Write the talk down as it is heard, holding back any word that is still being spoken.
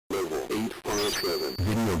857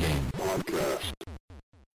 Video Game Podcast.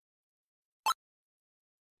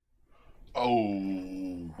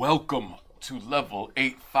 Oh, welcome to Level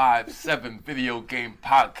 857 Video Game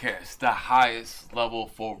Podcast, the highest level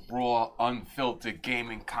for raw, unfiltered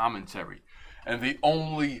gaming commentary, and the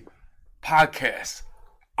only podcast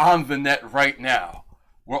on the net right now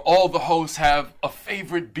where all the hosts have a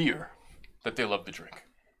favorite beer that they love to drink.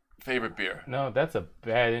 Favorite beer. No, that's a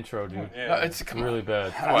bad intro, dude. No, it's Really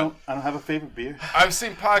bad. I don't have a favorite beer. I've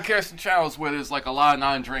seen podcasts and channels where there's like a lot of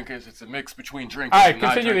non-drinkers. It's a mix between drinkers All right, and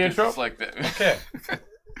continue the non-drinkers. intro. It's like that. Okay.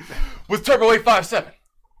 With Turbo 857.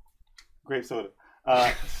 Grape soda.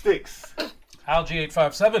 Sticks. Algae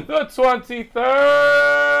 857. The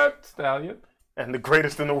 23rd Stallion. And the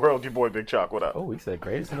greatest in the world, your boy Big Chalk. What up? Oh, he said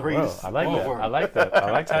greatest in the Greatest. world. I like Oh, that. word. I like that. I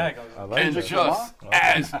like that. I like And that. just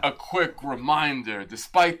as a quick reminder,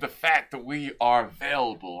 despite the fact that we are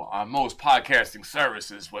available on most podcasting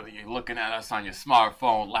services, whether you're looking at us on your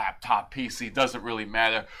smartphone, laptop, PC, doesn't really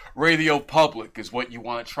matter. Radio Public is what you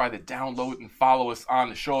want to try to download and follow us on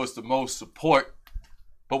to show us the most support.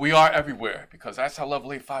 But we are everywhere because that's how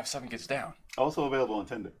Level 857 gets down. Also available on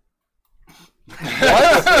Tinder.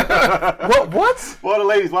 What? For all the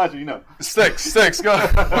ladies watching, you know. Sticks, go.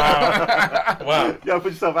 Wow. You gotta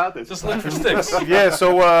put yourself out there. Just look for sticks. Yeah,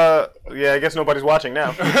 so, I guess nobody's watching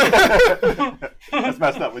now. That's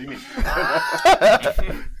messed up. What do you mean?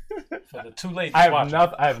 For the two ladies I have, watching.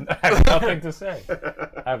 I have nothing to say.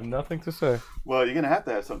 I have nothing to say. Well, you're gonna have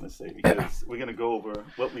to have something to say because we're gonna go over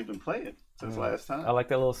what we've been playing since last time. I like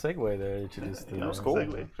that little segue there that you just did. That was cool.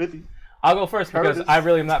 Segue. 50. I'll go first because Curtis. I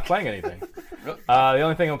really am not playing anything. Really? The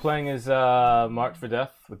only thing I'm playing is Marked for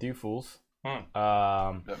Death with You Fools.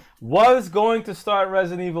 Yeah. Was going to start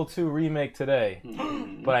Resident Evil 2 Remake today,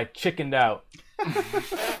 but I chickened out.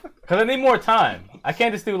 Because I need more time. I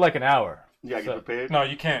can't just do like an hour. You gotta get prepared. No,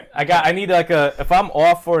 you can't. I need like if I'm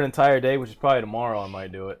off for an entire day, which is probably tomorrow, I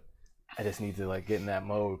might do it. I just need to like get in that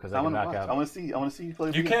mode because I I can wanna knock watch. out. I wanna see you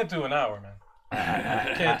play. You can't do an hour, man.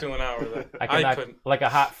 You can't do an hour. Though. I can knock couldn't. like a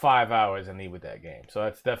hot 5 hours I need with that game. So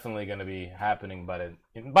that's definitely going to be happening by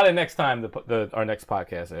the next time our next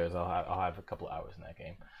podcast airs. I'll have a couple hours in that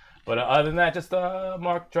game. But other than that, just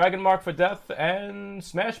Dragon Mark for Death and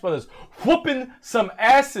Smash Brothers whooping some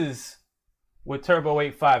asses with Turbo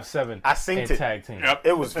 857. I synced and it. tag team. Yep.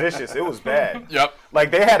 It was vicious. It was bad. Yep.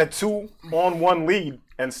 Like, they had a 2-on-1 lead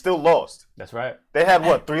and still lost. That's right. They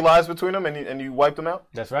had, 3 lives between them, and you wiped them out?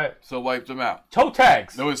 That's right. So wiped them out. Toe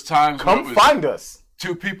tags. There was times where it Come was find us.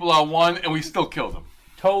 2 people on 1 and we still killed them.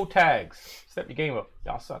 Toe tags. Step your game up.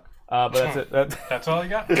 Y'all suck. But that's it. That's all you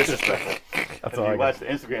got? Disrespectful. That's If all I you got. watch the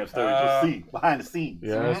Instagram story, you'll see behind the scenes.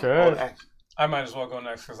 Yeah, that's All right. the action. I might as well go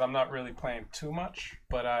next because I'm not really playing too much.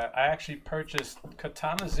 But I actually purchased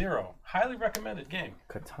Katana Zero. Highly recommended game.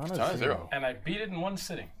 Katana Zero. And I beat it in one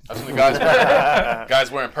sitting. That's when the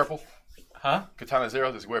guys wearing purple. Huh? Katana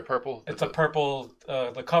Zero, does he wear purple? It's a purple.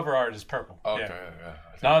 The cover art is purple. Okay, Yeah. yeah.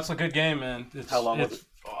 No, it's a good game, man. It's, How long was it?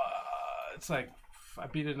 It's like I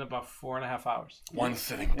beat it in about 4.5 hours. One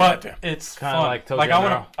sitting. But Goddamn. it's Kinda fun. like Toe Like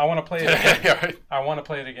Jam I want to play it again. Yeah, right. I want to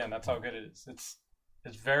play it again. That's how good it is.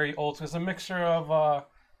 It's very old. It's a mixture of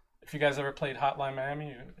if you guys ever played Hotline Miami,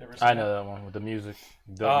 you ever seen I know that one with the music.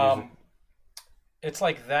 Dope it? music. It's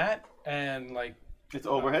like that and like It's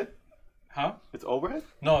overhead. huh? It's overhead.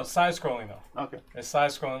 No, it's side scrolling though. Okay. It's side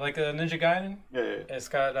scrolling like a Ninja Gaiden. Yeah. It's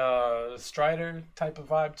got a Strider type of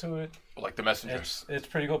vibe to it. Like the messengers. It's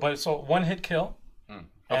pretty cool. But so one hit kill.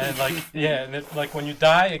 And like and like when you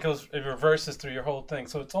die, it reverses through your whole thing.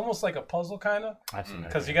 So it's almost like a puzzle kind of I've seen that.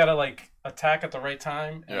 because you gotta like attack at the right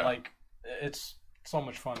time and Yeah. like it's so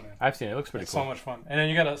much fun, man. I've seen it. It looks pretty It's cool. so much fun. And then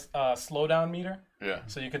you got a slowdown meter, Yeah.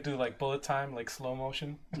 so you could do like bullet time, like slow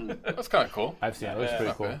motion. That's kind of cool. I've seen it. It looks Yeah.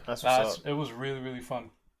 pretty cool. Okay. That's what's up. It was really, really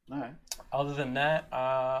fun. All right. Other than that,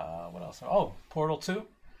 what else? Oh, Portal 2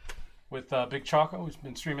 with Big Choco, who's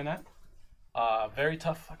been streaming that. Very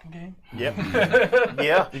tough fucking game. Yep.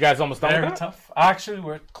 Yeah. You guys almost done Very with that? tough. Actually,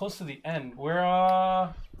 we're close to the end.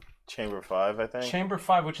 We're Chamber 5, I think. Chamber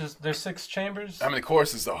 5, which is there's 6 chambers. How many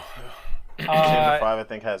courses though? Chamber 5, I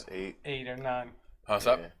think, has 8. 8 or 9. How's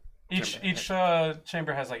that? Yeah. Each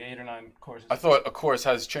chamber has like 8 or 9 courses. I thought a course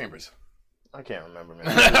has chambers. I can't remember, man.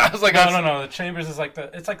 I was like, No. The chambers is like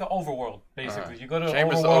it's like an overworld basically. You go to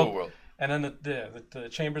Chambers an to overworld, overworld. and then the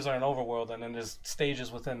chambers are an overworld, and then there's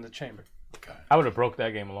stages within the chamber. Okay. I would have broke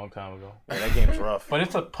that game a long time ago. Yeah, that game's rough. But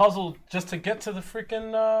it's a puzzle just to get to the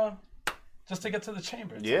freaking just to get to the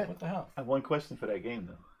chamber. It's Yeah. like, what the hell? I have one question for that game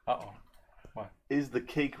though. Uh oh. Is the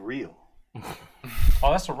cake real?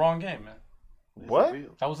 Oh, that's the wrong game, man. It's What?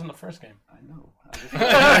 real. That was in the first game. I know.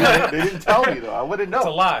 They didn't tell me though. I wouldn't know. It's a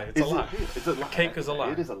lie. It's a Is it lie. real? It's a lie. Cake is a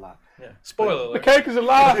lie. It is a lie. Yeah. Spoiler alert. Cake is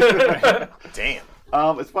alive. Damn.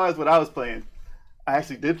 As far as what I was playing, I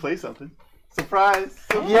actually did play something. Surprise!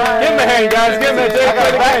 Surprise. Give him a hand, guys. Give him a I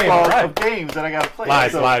got a hand. backlog of games that I got to play.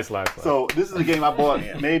 Lies, So- lies. So this is a game I bought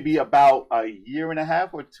maybe about a year and a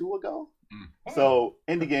half or two ago. So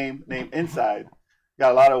indie game named Inside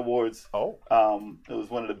got a lot of awards. Oh. It was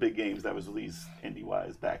one of the big games that was released indie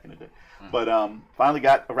wise back in the day. But finally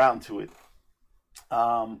got around to it.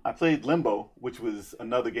 I played Limbo, which was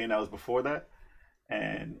another game that was before that,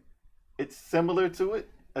 and it's similar to it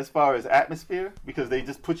as far as atmosphere because they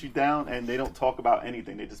just put you down and they don't talk about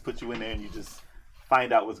anything. They just put you in there and you just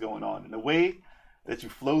find out what's going on. And the way that you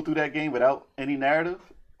flow through that game without any narrative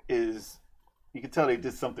is, you can tell they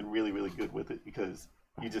did something really, really good with it because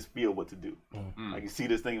you just feel what to do. Like you see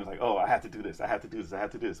this thing, it's like, oh, I have to do this, I have to do this, I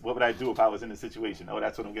have to do this. What would I do if I was in this situation? Oh,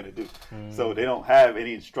 that's what I'm going to do. So they don't have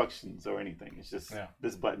any instructions or anything. It's just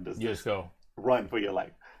this button does You this. just go. Run for your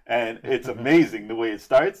life. And it's amazing the way it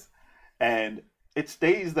starts. And it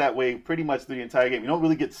stays that way pretty much through the entire game. You don't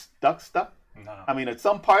really get stuck. No. I mean, at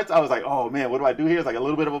some parts, I was like, oh man, what do I do here? It's like a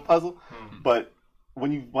little bit of a puzzle. But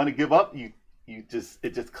when you want to give up, it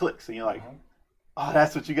just clicks. And you're like, oh,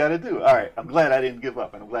 that's what you got to do. All right, I'm glad I didn't give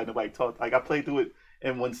up. And I'm glad nobody talked. Like, I played through it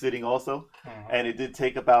in one sitting also. And it did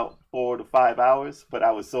take about 4 to 5 hours. But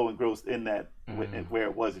I was so engrossed in that, where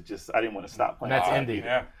it was, I didn't want to stop playing. And that's indie.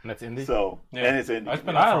 Yeah. And that's indie. So, and it's indie. It's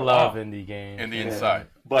been I out for a love while. indie games. In the Inside.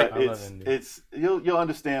 But I love indie. it's you'll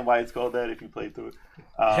understand why it's called that if you play through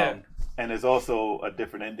it. And there's also a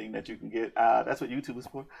different ending that you can get. That's what YouTube is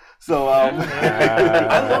for. So I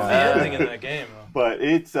love the ending in that game. Though. but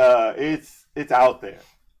it's out there.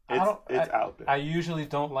 It's out there. I usually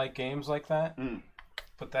don't like games like that,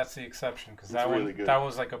 but that's the exception because that really one good. that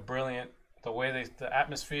was like a brilliant the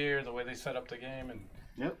atmosphere, the way they set up the game, and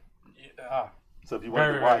Yep. ah, So if you want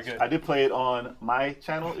to very watch, good. I did play it on my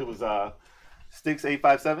channel. It was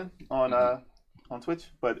Sticks857 on Twitch,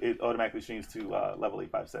 but it automatically streams to level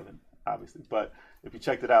 857, obviously. But if you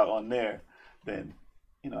checked it out on there, then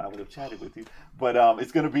I would have chatted with you. But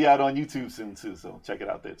it's going to be out on YouTube soon too, so check it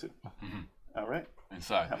out there too. All right.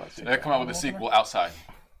 Inside. How about you? They come out with a sequel Outside.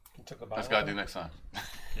 it took a That's bite. gotta do next time.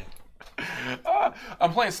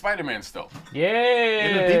 I'm playing Spider-Man still. Yeah.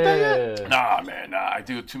 You didn't beat that Nah, man, I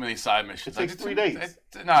do too many side missions. It takes I do 3 too- days.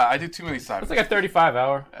 I do too many side It's missions. like a 35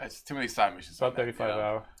 hour. It's too many side missions. About on that, 35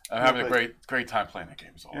 hour. I'm having a great time playing that game.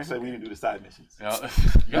 It's I said awesome. we didn't do the side missions.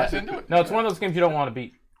 You guys didn't do it. No, it's one of those games you don't want to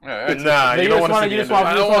beat. Yeah, it's- Nah, You you just don't want wanna- to see you the just end of wanna-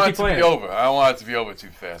 I it. don't want it keep to be playing. over. I don't want it to be over too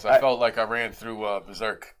fast. I felt like I ran through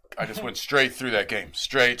Berserk. I just went straight through that game,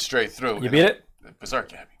 straight through. You beat it?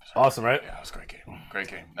 Berserk, yeah. Awesome, right? Yeah, it was a great game. Great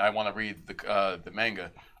game. I want to read the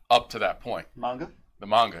manga up to that point. Manga? The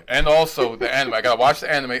manga. And also the anime. I got to watch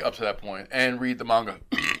the anime up to that point and read the manga.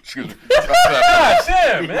 Excuse me. Up to that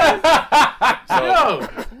Damn, man.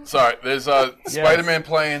 point. Sorry. There's Spider-Man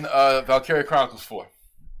playing Valkyria Chronicles 4.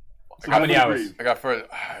 How many hours? I got for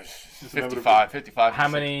remember the 55. How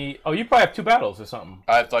many? Oh, you probably have 2 battles or something.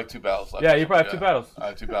 I have like 2 battles left. Yeah, you probably have 2 battles. I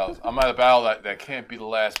have 2 battles. I'm at a battle that can't be the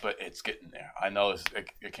last, but it's getting there. I know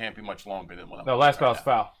it can't be much longer than what I'm No, on last right battle's now.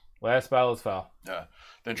 foul. Last battle is foul. Yeah.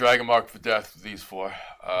 Then Dragon Mark for Death, these 4.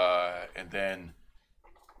 And then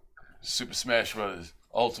Super Smash Bros.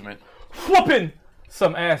 Ultimate, Whooping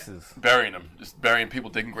some asses. burying them. Just burying people,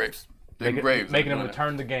 digging graves. Digging graves. Making them Doing it.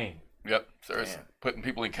 return the game. Yep. Seriously. Putting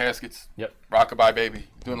people in caskets. Yep. Rockabye baby.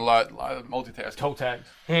 Doing a lot of multitasking. Toe tags.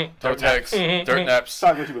 Toe tags. Dirt naps.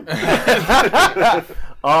 Talk what you been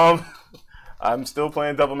I'm still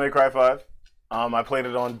playing Devil May Cry 5. I played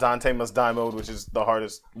it on Dante Must Die mode, which is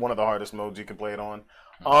one of the hardest modes you can play it on.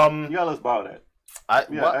 You gotta let us borrow that.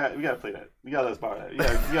 We What? gotta play that. You gotta let us borrow that. You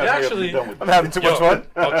gotta hurry up and Actually- be done with I'm it. having too much fun.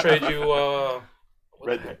 I'll trade you.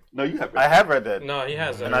 Red Dead. No, you have Red I Dead. have Red Dead, No, he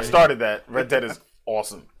has that. and I already. started that. Red Dead is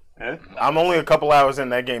awesome. Yeah? I'm only a couple hours in.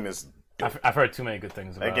 That game is I've heard too many good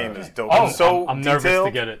things about that game it. is dope. Oh, It's so I'm nervous detailed.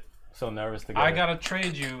 to get it. So nervous to get I it. gotta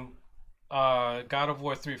trade you God of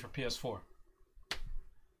War 3 for PS4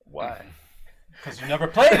 Why? because you never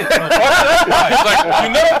played it. That's why.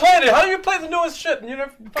 You never played it. How do you play the newest shit and you never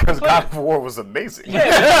fucking Because played God it? of War was amazing. You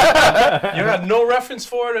had no reference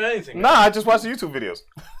for it or anything. Nah, I just watched the YouTube videos.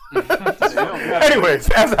 Anyways,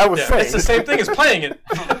 as I was Yeah, saying, it's the same thing as playing it.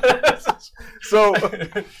 so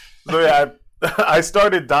yeah, I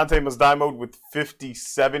started Dante Must Die mode with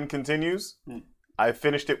 57 continues. I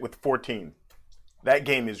finished it with 14. That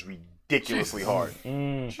game is ridiculously hard.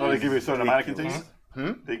 Oh, they give you a certain amount of continues?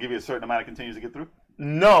 They give you a certain amount of continues to get through?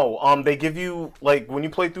 No, they give you like when you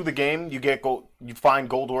play through the game, you get gold. You find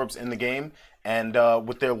gold orbs in the game, and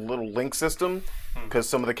with their little link system, because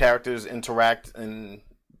some of the characters interact in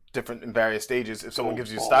various stages. If someone Gold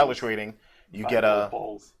gives you a balls. stylish rating, you get gold a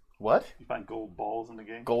balls. what? You find gold balls in the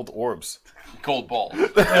game. Gold orbs. Gold balls.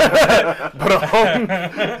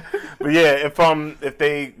 But yeah, if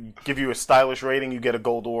they give you a stylish rating, you get a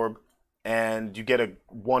gold orb, and you get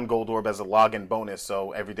one gold orb as a login bonus.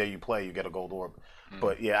 So every day you play, you get a gold orb.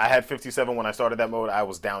 But yeah, I had 57 when I started that mode. I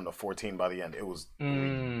was down to 14 by the end. It was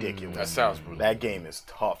ridiculous. That sounds brutal. That game is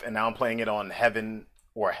tough, and now I'm playing it on heaven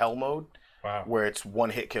or hell mode, Wow. where it's one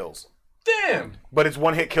hit kills. Damn. But it's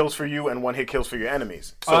one hit kills for you and one hit kills for your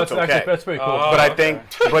enemies. So it's okay. That's pretty cool. Oh. But I okay. think,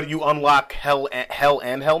 but you unlock hell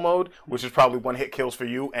and hell mode, which is probably one hit kills for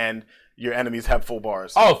you, and your enemies have full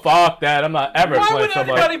bars. Oh, fuck that. I'm not ever Why playing would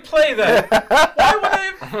somebody. anybody play that? Why would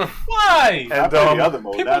they? Why? I And played the other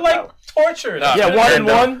mode. People that's like how- torture. Nah, Yeah, man. one and And,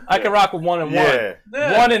 one. I can rock with one and yeah.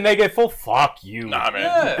 Yeah. one and they get full. Fuck you. Nah, man.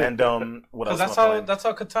 Yeah. And what else? Because am I that's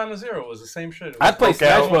playing? how Katana Zero was the same shit. It I'd was play Okay.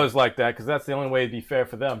 Smash Bros like that because that's the only way it'd be fair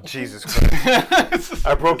for them. Jesus Christ!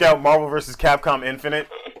 I broke out Marvel vs. Capcom Infinite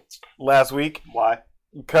last week Why?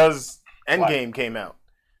 because Endgame came out.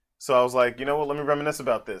 So I was like, you know what? Let me reminisce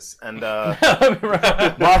about this. And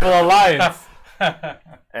Marvel Alliance.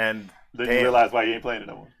 and Then Damn. you realize why you ain't playing it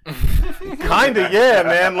no more. Kinda, yeah,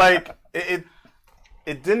 man. Like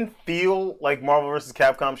it didn't feel like Marvel vs.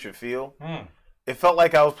 Capcom should feel. It felt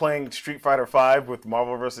like I was playing Street Fighter V with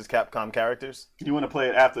Marvel vs. Capcom characters. You want to play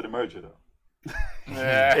it after the merger, though.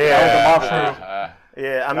 Yeah. Yeah, Marvel version.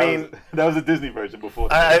 yeah. I That mean, that was a Disney version before.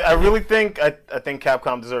 I really think I think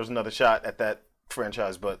Capcom deserves another shot at that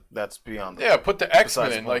franchise, but that's beyond. Yeah, put the X-Men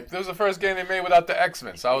Besides in. the Like, this was the first game they made without the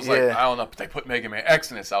X-Men. So I was like, Yeah. I don't know if they put Mega Man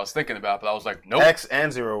X in this. I was thinking about it, but I was like, nope. X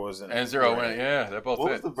and Zero was in it. And Zero went, yeah, they're both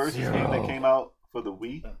What was it. the versus game that came out for the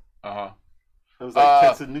Wii? Uh-huh. It was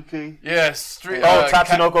like Tetsunuke. Yeah, Street... Oh,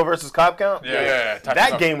 Tatsunoko versus Capcom. Yeah,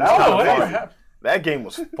 That game was That kind was of amazing. fun. That game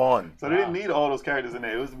was fun. So they didn't need all those characters in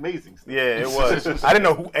there. It was amazing. Stuff. Yeah, it was. I didn't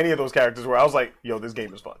know who any of those characters were. I was like, yo, this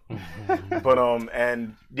game is fun. But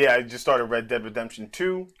and yeah, I just started Red Dead Redemption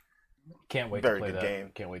 2, Can't wait Very to play good that.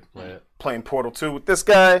 game. Can't wait to play it. playing Portal 2 with this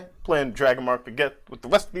guy, playing Dragon Mark Forget with the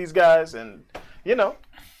rest of these guys, and you know,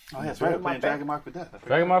 Oh, that's right. I'm playing Dragon Mark for Death.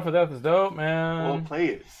 Dragon Ball for Death is dope, man. All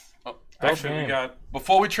players. Actually, we game. got.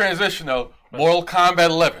 Before we transition, though, Mortal Kombat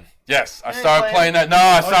 11. Yes, I started playing that. No,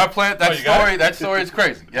 I started playing that you got story. it? That story is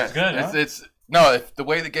crazy. Yes, good, huh? it's no, the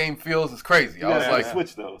way the game feels is crazy. You I was got like, a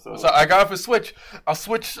Switch though. So I got off a Switch. I'll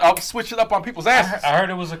switch it up on people's asses. I heard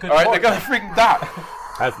it was a good. All right, port. they got a freaking dot.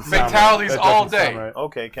 That doesn't sound Fatalities That all doesn't sound day. right.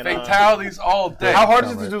 okay, can Fatalities all day. How hard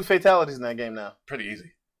is it Sound to do fatalities in that game now? Pretty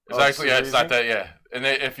easy. It's Oh, actually, super it's not easy? that, yeah. And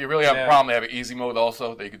if you really have Yeah. a problem, they have an easy mode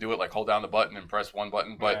also. That you could do it like hold down the button and press one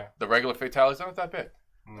button. But Yeah. the regular fatalities aren't that big.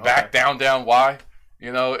 Okay. Back, down, Y.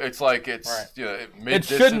 You know, it's like it's Right. you know, It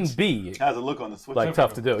mid-distance. shouldn't be how's it look on the Switch? like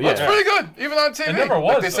tough to do. Well, it's Yeah. pretty good, even on TV. It never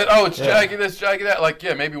Like, was, they said, though. oh, it's jaggy this, jaggy that. Like,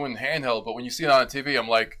 yeah, maybe when handheld, but when you see it on TV, I'm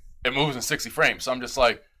like, it moves in 60 frames. So I'm just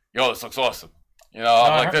like, yo, this looks awesome. You know,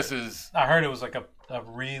 I'm I like, heard- this is. I heard it was like a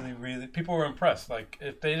really, really. People were impressed. Like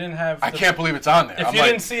if they didn't have. I the- can't believe it's on there. If I'm you like,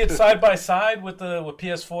 didn't see it side by side with the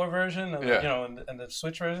PS4 version, and Yeah. you know, and the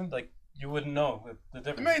Switch version, like you wouldn't know the the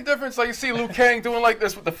difference. main difference, like you see Liu Kang doing like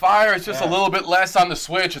this with the fire, it's just a Yeah. little bit less on the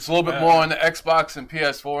Switch. It's a little bit Yeah. more on the Xbox and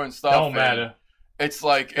PS4 and stuff. Don't and matter. It's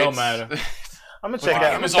like Don't it's, matter. I'm gonna The check that. I'm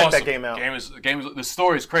game gonna is check awesome. that game out. The game is the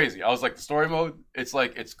story is crazy. I was like, the story mode, it's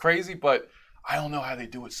like it's crazy, but I don't know how they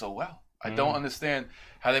do it so well. I don't understand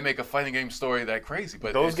how they make a fighting game story that crazy.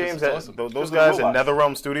 But Those it's just- games, it's that, awesome. those Because guys they're at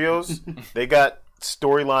NetherRealm Studios, they got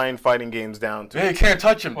storyline fighting games down to Yeah, you can't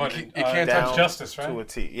touch him. What, You can't down touch Justice, right? to a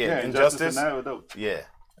T. Yeah, Yeah, Injustice. and now, though. Yeah,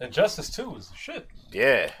 Injustice 2 was the shit.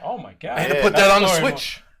 yeah. Oh my god! They had to Yeah, put that on the story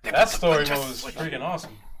Switch. mode- That story mode Injustice was Switch. freaking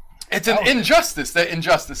awesome. It's an injustice that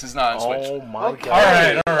Injustice is not on Switch. Oh my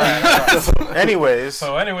god. All right. Anyways,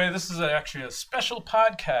 So anyway, this is actually a special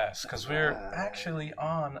podcast because we're actually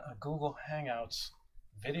on a Google Hangouts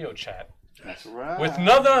video chat That's right. with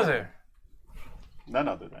none other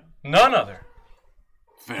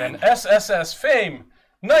than SSS Fame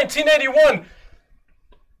 1981.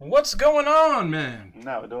 What's going on, man?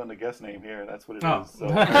 No, we're doing the guest name here. That's what it Oh. is. So.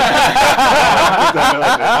 All right.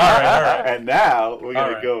 And now we're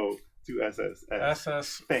gonna right. go to SSS.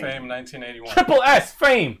 SS Fame. Fame 1981. Triple S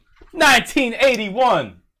Fame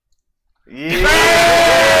 1981.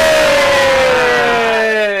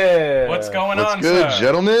 yeah. What's going What's on, good, sir?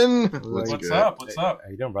 gentlemen? What's good? up? What's up? How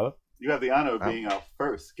you doing, brother? You have the honor of being our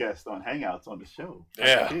first guest on Hangouts on the show. Yeah.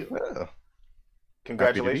 Yeah. Happy to be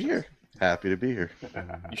Congratulations. here. Happy to be here.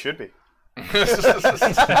 You should be.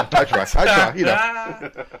 I try. You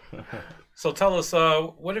know. So tell us,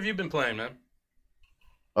 what have you been playing, man?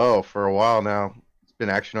 Oh, for a while now, it's been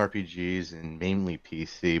action RPGs and mainly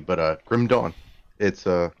PC. But Grim Dawn, it's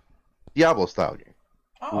a Diablo style game.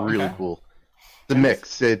 Oh, Really okay. cool. The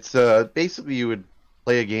mix. It's basically you would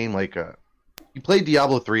play a game like you play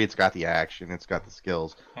Diablo 3. It's got the action, it's got the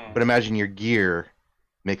skills. But imagine your gear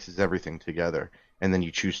mixes everything together, and then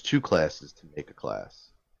you choose 2 classes to make a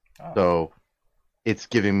class. Oh. So it's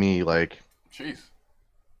giving me like Jeez.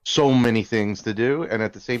 so many things to do, and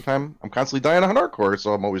at the same time, I'm constantly dying on hardcore,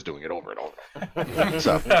 so I'm always doing it over and over.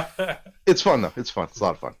 So it's fun though. It's fun. It's a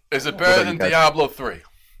lot of fun. Is it What better about than you guys? Diablo 3?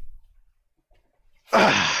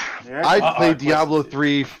 I played Diablo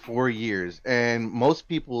 3 for years, and most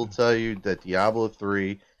people will tell you that Diablo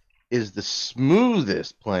 3 is the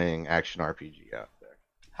smoothest playing action RPG out there.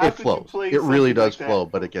 How It could you flows. play It really something does like that flow,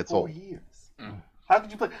 but it gets for old. years? How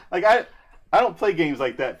could you play? Like I don't play games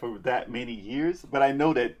like that for that many years, but I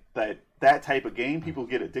know that type of game, people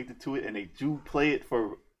get addicted to it and they do play it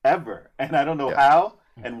forever. And I don't know how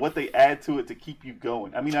and what they add to it to keep you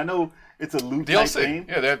going. I mean, I know it's a loot type DLC. game.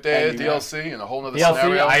 Yeah, they add and you DLC and a whole nother DLC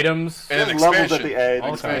scenario. items. And an There's levels that expansion. they add.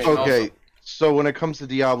 All expansion kinds. Okay, also. so when it comes to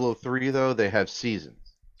Diablo 3, though, they have seasons.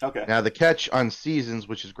 Okay. Now, the catch on seasons,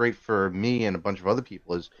 which is great for me and a bunch of other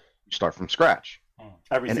people, is you start from scratch.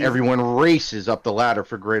 Every And season. everyone races up the ladder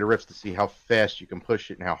for greater rifts to see how fast you can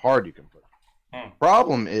push it and how hard you can push it.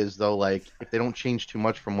 Problem is, though, like, if they don't change too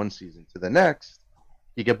much from one season to the next,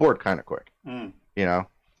 you get bored kind of quick. Mm. You know?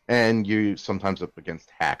 And you sometimes up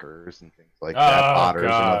against hackers and things like Oh, that, botters, in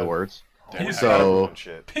God. other words. PC, So,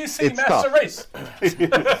 Shit. PC it's Master tough. Race.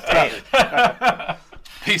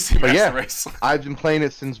 PC But Master yeah. Race. I've been playing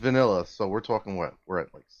it since vanilla, so we're talking what? We're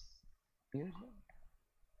at like 6 years now?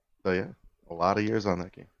 So yeah, a lot of years on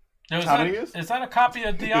that game. Yo, is How that- many years? Is that a copy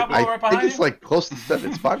of Diablo I right think behind it's you? like close to 7.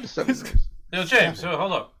 It's 5 to 7 years. Yo, James,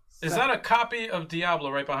 hold up. Is that a copy of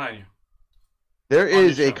Diablo right behind you? There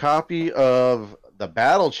is the a show. copy of the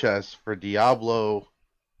battle chest for Diablo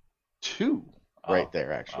 2 right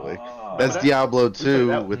there, actually. Oh, That's that- Diablo played 2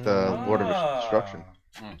 that with Lord of Destruction.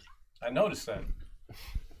 I noticed that.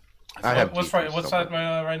 I have What's keepers right? What's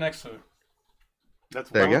somewhere. right next to it? That's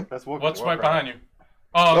Say again? That's Warcraft. What's right behind you?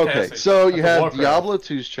 Oh, okay. I Okay, see. so you That's a have Warcraft. Diablo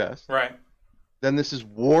 2's chest. Right. Then this is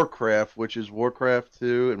Warcraft, which is Warcraft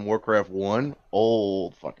 2 and Warcraft 1.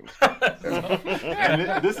 Old fucking stuff.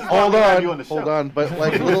 And this is why Hold we have you on, the show. hold on. But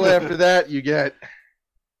like a little after that, you get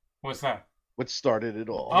What's that? what started it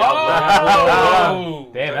all. Oh,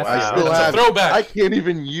 Damn, that's I a- still that's a have throwback. I can't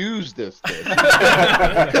even use this thing.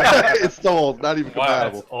 It's so old, not even Wow,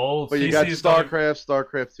 compatible. That's old. But you PC got is not- StarCraft,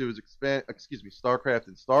 StarCraft 2 is expand. Excuse me, StarCraft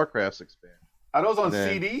and StarCraft's expand. Are those on Then-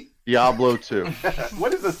 CD? Diablo 2.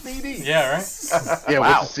 What is a CD? Yeah, right. Yeah,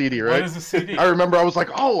 what's a CD, right? What is a CD? I remember I was like,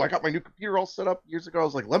 oh, I got my new computer all set up years ago. I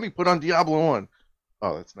was like, let me put on Diablo 1.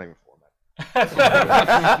 Oh, that's not even format.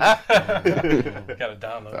 Gotta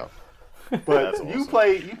download. No. But That's you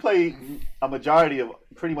awesome. play a majority of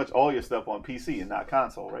pretty much all your stuff on PC and not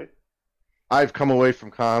console, right? I've come away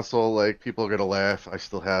from console. Like, people are going to laugh. I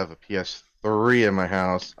still have a PS3 in my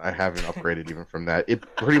house. I haven't upgraded even from that. It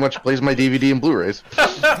pretty much plays my DVD and Blu-rays.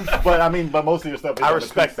 But I mean, but most of your stuff is I on the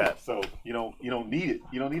respect PC, that. so you don't need it.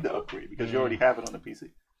 You don't need to upgrade because you already have it on the PC.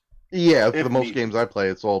 Yeah, for If the most needed. games I play,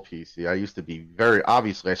 it's all PC. I used to be very...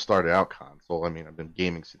 Obviously, I started out console. I mean, I've been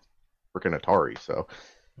gaming since freaking Atari, so,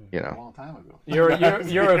 you A know. long time ago. You're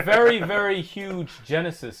a very, very huge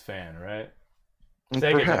Genesis fan, right?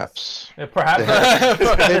 Sega Perhaps. Yeah,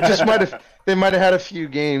 perhaps. They might have had a few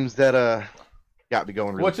games that got me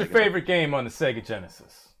going. Really What's your quick. favorite game on the Sega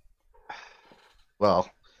Genesis? Well,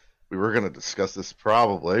 we were going to discuss this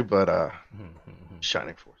probably, but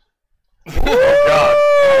Shining Force.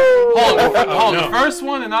 Hold on, the first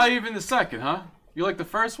one and not even the second, huh? You like the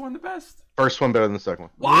first one the best? First one better than the second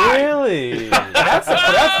one. Why? Really? That's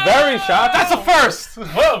very shocking. That's a first.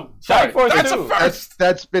 Whoa! Shining Force That's 2. a first.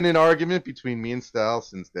 That's been an argument between me and Sal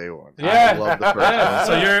since day one. Yeah. I love the first Yeah. one.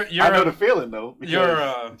 So I know the you're feeling though. Because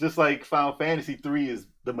you're, just like Final Fantasy 3 is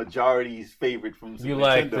the majority's favorite from Super You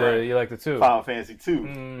like Nintendo. the 2. Final Fantasy 2,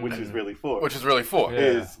 Mm. which is really 4. Which is really 4. Yeah.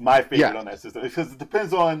 is my favorite Yeah. on that system because it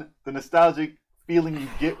depends on the nostalgic feeling you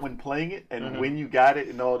get when playing it and when you got it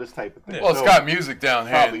and all this type of thing. Well, it's So, got music down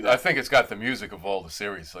Probably here. that. I think it's got the music of all the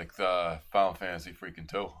series, like the Final Fantasy freaking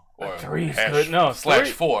 2 or Three's hash good. No, slash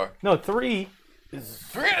three- 4. No, 3 is...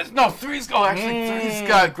 Three's three's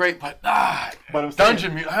got great, but but I'm saying,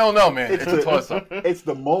 dungeon music. I don't know, man. It's a toss up. it's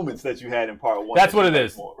the moments that you had in part 1. That's that what you it like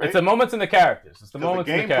is. more, right? It's the moments and the characters. It's the 'Cause moments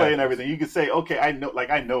the and the gameplay characters. and everything. You could say, okay, I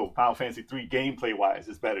know Final Fantasy 3 gameplay wise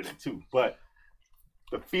is better than 2, but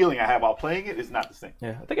the feeling I have while playing it is not the same.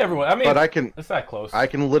 Yeah, I think everyone. I mean, But I can it's not close.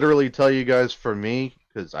 literally tell you guys, for me,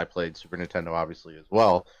 because I played Super Nintendo obviously as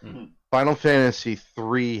well. Mhm. Final Fantasy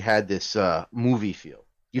 3 had this movie feel.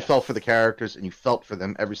 You felt for the characters and you felt for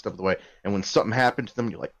them every step of the way. And when something happened to them,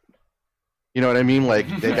 you're like, you know what I mean? Like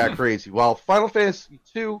they got crazy. While Final Fantasy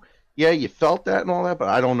 2, yeah, you felt that and all that, but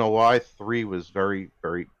I don't know why 3 was very,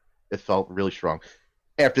 very. It felt really strong.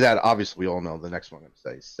 After that, obviously, we all know the next one I'm going to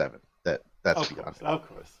say is 7. That's Of the course, answer. of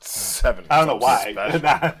course. 7. I don't know why. Special.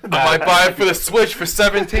 I might buy it for the Switch for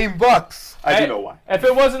 $17. I do know why. If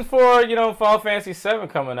it wasn't for Final Fantasy VII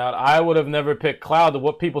coming out, I would have never picked Cloud to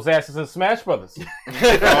whoop people's asses in Smash Brothers.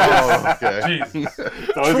 Oh, okay. Jesus. So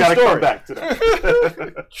it's got to story. come back to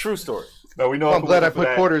that. True story. No, we know. Well, I'm who glad I was for put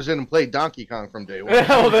that. quarters in and played Donkey Kong from day one.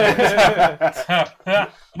 Well, then-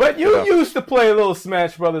 but you used to play a little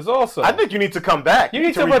Smash Brothers also. I think you need to come back. you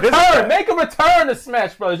need to revisit return. that. Make a return to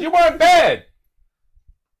Smash Brothers. You weren't bad.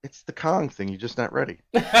 It's the Kong thing. You're just not ready.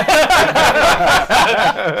 Bring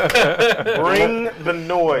the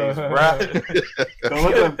noise, bruh.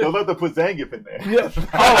 Don't let them put Zangief in there.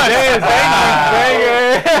 Oh, damn,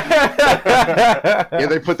 Yeah,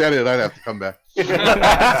 they put that in. I'd have to come back.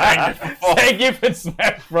 Thank you for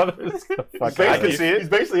Smash Brothers. He's I can see it. He's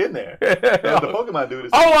basically in there. The Pokemon dude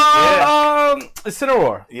is.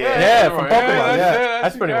 Incineroar. Yeah, from Pokemon. Yeah,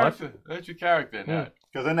 that's your pretty much. character. That's your character in that.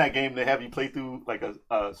 Because in that game they have you play through like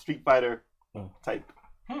a Street Fighter type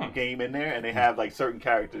game in there, and they have like certain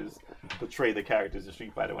characters portray the characters in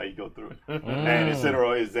Street Fighter while you go through it. And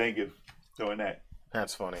Incineroar is Zangief doing that,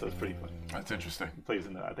 That's funny. so it's pretty funny. That's interesting. He plays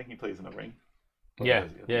in I think he plays in the ring. Yeah,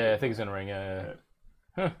 I think he's in the ring. Yeah.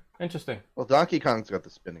 Huh, interesting. Well, Donkey Kong's got the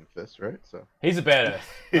spinning fist, right? So He's a badass.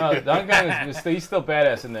 No, Donkey Kong he's still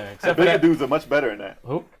badass in there. The Except for bigger that. dudes are much better in that.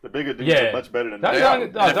 Who? The bigger dudes Yeah. are much better than Donkey that.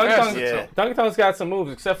 Kong, no, Donkey Kong, Yeah. Donkey Kong's got some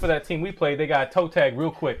moves, except for that team we played. They got toe tag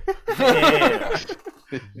real quick.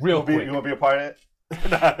 Real quick. You want to be a part of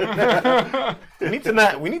that? We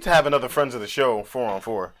need to have another friends of the show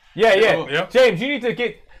 4-on-4. Yeah. Oh, yeah. James, you need to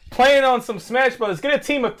get playing on some Smash Brothers. Get a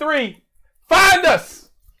team of 3. Find us.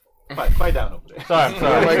 Fight down over there. Sorry, I'm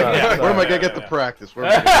sorry. where am I sorry. gonna get the practice? Where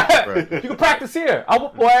am I gonna get the practice? You can practice here. I'll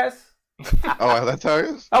whoop your ass. Oh, that's how it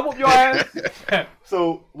is. I'll whoop your ass.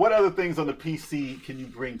 So, what other things on the PC can you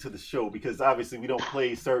bring to the show? Because obviously, we don't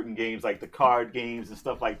play certain games like the card games and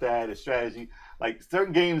stuff like that, and strategy. Like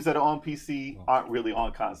certain games that are on PC aren't really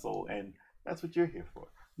on console, and that's what you're here for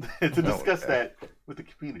to discuss that with the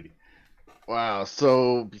community. Wow.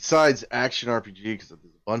 So besides action RPG, because there's a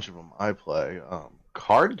bunch of them I play,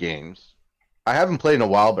 card games. I haven't played in a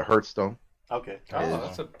while, but Hearthstone Okay. Oh,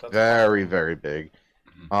 is that's very, very big.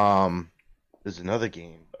 There's another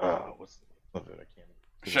game. What's the name of it? I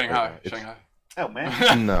can't. Shanghai. It's- Shanghai. Oh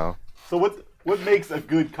man. No. So what makes a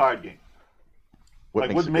good card game? What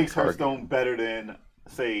a good makes card Hearthstone game? better than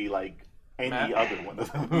say like any other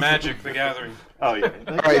one? Magic the Gathering. Oh yeah.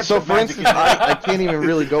 All right. So for instance, I can't even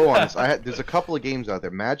really go on this. There's a couple of games out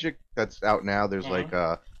there. Magic that's out now. There's like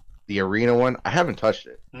the Arena one. I haven't touched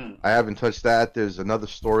it. I haven't touched that. There's another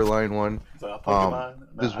storyline one. Pokemon.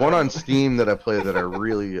 There's one on Steam that I play that I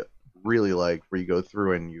really, really like, where you go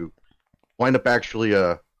through and you wind up actually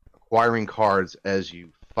acquiring cards as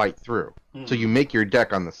you fight through. So you make your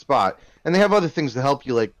deck on the spot, and they have other things to help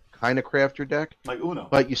you, like kind of craft your deck. like Uno.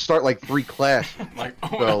 But you start like 3 classes. Like,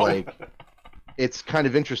 So like, it's kind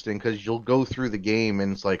of interesting because you'll go through the game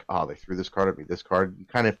and it's like, oh, they threw this card at me. This card. You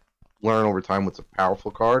kind of learn over time what's a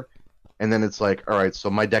powerful card, and then it's like, all right, so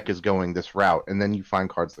my deck is going this route, and then you find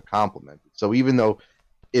cards that complement it. So even though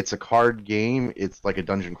it's a card game, it's like a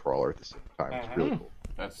dungeon crawler at the same time. It's really cool.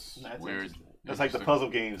 that's That's weird. interesting. That's like the puzzle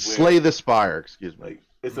games. Where, Slay the Spire, excuse me. Like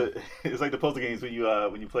it's like the puzzle games when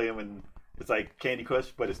you play them and it's like Candy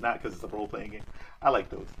Crush, but it's not because it's a role playing game. I like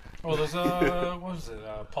those. Well, there's what was it?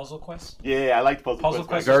 Puzzle Quest. Yeah, I like Puzzle Puzzle Quest.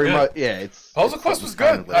 Quest. Very good. much, yeah. It's Puzzle it's Quest was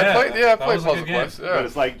kind good. of like- I played that Puzzle was a good Quest. game. But Yeah.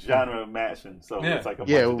 it's like genre matching, so Yeah. it's like a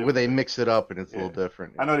Yeah, bunch of where they different- mix it up and it's a little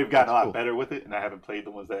different. I know they've gotten a lot Cool. better with it, and I haven't played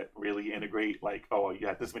the ones that really integrate like, oh, you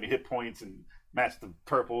got this many hit points and match the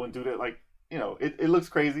purple and do that. Like, it looks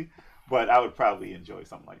crazy, but I would probably enjoy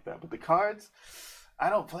something like that. But the cards, I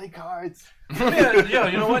don't play cards. Yeah,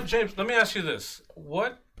 you know what, James? Let me ask you this: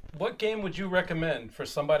 what game would you recommend for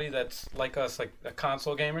somebody that's like us, like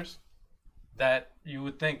console gamers, that you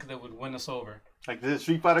would think that would win us over Like the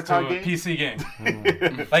Street Fighter to card a game. PC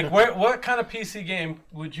game? Like, what kind of PC game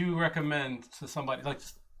would you recommend to somebody? Like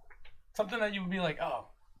something that you would be like, oh,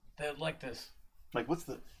 they'd like this. Like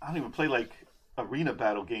I don't even play like arena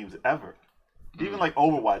battle games ever. Even like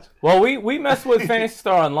Overwatch. Well, we mess with Phantasy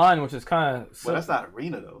Star Online, which is kind of. But that's not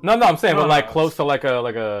arena though. No, I'm saying, No, but like no, close to like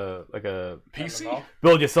a PC?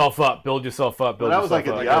 build yourself up, build yourself up, build Well, that was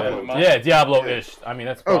yourself like a up. Diablo. Yeah, Diablo-ish. I mean,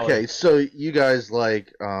 that's probably, Okay, so you guys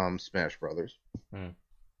like Smash Brothers,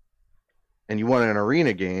 and you want an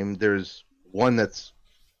arena game. There's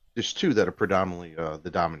two that are predominantly the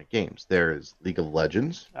dominant games. There is League of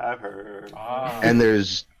Legends, I've heard. and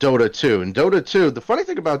there's Dota 2. And Dota 2, the funny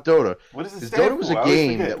thing about Dota What does it is stand Dota was for? a I always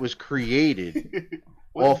game forget. that was created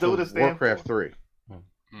What off does of Dota stand Warcraft for? 3.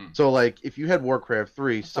 So, like, if you had Warcraft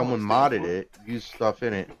 3, someone what it modded stands it, used stuff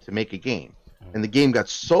in it to make a game. And the game got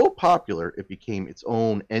so popular, it became its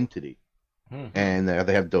own entity. And they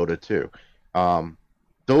have Dota 2.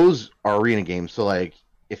 Those are arena games. So, like,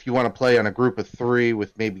 if you want to play on a group of 3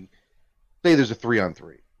 with maybe, say there's a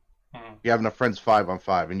 3-on-3. You have enough friends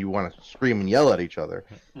 5-on-5, and you want to scream and yell at each other.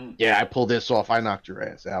 Yeah, I pulled this off. I knocked your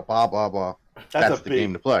ass out. Blah, blah, blah. That's the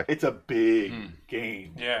game to play. It's a big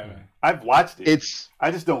game. Yeah, man. I've watched it.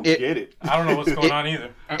 I just don't it- get it. I don't know what's going on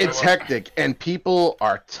either. It's hectic, and people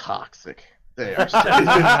are toxic. They are. So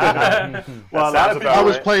Well, a lot of people. I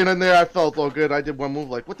was playing in there. I felt all good. I did one move.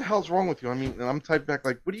 Like, what the hell's wrong with you? I mean, and I'm typing back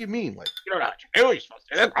like, what do you mean? Like, you don't know what you do. You're supposed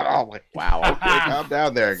to do this. I'm like, wow. Okay, calm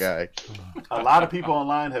down there, guy. A lot of people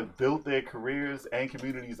online have built their careers and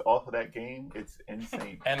communities off of that game. It's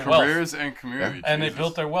insane. And wealth. Careers and community. And they Jesus.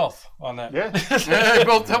 built their wealth on that. Yeah. Yeah, they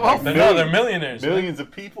built that wealth. No, they're millionaires. man. Millions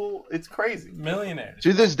of people. It's crazy. Millionaires.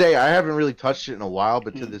 To this day, I haven't really touched it in a while,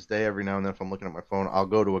 but to this day, every now and then, if I'm looking at my phone, I'll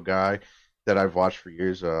go to a guy that I've watched for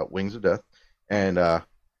years, Wings of Death, and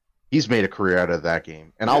he's made a career out of that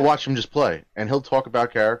game. And I'll watch him just play, and he'll talk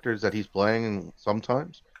about characters that he's playing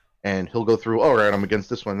sometimes, and he'll go through, all right, I'm against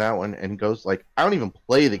this one, that one, and he goes like, I don't even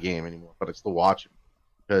play the game anymore, but I still watch him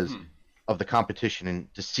because of the competition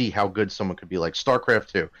and to see how good someone could be. Like StarCraft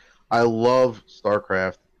 2. I love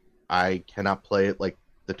StarCraft. I cannot play it like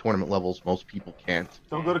the tournament levels. Most people can't.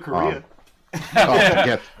 Don't go to Korea.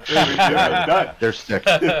 Yeah, Done. they're sick.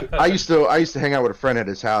 I used to hang out with a friend at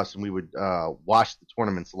his house, and we would watch the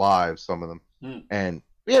tournaments live. Some of them, and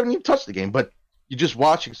we haven't even touched the game, but you're just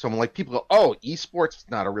watching someone. Like people go, "Oh, esports is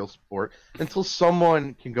not a real sport," until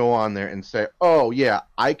someone can go on there and say, "Oh yeah,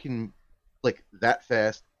 I can click that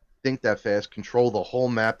fast, think that fast, control the whole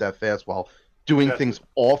map that fast while doing things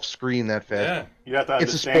off screen that fast." Yeah. You have to It's a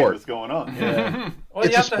understand sport. what's going on. Well,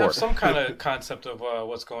 It's you a have to have sport. some kind of concept of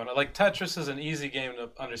what's going on. Like Tetris is an easy game to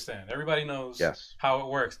understand. Everybody knows Yes. how it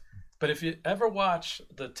works. But if you ever watch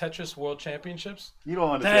the Tetris World Championships, You don't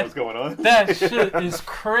understand what's going on. that shit is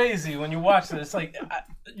crazy when you watch it. It's like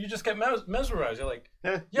you just get mesmerized. You're like,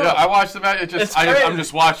 yo, Yeah, I watched the match. It's I'm crazy.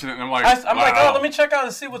 just watching it, and I'm like, I'm like, wow. oh, let me check out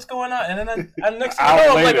and see what's going on. And then next thing Hour you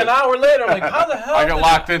know, like later. an hour later, I'm like, how the hell? I got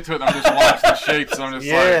locked into it, and I'm just watching the shapes. And I'm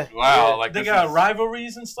just like, wow, like they this got is-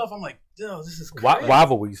 rivalries and stuff. I'm like, yo, this is crazy.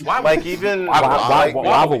 Rivalries. Like even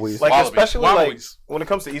Rivalries. like Wallabies. especially like Wallabies. when it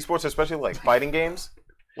comes to esports, especially like fighting games.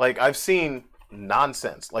 Like I've seen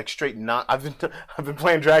nonsense, like straight I've been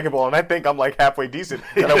playing Dragon Ball, and I think I'm like halfway decent,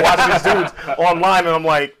 and I watch these dudes online, and I'm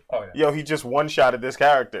like, Oh, yeah. yo, he just one shotted this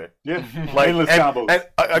character, Yeah. like Endless and, combos. and,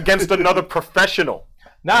 against another professional.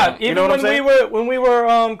 Nah, even know what I'm saying? when we were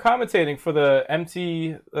commentating for the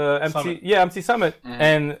MT Summit,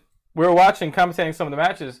 and we were commentating some of the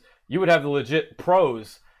matches, you would have the legit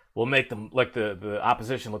pros will make them like the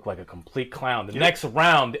opposition look like a complete clown. The next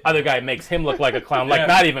round, the other guy makes him look like a clown, like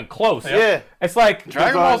not even close. Yeah. It's like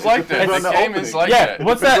Dragon Ball's like that. depends The on the game is opening. like yeah. that.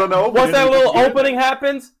 Once Depends on the that opening. little opening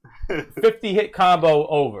happens, 50 hit combo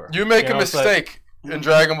over. You make a know, it's like- mistake in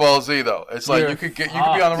Dragon Ball Z though. It's like You're you could be on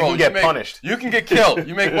the You roll. can get make- punished. You can get killed.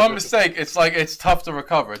 You make one mistake. It's like it's tough to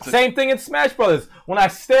recover. It's Same thing in Smash Brothers. When I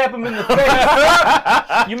stab him in the face,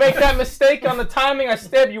 you make that mistake on the timing, I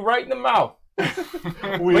stab you right in the mouth. Yeah.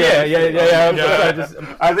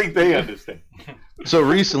 I think they understand. So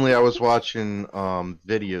recently, I was watching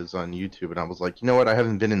videos on YouTube, and I was like, you know what? I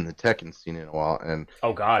haven't been in the Tekken scene in a while, and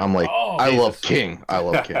Oh God. I'm like, I love King. I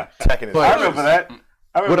love King. Tekken is But- I remember that.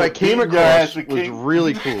 What I came beating your ass across with was King.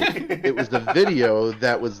 really cool. It was the video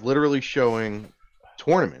that was literally showing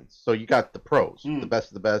tournaments. So you got the pros, the best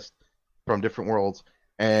of the best from different worlds,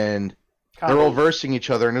 and they're all versing each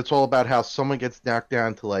other, and it's all about how someone gets knocked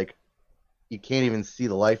down to like you can't even see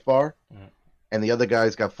the life bar, and the other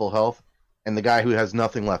guy's got full health, and the guy who has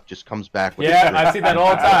nothing left just comes back with Yeah, the I see that all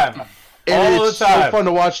the time. and all it's the time. so fun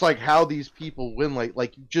to watch like how these people win.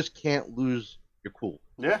 Like you just can't lose your cool.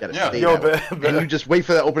 Yeah. You gotta Yeah. stay Yo, that way. And you just wait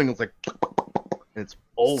for that opening. It's like, and it's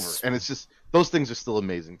over. And it's just those things are still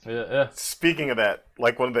amazing. Yeah. Speaking of that,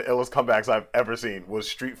 like one of the illest comebacks I've ever seen was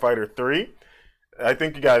Street Fighter 3. I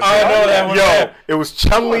think you guys. I know that one. Yo, it was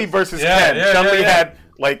Chun-Li versus Ken. Chun-Li yeah. had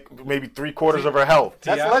like maybe 3/4 of her health.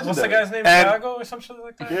 That's What's the legendary. guy's name? And- Diego or some shit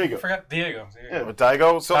like that? Diego. I forgot. Diego. Or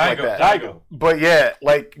Daigo, something like that. Daigo. But yeah,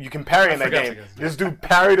 like you can parry in that forgot game. the guy's name. This dude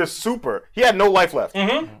parried a super. He had no life left.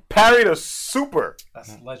 Parried a super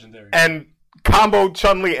That's legendary. and comboed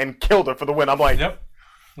Chun-Li and killed her for the win. I'm like, Yep.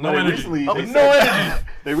 No They energy. recently, Oh, they no said- energy.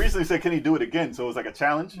 They recently said, "Can he do it again?" So it was like a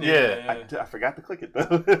challenge. Yeah. I forgot to click it though,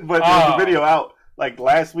 but there was a video out like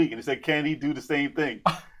last week, and it said, "Can he do the same thing?"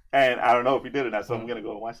 And I don't know if he did or not, so I'm gonna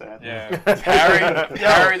go and watch that. Yeah.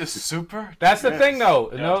 Carry the super. That's the thing, though.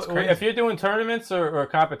 it's crazy. If you're doing tournaments or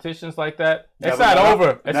competitions like that, it's Never not let up.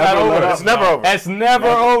 over. It's Never not let over. up. it's never over. It's never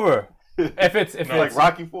over. If it's Like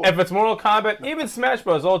Rocky IV. if it's Mortal Kombat, even Smash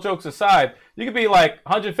Bros. All jokes aside, you could be like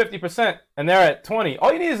 150% and they're at 20.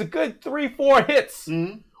 All you need is a good 3-4 hits,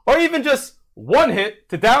 or even just one hit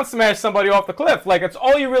to down smash somebody off the cliff. Like it's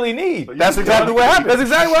all you really need. That's exactly what happened. That's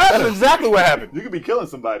exactly what That's happened. exactly what happened. You could be killing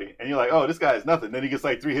somebody, and you're like, "Oh, this guy is nothing." Then he gets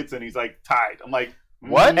like 3 hits, and he's like tied. I'm like,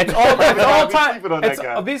 What? It's all I've been time. sleeping on that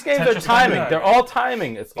guy. These games are Tetris timing. Effect. They're all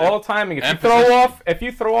timing. It's all timing. If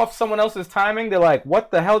you throw off someone else's timing, they're like,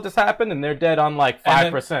 "What the hell just happened?" And they're dead on like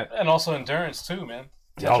 5%. And also endurance too, man.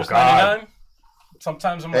 Oh, Tetris God. 99.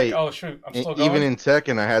 Sometimes I'm Hey, like, oh shoot, I'm still going. Even in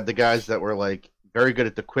Tekken, I had the guys that were like very good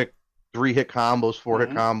at the quick 3-hit combos, 4-hit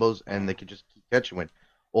combos, and they could just keep catching with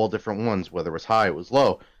all different ones, whether it was high, it was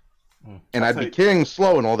low. And I'd be killing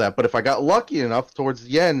slow and all that, but if I got lucky enough towards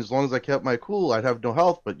the end, as long as I kept my cool, I'd have no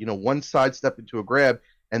health. But one sidestep into a grab,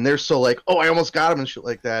 and they're so like, "Oh, I almost got him" and shit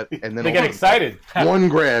like that, and then They get excited. one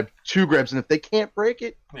grab, 2 grabs, and if they can't break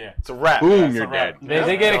it, Yeah. It's a wrap. boom, That's you're a wrap. dead.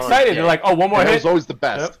 They get excited. They're like, "Oh, one more And that hit." was always the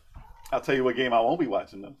best. I'll tell you what game I won't be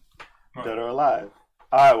watching them. Dead or Alive.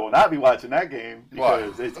 I will not be watching that game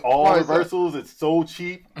because it's all Why is that? reversals. It's so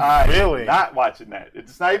cheap. I Really? am not watching that.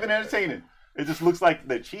 It's not even entertaining. It just looks like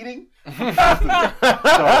they're cheating. So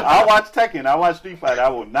I'll watch Tekken. I'll watch Street Fighter. I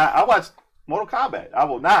will not. I'll watch Mortal Kombat. I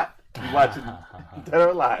will not be watching Dead or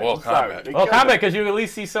Alive. Mortal I'm sorry. Kombat. They Well, killed Kombat, it. because you at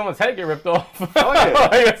least see someone's head get ripped off. Oh, yeah.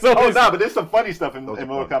 Like, it's Oh always- no, but there's some funny stuff in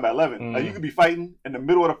Mortal Kombat 11. Like, you could be fighting in the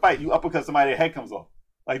middle of the fight, you uppercut somebody, their head comes off.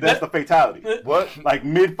 Like that's the fatality. What? Like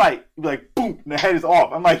mid fight, like boom, and the head is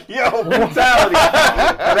off. I'm like, yo, fatality.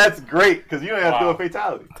 And that's great because you don't have to do a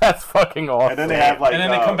fatality. That's fucking awesome. And then they have like, And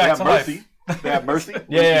then they come back have to Mercy. life. They have Mercy. which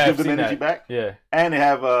Yeah, gives I've them seen energy that. back. Yeah. And they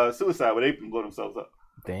have Suicide where they can blow themselves up.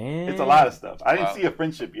 Damn. It's a lot of stuff. I didn't Wow. see a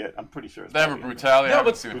friendship yet. I'm pretty sure. It's They have a not yet. brutality. No, I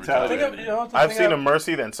haven't but seen a brutality. brutality. I've seen a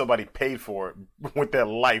mercy, then somebody paid for it with their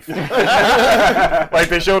life. Like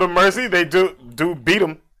they showed them mercy, they do beat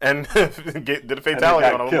them and did a fatality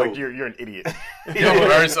got on them. I'm killed. like, you're an idiot. Ain't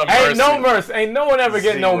no mercy. Ain't no one ever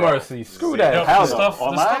get no mercy. Screw that. Yo, Hell the no. stuff, the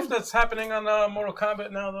Online? stuff that's happening on Mortal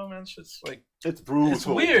Kombat now, though, man, shit's like It's brutal. it's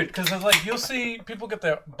weird because it's like you'll see people get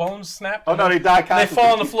their bones snapped. Oh and no, they die they constantly.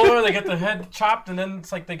 fall on the floor, they get their head chopped, and then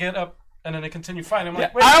it's like they get up and then they continue fighting. I'm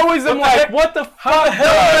like, wait, I always am what the like, heck? what the How fuck? the hell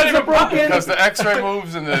Their are legs they are even broken. Because the X-ray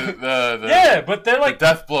moves and the Yeah, but they're the like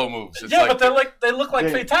death blow moves. It's yeah, like, but they're like they look like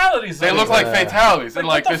Yeah. fatalities. they look like fatalities, and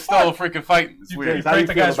Like, like what the they're still fuck? freaking fighting. It's You weird. James, how do you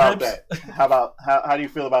break the feel guy's about ribs. that? How do you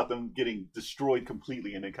feel about them getting destroyed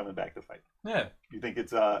completely and then coming back to fight? Yeah. You think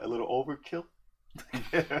it's a little overkill?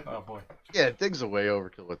 Oh boy. Yeah, Dig's a way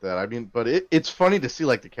overkill with that. I mean, but it's funny to see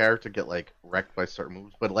like the character get like wrecked by certain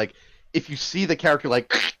moves. But like, if you see the character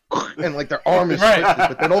like and like their arm is Right. twisted,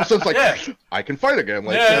 but then all of a sudden it's like Yeah. I can fight again.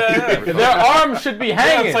 Like, Yeah. Their arm should be Yeah,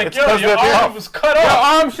 hanging. it's like It's yo, 'cause your they're arm tough. was cut Their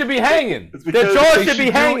off. arm should be hanging. It's Their because jaw they should be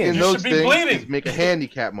do hanging. in You those should be things bleeding. is make a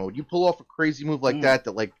handicap mode. You pull off a crazy move like that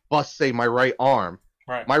like busts, say, my right arm.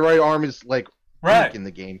 Right. My right arm is like Right. weak in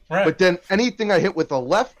the game. Right. But then anything I hit with a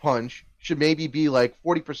left punch should maybe be like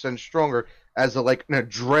 40% stronger as a like an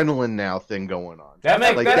adrenaline now thing going on. That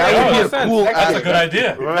makes like that that makes would be a sense. cool That's a aspect. good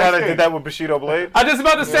idea. Remember how they did that with Bushido Blade? I was just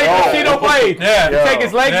about to say Yo. Bushido Blade. Yeah. You take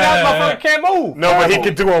his legs Yeah, out, yeah, motherfucker can't move. No, but he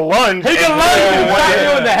could do a lunge. He can and- lunge Yeah. and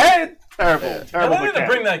shot you in the head. Terrible, Yeah, terrible. they need to mechanic.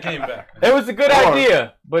 bring that game back. It was a good Or-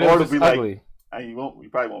 idea, but or it it'll was be like- ugly. And you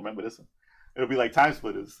probably won't remember this one. It'll be like Time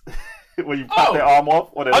Splitters, when you pop Oh. their arm off.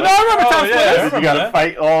 Or their Oh no, I remember Oh, Time yeah, Splitters. I you remember gotta that.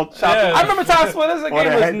 fight all chopped. Yeah. I remember Time Splitters. The Or game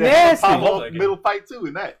their was head, their nasty. pop love off that game. middle fight too.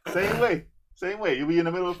 In that same way, you'll be in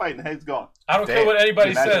the middle of a fight and the head's gone. I don't care Damn. what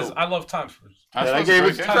anybody Imagine. says. I love Time Splitters. That game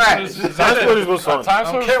is Time trash. Splitters is Time it. Splitters was fun. Time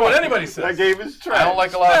I don't care what anybody says. That game is trash. I don't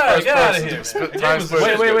like a lot of Yeah, first get outta person. here, man. Time The game was-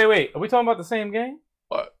 Splitters Wait, is good. wait. Are we talking about the same game?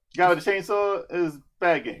 What? Guy with the chainsaw is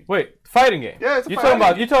bad game. Wait, fighting game. Yeah, it's a you fighting talking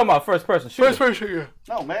about game. you talking about first person shooter. First person.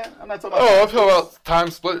 No man, I'm not talking about. Oh, I'm talking about Time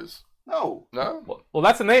Splitters. No. No. Well,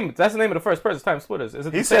 that's the name. That's the name of the first person. Time Splitters. Is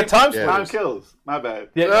it? He the said same? Time Yeah. Time Splitters. Kills. My bad.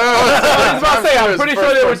 Yeah. I was about to say. I'm Time pretty Splitters,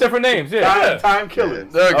 sure they were first different names. Yeah. Time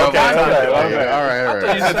Killers. There you go. Okay, Time okay, Splitters. okay. Okay, all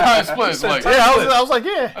right. He's a time split. Like, Yeah, I was like,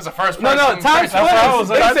 yeah. that's a first No, person. Time That's what I was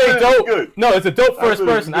Splitters. like. They say Time Splitters is dope. good. No, it's a dope Time first Splitters is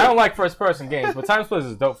person. good. I don't like first person games, but Time Splitters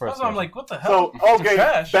is dope first. So I'm person. like, what the hell? So, okay,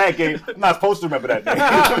 Trash. bad game. I'm not supposed to remember that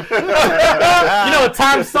name. You know,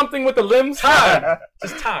 time something with the limbs. Time.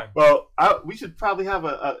 Just time. Well, we should probably have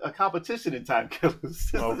a competition in Time Killers. Just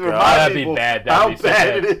to Oh, God. remind That'd be people bad. how That'd be so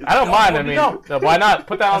bad bad. it is. I don't mind. I we mean, don't. why not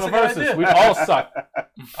put that on the That's a good verses? idea. We all suck.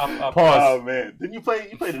 I'm Pause. Oh man, didn't you play?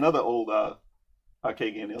 You played another old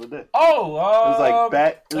arcade game the other day. It Oh, was like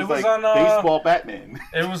It was it was like on, baseball Batman.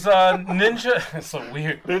 It was Ninja. It's so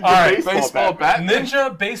weird. Ninja All right, Baseball Batman.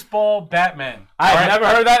 Ninja Baseball Batman. I've All right? never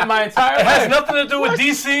heard that in my entire It has life. nothing to do with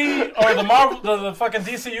DC or the Marvel, the fucking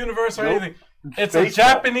DC universe or Nope. anything. It's a Baseball.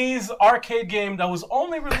 Japanese arcade game that was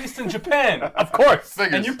only released in Japan, Of course.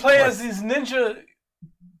 Figures. and you play as these ninja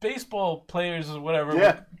baseball players or whatever.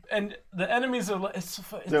 Yeah. And the enemies are it's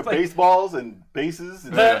There are like baseballs and bases.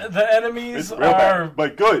 And the enemies it's real are bad,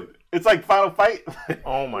 but good. It's like Final Fight.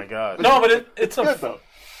 Oh my god. no, but it's Good a though.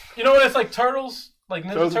 you know what it's like Turtles, like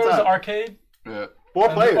Ninja Turtles in Turtles Time. arcade, Yeah. 4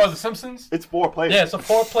 or players. The Simpsons. It's 4 players. Yeah, it's a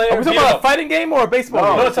 4-player. Are we talking about a fighting game or a baseball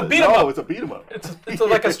No, game? it's a beat 'em no, up. it's a beat 'em up. It's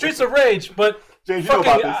like a Streets of Rage, but James, you know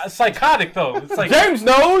fucking about this. psychotic though. It's like James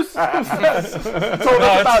knows. Told us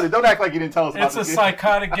it's- about it. Don't act like you didn't tell us about it's a this game.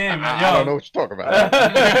 psychotic game, man. Yo, I don't know what you're talking about.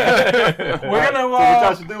 we're gonna So what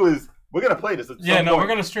y'all should do is we're gonna play this. At yeah, some no, point. we're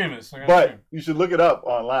gonna stream this. We're gonna But stream. you should look it up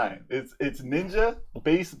online. It's Ninja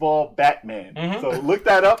Baseball Batman. Mhm. So look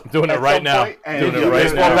that up. Doing it at right some now. point, and Doing it you're right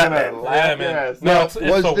gonna now. laugh Yeah, your man. ass No, off.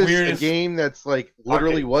 it's Was the this weirdest. a game that's like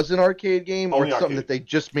literally Arcade. was an arcade game, or Only something arcade. that they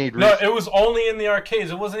just made No, recently? it was only in the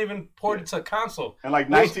arcades. It wasn't even ported to console. In like It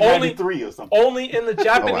was 1993 or something. Only in the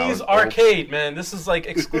Japanese wow. arcade, man. This is like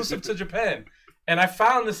exclusive to Japan. And I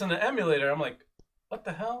found this in the emulator. I'm like, what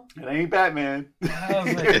the hell? It ain't Batman. And I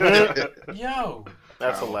was like, yo,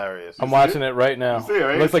 That's hilarious. I'm watching it right now. You see it,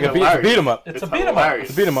 right? It looks like It's a hilarious. beat 'em up. it's a beat 'em up. hilarious.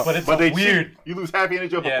 It's a beat 'em up. But it's But a they weird. cheat. You lose half your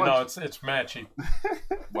energy off Yeah, a punch. no, it's mad cheap.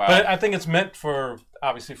 Wow. But I think it's meant for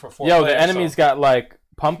obviously for 4 Yo, players. the enemy's so. got like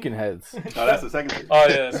pumpkin heads. No, that's the second thing. Oh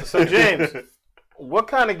yeah, it's a So James, what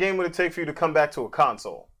kind of game would it take for you to come back to a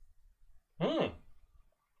console?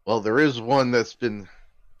 Well, there is one that's been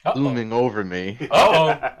looming over me,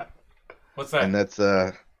 Oh, what's that? and that's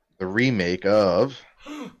the remake of.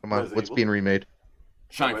 Come on, Resident what's Evil. being remade?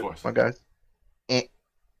 Shining Force. Come on, guys.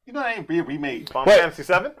 You know that ain't being remade. Final Wait. Fantasy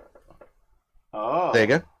 7? Oh. Say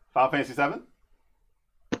again. Final Fantasy 7?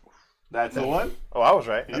 That's the one? Oh, I was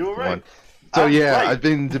right. You were the right. one. So I'm yeah, right. I've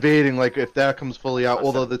been debating like if that comes fully out. I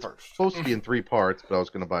Although said that's first. supposed to be in 3 parts, but I was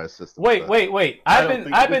going to buy a system. Wait. I I've don't been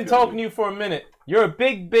think I've it's been gonna talking be. to you for a minute. You're a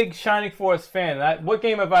big Shining Force fan. What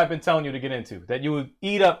game have I been telling you to get into that you would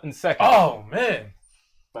eat up in seconds? Oh man,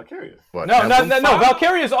 Vicarious. What, no, Anthem?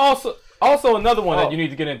 Valkyria is also another one Oh. that you need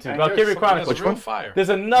to get into. And Valkyria there's Chronicles. that's Which real one? fire. There's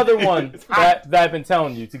another one It's hot. that I've been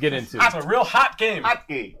telling you to get into. It's a real hot game. Hot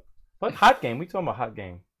game. What hot game? We talking about hot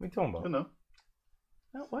game? We talking You about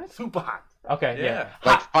know. what? Super hot. Okay, yeah. Yeah.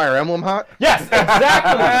 Like Fire Emblem hot? Yes,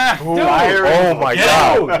 exactly. Dude, Oh my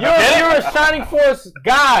Yeah. god. Dude, you're a Shining Force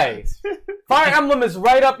guy. Fire Emblem is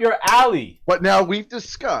right up your alley. But now we've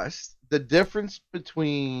discussed the difference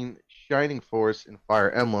between Shining Force and Fire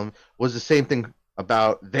Emblem was the same thing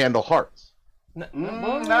about Vandal Hearts.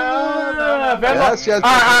 Vandal- Yes, yes. All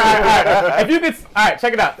right. If you could, all right,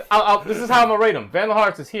 check it out. This is how I'm gonna rate them. Vandal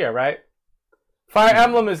Hearts is here, right? Fire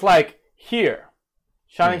Emblem is like here.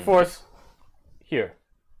 Shining Force, here.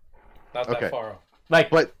 Not that Okay. far off. Like,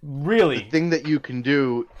 But really? the thing that you can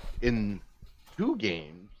do in 2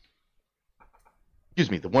 games,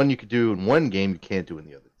 excuse me, the one you could do in 1 game you can't do in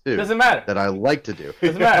the other 2. Doesn't matter. That I like to do.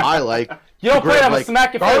 Doesn't matter. I like You don't to play grab, them and like,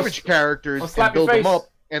 smack your garbage face. characters Or and slap your build them face. up,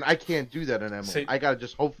 and I can't do that in Emblem. See- I gotta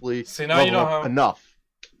just hopefully See, now you level know up how- enough.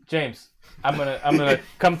 James, I'm gonna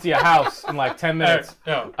come to your house in like 10 minutes.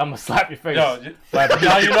 Yo, I'm gonna slap your face. yo,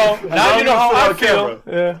 now you know. Now you know how I feel.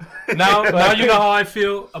 Yeah. Now you know how I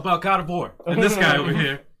feel about God of War. And this guy over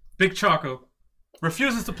here, Big Choco,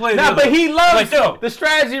 refuses to play. Nah, the but other. he loves Like, yo. the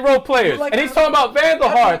strategy role players, like and he's that? talking about Vandal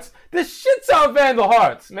Hearts. This shit's on Vandal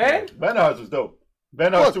Hearts, man. Vandal Hearts was dope.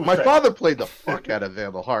 Vandal Hearts 2 Look, was my trash. father played the fuck out of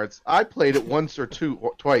Vandal Hearts. I played it once or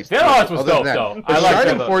twice. Vandal Hearts was Other than dope, that. though. The I like Shining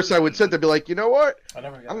Vandal. Force, I would sit there and be like, you know what? I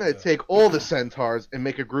never got I'm gonna that. take all the centaurs and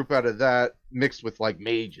make a group out of that, mixed with like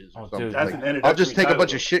mages or Oh, something. dude. That's Like, an I'll just introductory take a title,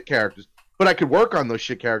 bunch of though. shit characters, but I could work on those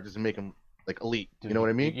shit characters and make them like elite. You know what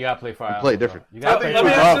I mean? You gotta play Fire play Emblem, different. bro. You gotta play You Let me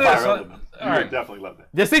would ask love you this. Fire Emblem. You All right. would definitely love that.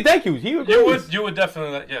 Yes, see, thank you. He agrees. You would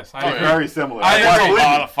definitely. Yes, I Oh, agree. yeah. Very similar. I There's agree. a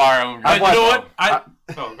lot of Fire Emblem. And you watched- know what?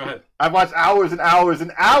 Oh, go ahead. I've watched hours and hours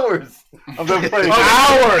and hours of them playing.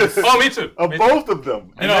 Hours! Oh, me too. Of Me too. both of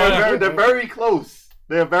them. You know, They're very close.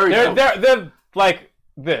 They're very close. They're like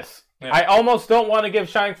this. Yeah. I almost don't want to give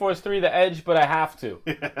Shining Force 3 the edge, but I have to.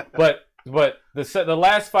 But the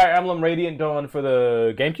last Fire Emblem Radiant Dawn for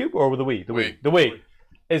the GameCube or with the Wii? The Wii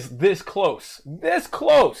is this close,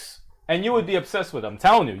 and you would be obsessed with it. I'm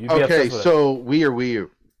telling you, you'd be Okay, obsessed with so Wii or Wii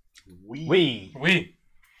U? it. Wii. We.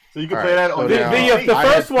 So you can All play right, that so on now- The I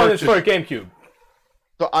had first one is for purchased- GameCube.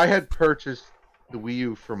 So I had purchased the Wii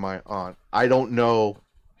U for my aunt. I don't know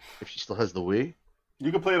if she still has the Wii,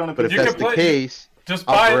 You can play it on a but if You that's can the play- case, Just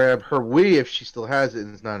I'll buy it. grab her Wii if she still has it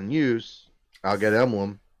and it's not in use. I'll get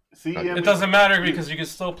Emblem. It doesn't matter because you can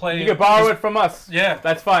still play. You can borrow it from us. Yeah.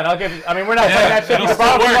 That's fine. I'll give you. I mean, we're not Yeah, playing that shit. You it'll can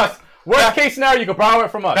borrow it still from work. us. Worst case scenario, you can borrow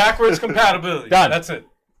it from us. Backwards compatibility. Done. That's it.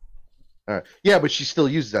 All right. Yeah, but she still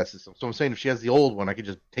uses that system. So I'm saying if she has the old one, I could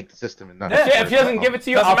just take the system and not. Yeah, If she doesn't give it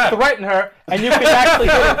to you, Doesn't I'll matter. threaten her, and you can actually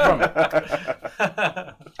get it from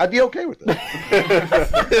her. I'd be okay with it.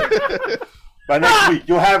 By next week,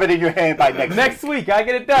 you'll have it in your hand by Next week, I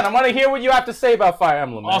get it done. I want to hear what you have to say about Fire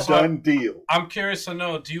Emblem. Man. Also- Done deal. I'm curious to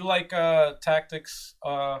know, do you like tactics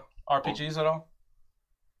RPGs at all?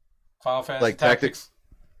 Final Fantasy Like tactics?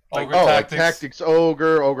 Ogre Oh, Tactics. like Tactics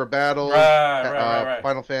Ogre Battle, Right.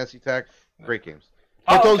 Final Fantasy Tactics, great games.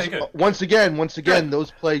 Oh, But those, okay, good. once again, Good.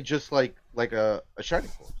 those play just like a Shining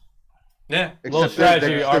Force. Yeah. Little Except they're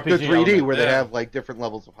strategy they're RPG 3D element. where they Yeah. have like different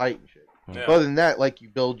levels of height and shit. Yeah. Other than that, like you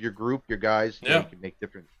build your group, your guys, Yeah. you can make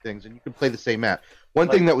different things, and you can play the same map. One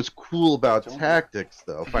thing that was cool about Tactics,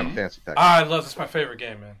 though, Final Fantasy Tactics, I love this. My favorite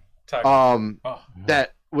game, man. Tactics. Oh.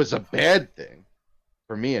 that was a bad thing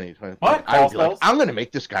for me anytime. What? I would be Call like, spells? I'm gonna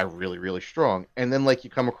make this guy really, really strong, and then like you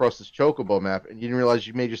come across this Chocobo map, and you didn't realize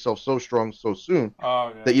you made yourself so strong so soon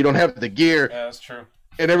Oh, yeah. that you don't have the gear, Yeah, that's true.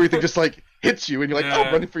 and everything just like hits you, and you're like, Yeah.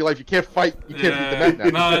 oh, running for your life. You can't fight. You can't beat the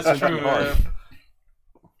map now. No, It's that's too true. hard.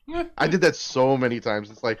 Yeah. I did that so many times.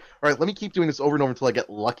 It's like, all right, let me keep doing this over and over until I get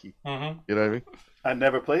lucky. Mm-hmm. You know what I mean? I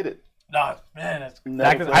never played it. No, man, that's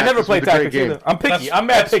Tactics. I never played was a great Tactics game. either. I'm picky. That's- I'm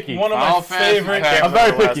mad that's picky. one of my Final Fantasy favorite. Tactics. I'm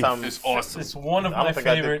very Last picky. time- It's awesome. It's one of I my don't think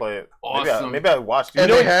I did favorite. play it. Awesome. Maybe I watched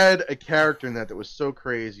And it. they had a character in that was so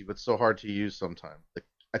crazy but so hard to use sometimes.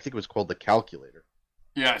 I think it was called the Calculator.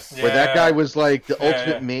 Yes. Yeah. Where that guy was like the Yeah,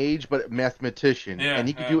 ultimate yeah. mage, but a mathematician, Yeah, and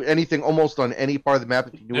he could yeah. do anything almost on any part of the map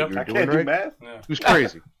if you knew Yep. what you I were doing can't do right. math. Yeah. It was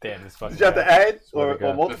crazy. Damn, this fucking Did you have to guy. add Swear or to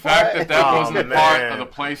God. multiply? The fact that that Oh, wasn't man. part of the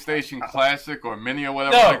PlayStation Classic or Mini or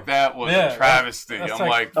whatever No. like that was Yeah, a travesty. that's I'm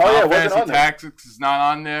like- like, Oh, yeah, it Final wasn't Fantasy on there. Tactics is not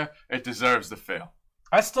on there. It deserves to fail.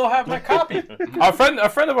 I still have my copy. A friend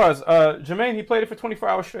of ours, Jermaine, he played it for 24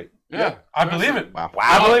 hours straight. Yeah, I believe it. Wow.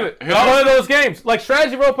 I believe it. Here's It's one of those games. Like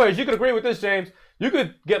strategy role players, you could agree with this, James. You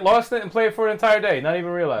could get lost in it and play it for an entire day, not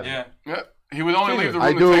even realize it. Yeah. Yeah, he would only leave the room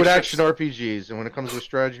I to do it take with shits. action RPGs, and when it comes to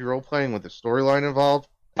strategy role playing with the storyline involved,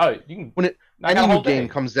 Oh, you can. when it I got any a new whole game day.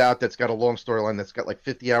 comes out that's got a long storyline that's got like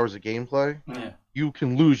 50 hours of gameplay, Yeah. you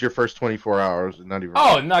can lose your first 24 hours and not even.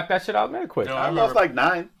 Oh, knock that shit out, man, quick. No, I I lost remember. like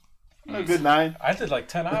 9. A good 9. I did like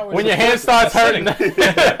 10 hours. When your of hand this starts sitting.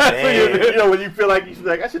 hurting. You know, when you feel like you should be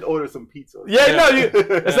like, I should order some pizza. Yeah, no,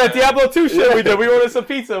 it's that Diablo 2 shit we did. We ordered some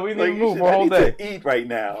pizza. We didn't Like, even you move should- for a I whole need day. to eat right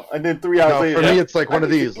now, and then 3 hours No, later. for me, it's like one I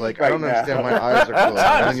of need to these. eat Like, right I don't now. understand. My eyes are closed.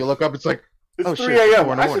 And then you look up, it's like, It's oh 3 shit, a.m.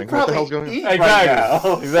 4 in I the morning. should What the probably hell's going on? eat right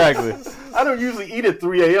now. Exactly. Exactly. I don't usually eat at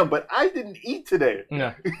 3 a.m., but I didn't eat today.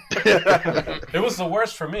 Yeah. It was the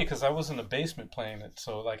worst for me because I was in the basement playing it.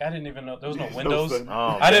 So, like, I didn't even know. There was no windows. sun.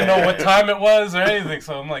 Oh, I didn't know man. what time it was or anything.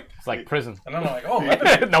 So I'm like, It's like prison. and I'm like, oh,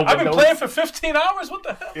 I've No been windows. playing for 15 hours? What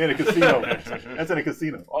the hell? In a casino. That's in a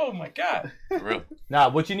casino. Oh, my God. Really? Now,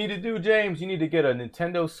 what you need to do, James, you need to get a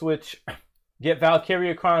Nintendo Switch, get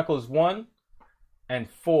Valkyria Chronicles 1 and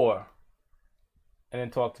 4, and then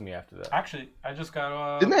talk to me after that. Actually, I just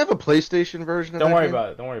got. Didn't they have a PlayStation version of Don't that worry game? about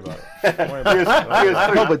it. Don't worry about it. Don't worry about it.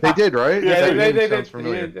 PS3. No, but they did, right? Yeah, That they name did. sounds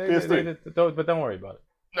familiar. But don't worry about it.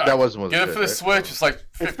 No, That wasn't Get it for the right? Switch. It's like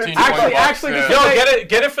 15, 20 Actually, bucks. this yeah. is- Yo,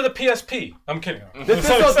 get it for the PSP. I'm kidding. This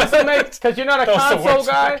will make, because you're not a That was the console worst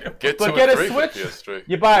guy, fucking- Get but two get or a three for Switch. PS3.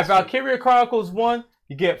 You buy Valkyria Chronicles 1,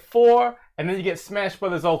 you get 4, and then you get Smash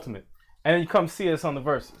Brothers Ultimate. And then you come see us on the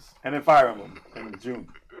Versus. And then Fire Emblem in June.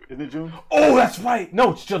 Isn't it June? Oh, that's right.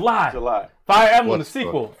 No, it's July. July. Fire Emblem, What's the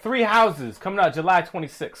sequel. 3 Houses, coming out July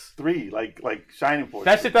 26th. 3, like Shining Force.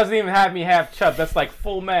 That shit doesn't even have me half chub. That's like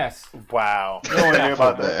full mass. Wow. You don't want to hear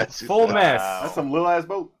about that. That's Full mass. That's some little ass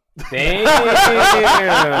boat. Damn.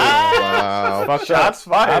 Wow. Fucked Shots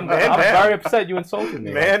up. fired. I'm Man down. very upset you insulted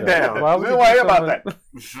me. Man like that. down. Why would Don't you worry do about something-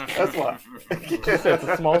 that. That's why. You said it's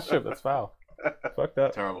a small ship. That's foul. Fucked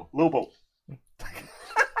up. Terrible. Lobo.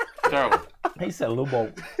 Terrible. He said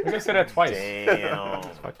Lubo. You're gonna say that twice. Damn.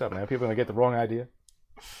 Fucked up, man. People are gonna get the wrong idea.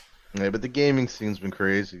 Yeah, but the gaming scene's been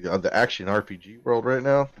crazy. The action RPG world right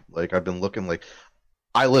now, like I've been looking like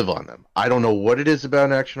I live on them. I don't know what it is about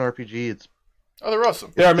an action RPG. It's Oh, they're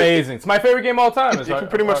awesome. They're amazing. It's my favorite game of all time. You can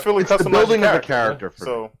pretty much fully the customize building your of the character for me.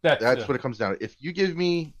 So That's what it comes down to. If you give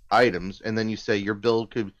me items and then you say your build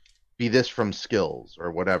could be this from skills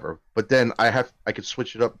or whatever, but then I could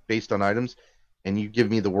switch it up based on items, and you give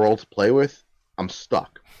me the world to play with, I'm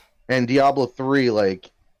stuck. And Diablo 3, like,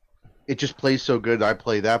 it just plays so good. I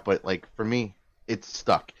play that, but like for me, it's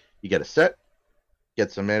stuck. You get a set,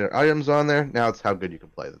 get some items on there. Now it's how good you can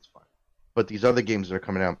play. That's fine. But these other games that are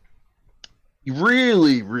coming out,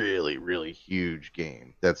 really, really, really huge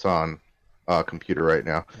game that's on computer right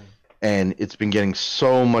now. And it's been getting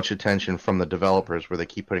so much attention from the developers where they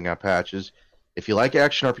keep putting out patches. If you like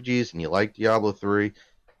action RPGs and you like Diablo 3,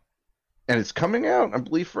 and it's coming out, I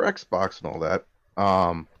believe, for Xbox and all that,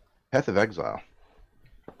 Path of Exile.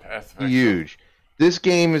 Huge. This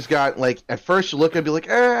game has got, like, at first you look at it and be like,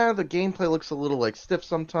 the gameplay looks a little, like, stiff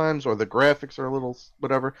sometimes, or the graphics are a little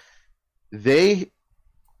whatever. They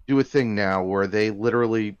do a thing now where they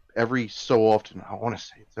literally, every so often, I want to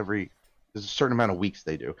say there's a certain amount of weeks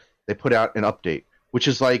they do. They put out an update, which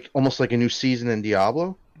is like almost like a new season in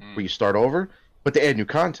Diablo, where you start over, but they add new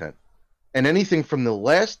content. And anything from the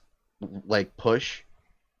last, like, push,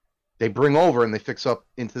 they bring over and they fix up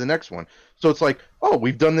into the next one. So it's like, oh,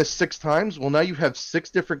 we've done this 6 times. Well, now you have 6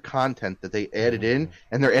 different content that they added in,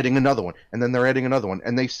 and they're adding another one, and then they're adding another one.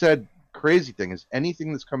 And they said, crazy thing is,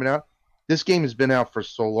 anything that's coming out, this game has been out for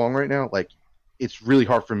so long right now, like, it's really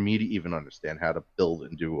hard for me to even understand how to build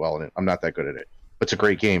and do well in it. I'm not that good at it. But it's a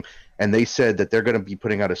great game. And they said that they're going to be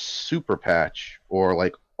putting out a super patch, or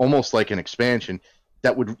like almost like an expansion,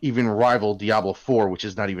 that would even rival Diablo 4, which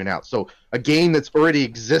is not even out. So a game that's already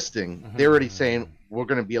existing, they're already saying, we're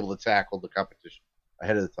going to be able to tackle the competition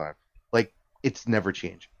ahead of the time. Like, it's never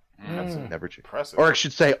changing. That's never changing. impressive. Or I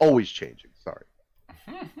should say, always changing. Sorry.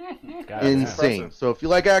 God, Insane. Impressive. So if you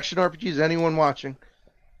like action RPGs, anyone watching,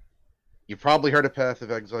 you probably heard of Path of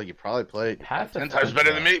Exile. You probably played Path of 10 times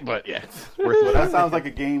better than me, but yeah, it's worth Well, it. that sounds like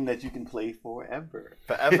a game that you can play forever.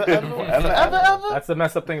 Forever, ever. That's the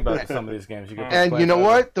messed up thing about some of these games. You can And play you know forever.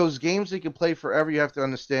 what? Those games that you can play forever, you have to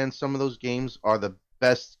understand some of those games are the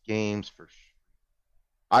best games for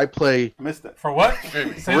I play I missed that. For what?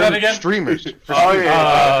 Say that again. streamers. Oh,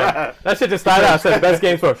 yeah. That shit just died out. Said best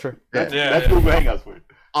games for sure. That's Yeah. Google Hangouts for you.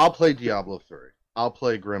 I'll play Diablo 3. I'll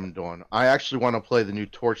play Grim Dawn. I actually want to play the new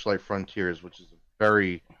Torchlight Frontiers, which is a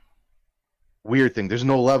very weird thing. There's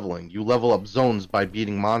no leveling. You level up zones by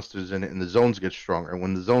beating monsters in it, and the zones get stronger. And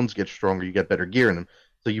when the zones get stronger, you get better gear in them.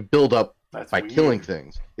 So you build up That's by weird. killing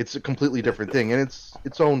things. It's a completely different thing, and it's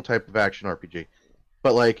its own type of action RPG.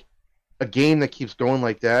 But like a game that keeps going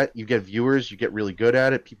like that, you get viewers, you get really good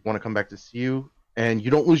at it, people want to come back to see you, and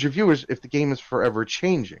you don't lose your viewers if the game is forever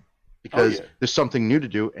changing, because yeah. there's something new to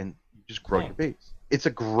do, and you just grow your base. It's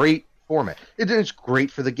a great format. It's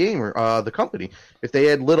great for the gamer, the company, if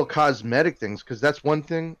they add little cosmetic things, because that's one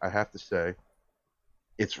thing I have to say.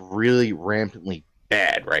 It's really rampantly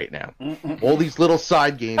bad right now. All these little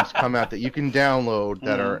side games come out that you can download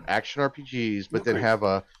that are action RPGs, but then have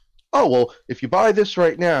a, oh, well, if you buy this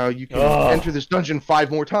right now, you can enter this dungeon 5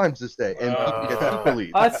 more times this day, and people get super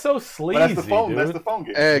leads. That's so sleazy, But that's the phone. dude. That's the phone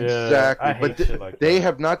game. Exactly. I hate But shit like they that.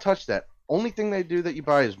 have not touched that. Only thing they do that you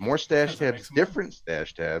buy is more stash tabs, different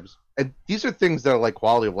stash tabs. And these are things that are like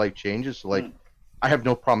quality of life changes. So, like, I have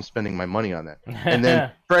no problem spending my money on that. And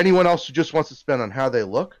then for anyone else who just wants to spend on how they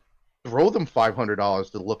look, throw them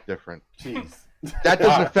 $500 to look different. Jeez. That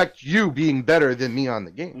doesn't affect you being better than me on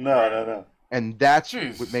the game. No. And that's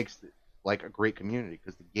Jeez. what makes it like a great community,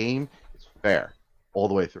 because the game is fair all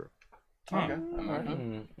the way through. Okay.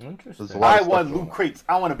 Interesting. There's a lot I of want stuff loot going on. crates.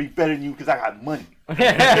 I want to be better than you because I got money.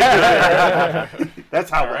 That's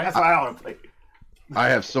how I want to play. I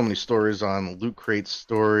have so many stories on loot crate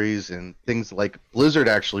stories and things like Blizzard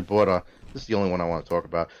actually bought a. This is the only one I want to talk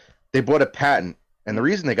about. They bought a patent, and the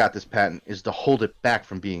reason they got this patent is to hold it back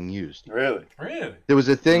from being used. Really? Really? There was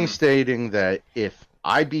a thing stating that if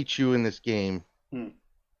I beat you in this game, and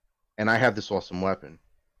I have this awesome weapon,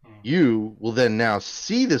 you will then now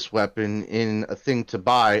see this weapon in a thing to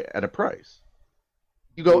buy at a price.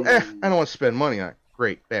 You go, I don't want to spend money on it.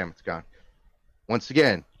 Great, bam, it's gone. Once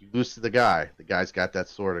again, you lose to the guy. The guy's got that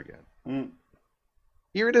sword again.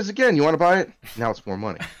 Here it is again. You want to buy it? Now it's more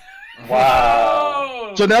money.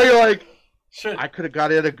 Wow. So now you're like, Shit. I could have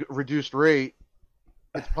got it at a reduced rate.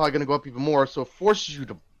 It's probably going to go up even more. So it forces you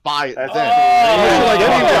to buy it That's then. it. You're like, Get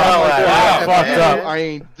 "Oh, the hell out of at here. the Fucked end, up. I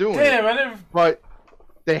ain't doing Damn, it. I never. But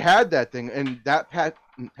they had that thing, and that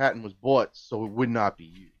patent was bought, so it would not be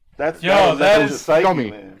used. That's Yo, that that's is psyche,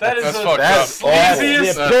 scummy. man. That is That's the fucked That's up.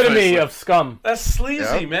 sleaziest. The epitome of scum. That's sleazy,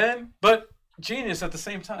 Yeah. man. But genius at the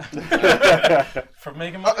same time. For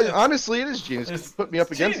making money. Honestly, it is genius. It's You put me up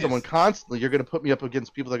against genius. someone constantly. You're going to put me up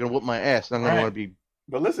against people that are going to whoop my ass, and I'm going Right. to want to be.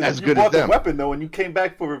 But listen, As if good you as bought the them. weapon though, and you came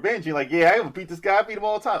back for revenge, you're like, yeah, I beat this guy. I beat him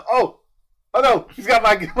all the time. Oh no, he's got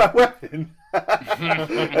my weapon.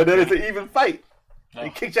 And then it's an even fight. He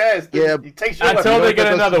kicks your ass. Yeah. He takes your Until weapon. they get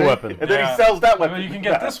That's another the- weapon. And then Yeah. he sells that Well, weapon. you can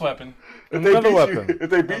get this weapon. If they Another beat weapon. you, if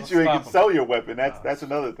they beat you, he Stop can 'em. sell your weapon. That's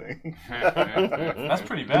another thing. That's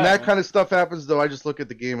pretty bad. When that man. kind of stuff happens, though, I just look at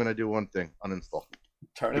the game and I do one thing: uninstall.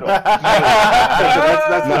 Turn it off.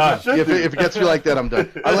 That's Nah. what you should If do. it gets me like that, I'm done.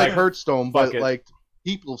 I like Like, Hearthstone, fuck but it. like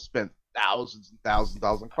people have spent thousands and thousands and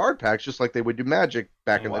thousands of card packs, just like they would do Magic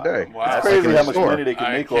back in the day. Wow. It's Like crazy in how the much store. money they can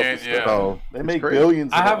I make off can't- this yeah. stuff. So They it's make crazy.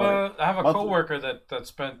 billions. I of have money. a Monthly. coworker that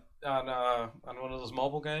spent on one of those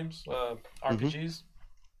mobile games, RPGs,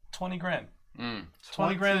 20 grand.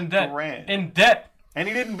 20 grand in debt. grand. In debt. And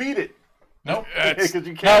he didn't beat it. Nope. That's- 'Cause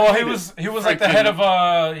you can't No, well, beat he it. was like the head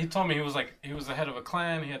of he told me he was the head of a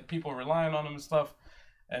clan. He had people relying on him and stuff.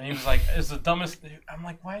 And he was like, it's the dumbest. I'm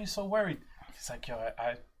like, why are you so worried? He's like, yo,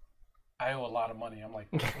 I owe a lot of money. I'm like,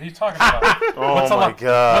 what are you talking about? Oh What's a my lot,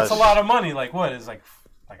 gosh. What's a lot of money? Like what? Is like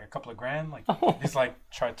a couple of grand? Like he's like,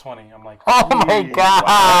 try 20. I'm like, Oh my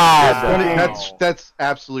Yeah. god. That's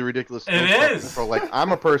absolutely ridiculous. It No is. self-control. Like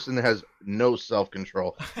I'm a person that has no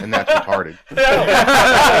self-control, and that's retarded.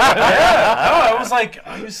 yeah. No, I was like,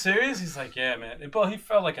 are you serious? He's like, yeah, man. But he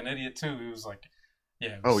felt like an idiot too. He was like,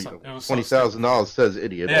 yeah. It was it was so $20,000 says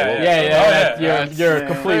idiot. Yeah, all over. Yeah, Oh, yeah. yeah. You're a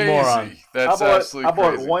That's complete Crazy. moron. That's I absolutely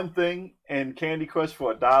bought crazy. one thing in Candy Crush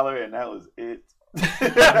for $1, and that was it. I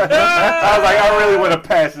was like, I really want to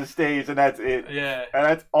pass the stage, and that's it. Yeah. And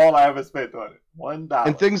that's all I ever spent on it. $1.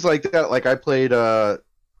 And things like that. Like I played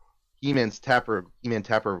He-Man Tapper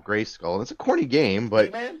of Grayskull, and it's a corny game,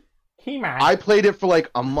 but man, He-Man. I played it for like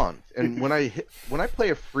a month. And when I play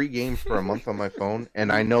a free game for a month on my phone,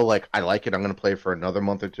 and I know like I like it, I'm gonna play it for another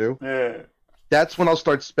month or two. yeah. That's when I'll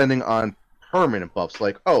start spending on permanent buffs.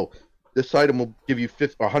 Like, oh, this item will give you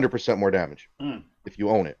 100% more damage if you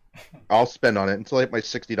own it. I'll spend on it until I hit my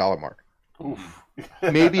 $60 mark, Oof.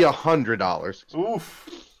 maybe $100. Oof.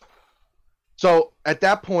 So at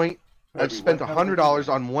that point, I've Maybe spent $100. $100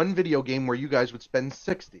 on one video game where you guys would spend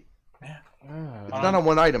 $60. It's On not on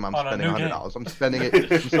one item. I'm on a spending new game. $100. I'm spending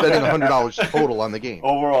 $100 total on the game.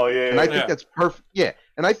 Overall, yeah. And I yeah. think that's perfect. Yeah,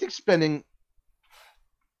 and I think spending.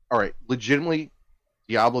 All right, legitimately,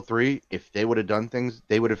 Diablo 3. If they would have done things,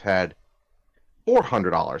 they would have had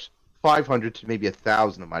 $400, $500 to maybe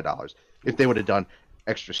 $1,000 of my dollars. If they would have done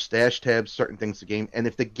extra stash tabs, certain things to the game, and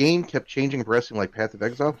if the game kept changing and progressing like Path of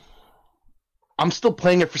Exile, I'm still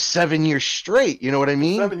playing it for 7 years straight. You know what I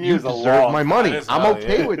mean? 7 You years is a deserve long my time. money. That is I'm long,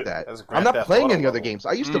 okay yeah. with that. That's a I'm Grand not Theft playing Auto any other level. games.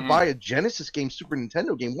 I used to buy a Genesis game, Super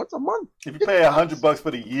Nintendo game once a month. If you pay $100 for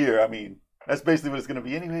the year, I mean, that's basically what it's going to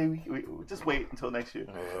be anyway. We just wait until next year.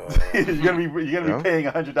 you're gonna be Yeah. paying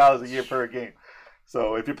 $100 a year per game.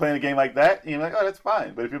 So if you're playing a game like that, you're like, oh, that's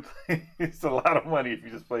fine. But if you're playing, it's a lot of money if you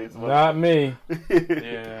just play some. Not me.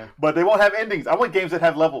 Yeah. But they won't have endings. I want games that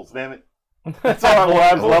have levels. Damn it. That's all I want.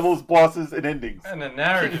 Have levels, bosses, and endings. And the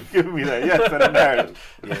narrative. Give me that. Yes, and a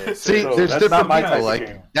narrative. Yeah, See, So there's that's different not my type people. of Like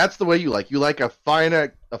game. that's the way you like. You like a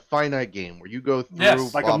finite game where you go through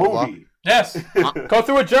Yes. Like blah, a blah, blah. movie. Yes. Go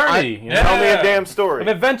through a journey. you know? Yeah. Tell me a damn story. An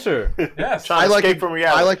adventure. Yes. Trying to escape from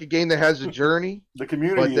reality. I like a game that has a journey, The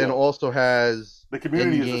community. but then though. also has The a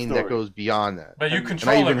community is the game story. that goes beyond that. But you And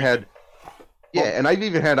control I even everything. and I've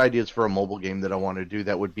even had ideas for a mobile game that I want to do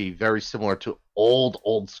that would be very similar to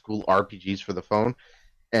old school RPGs for the phone.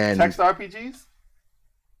 And Text RPGs?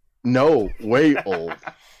 no, way old.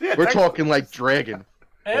 Yeah, We're text- talking like Dragon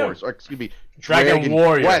Ew. Force, or excuse me, Dragon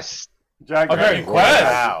Warrior. Quest, Dragon Dragon Quest. Quest.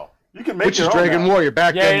 Wow. You can make which your is own Dragon now. Warrior.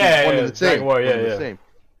 Back Yeah, then, yeah, it was one yeah, and the same. Dragon Warrior, one and yeah, the yeah. same.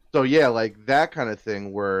 So yeah, like that kind of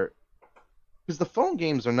thing where, because the phone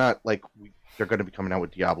games are not like they're going to be coming out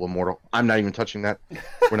with Diablo Immortal. I'm not even touching that.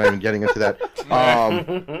 We're not even getting into that.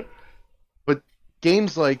 But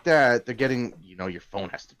games like that, they're getting, your phone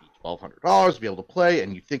has to be $1,200 to be able to play,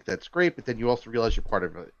 and you think that's great, but then you also realize you're part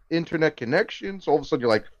of an internet connection, so all of a sudden you're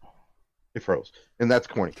like, it froze, and that's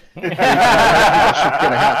corny. That shit's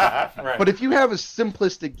gonna happen. Right. But if you have a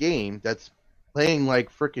simplistic game that's playing like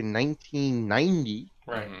freaking 1990,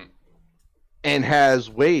 Right. and has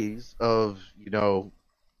ways of,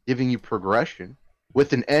 giving you progression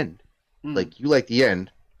with an end. Like, you like the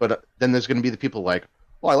end, but then there's going to be the people like,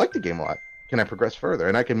 well, I like the game a lot. Can I progress further?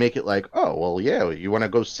 And I can make it like, oh, well, yeah, you want to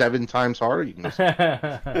go 7 times harder? You can go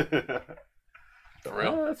For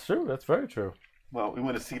real. Yeah, that's true. That's very true. Well, we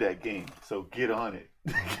want to see that game, so get on it.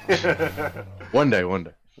 One day.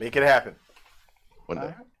 Make it happen. One day. All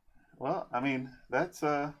right. Well, I mean, that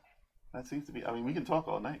seems to be. I mean, we can talk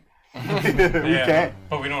all night. We Yeah, can.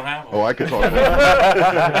 but we don't have one. Oh, I could talk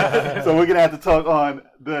about So we're gonna have to talk on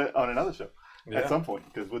another show Yeah. at some point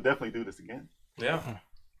because we'll definitely do this again. Yeah.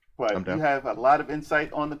 But I'm you down. have a lot of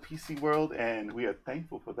insight on the PC world, and we are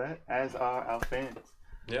thankful for that, as are our fans.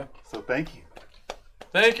 Yeah. So thank you.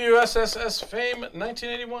 Thank you, SSS Fame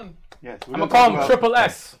 1981. Yes, I'm gonna call him Triple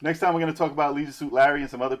S. Next time we're gonna talk about Leisure Suit Larry and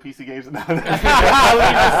some other PC games.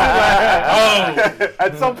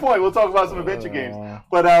 At some point, we'll talk about some adventure games.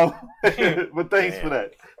 But but thanks for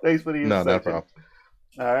that. Thanks for the No, insight. no problem.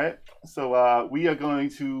 All right. So we are going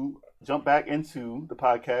to jump back into the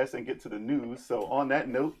podcast and get to the news. So on that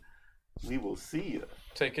note, we will see you.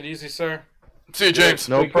 Take it easy, sir. See you, James.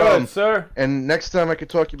 No Be problem. good, sir. And next time I could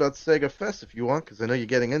talk to you about Sega Fest if you want, because I know you're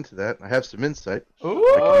getting into that. I have some insight. Ooh,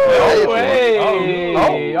 Hey,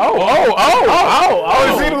 hey. Oh,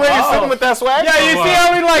 is he the lady sitting with that swag? Yeah, you see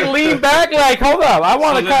how we like lean back? Like, hold up, I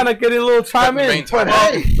want to kind of get a little chime in. Main But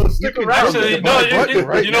time. hey, stick you can around. jump Actually, in no, my you button can-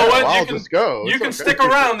 right you know now. what? You I'll can- just go. You It's can okay. stick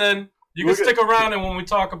around then. You can We're stick around, and when we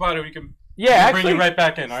talk about it, we can Yeah, bring actually, you right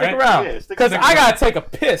back in. All stick right. around Yeah, stick because around. I gotta take a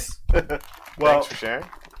piss. Well, Thanks for sharing.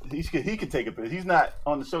 he can take a piss. He's not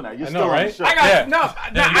on the show now. You're I know, still on right? the show. I got Yeah. no,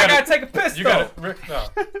 Yeah, I gotta take a piss. You though. got to Rick. No.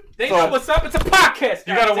 They So- know what's up. It's a podcast.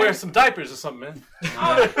 You got to goddamn wear it. some diapers or something, man.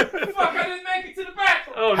 Oh, fuck! I didn't make it to the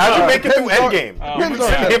bathroom. Oh, How'd no. you make it through Depends on- Endgame? Oh, You've been my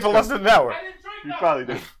sitting God. here for less than an hour. I didn't drink You nothing. probably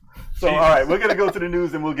did. So, all right, we're gonna go to the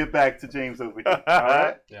news and we'll get back to James over here. All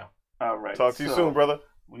right. Yeah. All right. Talk to you so soon, brother.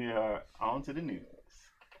 We are on to the news.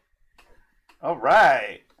 All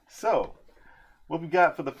right. So, what we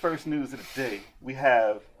got for the first news of the day? We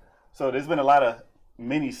have. So, there's been a lot of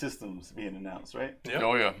mini systems being announced, right? Yep.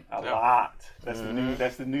 Oh, yeah. A Yeah. lot. That's the new.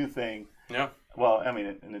 That's the new thing. Yeah. Well, I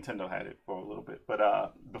mean, Nintendo had it for a little bit,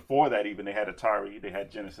 but before that, even they had Atari, they had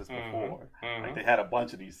Genesis before. Like they had a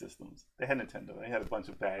bunch of these systems. They had Nintendo. They had a bunch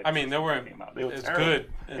of bad. I mean, they were. systems that came out. They were It's terrible. good.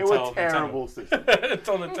 They were terrible systems.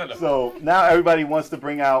 Until Nintendo. So now everybody wants to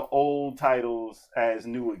bring out old titles as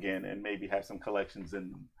new again and maybe have some collections in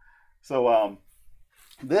them. So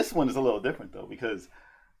this one is a little different though because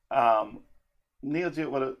Neo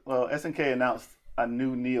Geo, SNK announced a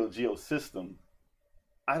new Neo Geo system.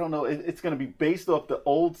 I don't know. It's going to be based off the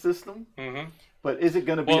old system, but is it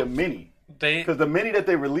going to be Well, a mini? They Because the mini that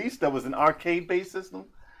they released that was an arcade-based system.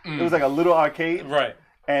 It was like a little arcade, right.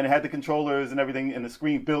 and it had the controllers and everything and the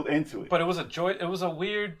screen built into it. But it was a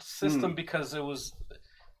weird system because it was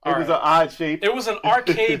It was an odd shape. it was an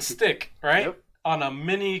arcade stick, right? Yep. On a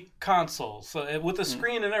mini console. So with a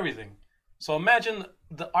screen and everything. So imagine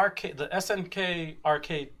the SNK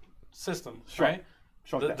arcade system, right?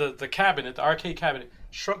 Shrunk down. The cabinet, the arcade cabinet,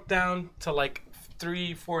 shrunk down to like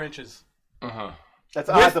 3-4 inches. That's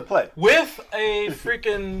odd to play. With a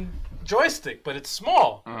freaking joystick, but it's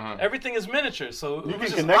small. Everything is miniature, so it You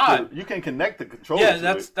was can just odd. you can connect the controller. Yeah, to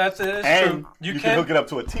that's it, it. Is and true. you can hook it up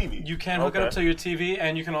to a TV. You can hook it up Okay. to your TV,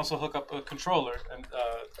 and you can also hook up a controller and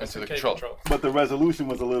Into the SNK controller. control. But the resolution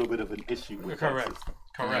was a little bit of an issue with that Correct. system.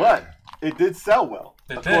 Correct. But it did sell well,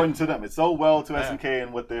 It according did. to them. It sold well to Yeah. SNK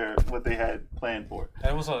and what they had planned for it.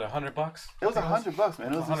 That was like $100. It was $100,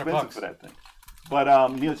 man. It was $100 expensive for that thing. But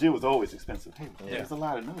Neo Geo was always expensive. Hey, there's a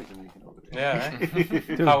lot of noise you're making over there. Yeah, right?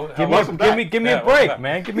 Dude, How welcome back. give me Yeah, a break, welcome back.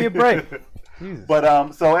 man. Give me a break. Jesus.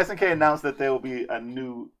 But so SNK announced that there will be a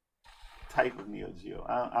new type of Neo Geo.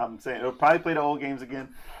 I'm saying they'll probably play the old games again.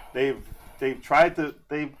 They've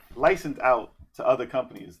licensed out to other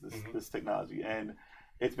companies this technology, and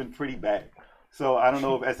it's been pretty bad. So I don't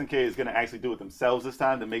know if SNK is going to actually do it themselves this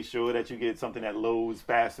time to make sure that you get something that loads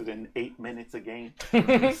faster than 8 minutes a game.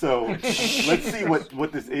 So let's see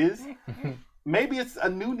what this is. Maybe it's a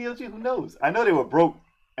new Neo Geo. Who knows? I know they were broke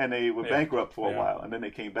and they were bankrupt for a while, and then they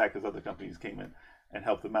came back because other companies came in and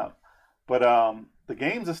helped them out. But the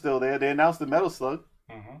games are still there. They announced the Metal Slug,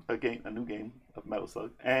 a new game of Metal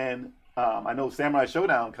Slug, and I know Samurai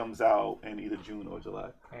Showdown comes out in either June or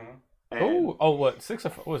July. And What 6 or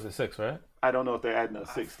 4? What was it 6, right? I don't know if they're adding a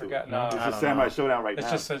 6 to it. forgot. No, It's I just Samurai Showdown right It's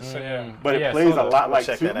now. just yeah. But it Yeah, plays so a lot I'll like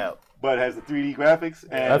check 2, that out. but it has the 3D graphics,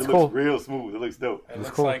 and That's it looks cool. real smooth. It looks dope. It looks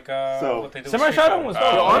cool. like So- what they do. with Samurai Street Shadow Fighter. was Yo,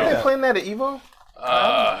 dope. aren't Yeah. they playing that at Evo?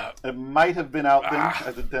 It might have been out then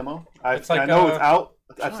as a demo. I It's like, know it's out.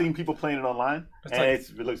 I've seen people playing it online, It's and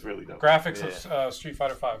like- it looks really dope. Graphics of Street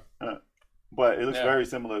Fighter 5. But it looks Yeah. very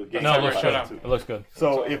similar. To No, it looks Fighter good. 2. It looks good.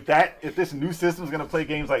 So if this new system is gonna play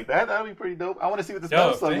games like that, that'll be pretty dope. I want to see what this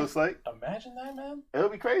Metal Slug looks like. Imagine that, man. It'll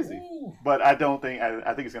be crazy. Ooh. But I don't think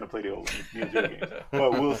I think it's gonna play the old Neo Geo game.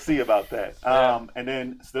 But we'll see about that. And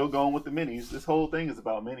then still going with the minis. This whole thing is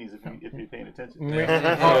about minis if you're paying attention.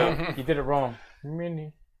 You did it wrong.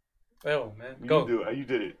 Mini. Oh, man. You Go. do it. You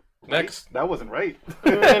did it. Next. That wasn't right.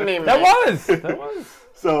 That was.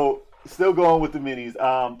 So still going with the minis.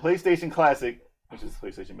 PlayStation Classic, which is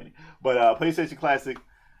PlayStation Mini, but PlayStation Classic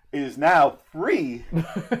is now free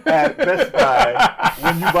at Best Buy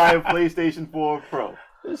when you buy a PlayStation 4 Pro.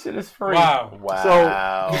 This shit is free. Wow.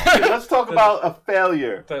 Wow. Let's talk about a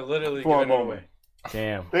failure They're literally for a giving it moment. away.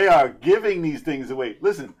 Damn. They are giving these things away.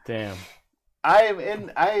 Listen, Damn. I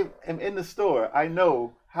am in the store. I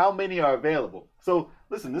know how many are available. So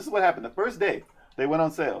listen, this is what happened. The first day they went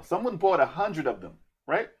on sale. Someone bought 100 of them,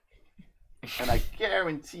 right? And I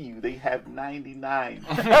guarantee you they have 99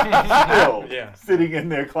 still Yeah. sitting in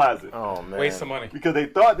their closet Oh man. Waste of money. because they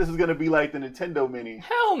thought this was going to be like the Nintendo Mini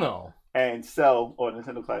Hell no. and sell, or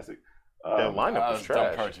Nintendo Classic. Their lineup was Dumb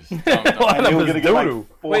trash. purchase. And they were Lineup going to was get like doo-doo.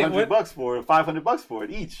 $400 for it, $500 for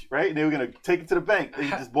it each, right? And they were going to take it to the bank. They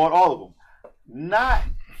just bought all of them. Not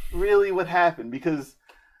really what happened because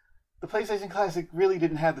the PlayStation Classic really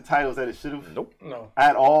didn't have the titles that it should have. Nope. No.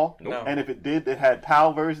 At all. No. And if it did, it had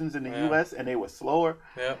PAL versions in the Yeah. US and they were slower.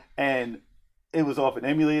 Yeah. And it was off an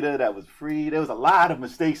emulator that was free. There was a lot of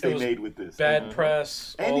mistakes they was made with this. Bad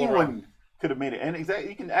press. all around. Anyone could have made it. And exactly,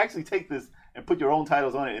 you can actually take this and put your own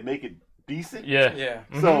titles on it and make it decent. Yeah. Yeah.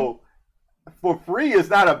 So for free, it's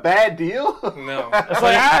not a bad deal. No. It's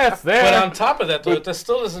like, it's there. But on top of that, though, it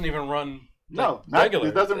still doesn't even run No, regular.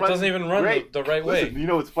 It doesn't even run great. the right way. Listen, you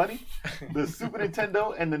know what's funny? The Super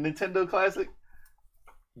Nintendo and the Nintendo Classic,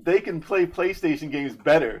 they can play PlayStation games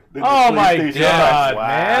better than the Oh my PlayStation God, Classic. Wow.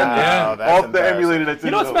 man. Yeah. That's Off the embarrassing. emulator that's You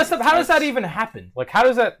in know what's those. messed up? How does that even happen? Like, how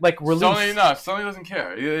does that release? Sony doesn't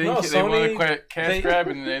care. They No, wanted Sony- to cash they- grab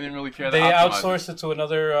and they didn't really care. They to optimize outsourced it to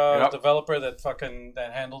another Yep. developer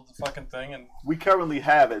that handled the fucking thing, and We currently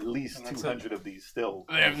have at least And that's 200 of these still.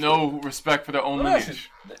 They have no respect for their own What else lineage.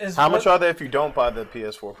 is- How much are they if you don't buy the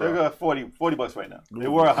PS4 They're Pro? $40 right now. They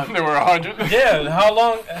were 100. They were 100. Yeah, how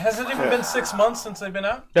long has it even been? 6 months since they've been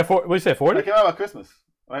out? Yeah, what did you say? 40? They came out about Christmas,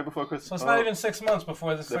 right before Christmas. So it's not even 6 months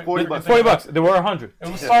before this. They're thing- $40 thing- $40. There were 100. It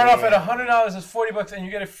will start off at $100. It's $40, and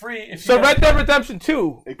you get it free if you. So got- Red Dead Redemption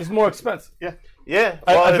 2 is more expensive. Yeah, Yeah.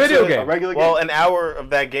 A it's video a game. regular Well, game. an hour of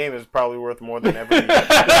that game is probably worth more than every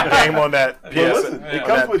game on that PS. But listen, Yeah. it on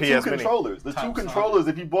comes that with two PS Mini. controllers. The two Top controllers,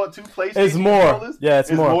 if you bought two PlayStation It's more. controllers, Yeah,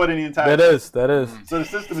 it's more. than the entire. That is. So the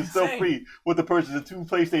system is still insane. free with the purchase of two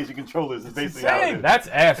PlayStation controllers. Is basically how it insane. is. That's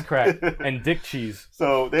ass crack and dick cheese.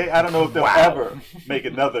 So I don't know if they'll Wow. ever make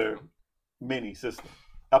another mini system.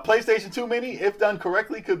 A PlayStation 2 mini, if done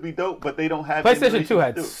correctly, could be dope, but they don't have PlayStation 2 emulation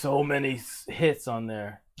had to do it. so many hits on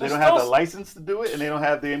there. They There's don't have the still- license to do it, and they don't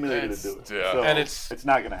have the emulator to do it. Yeah. So And it's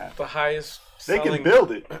not gonna happen. the highest. They selling, can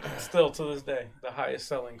build it. still to this day the highest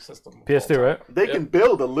selling system. of PS2, all time. right? They can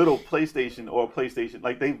build a little PlayStation or a PlayStation.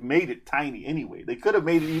 Like they've made it tiny anyway. They could have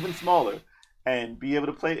made it even smaller and be able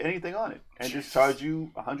to play anything on it and just charge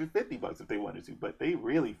you $150 if they wanted to. But they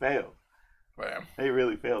really failed. Bam. They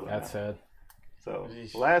really failed. On That's that. sad. So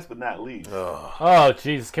last but not least, Oh,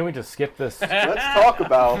 Jesus. Can we just skip this? let's talk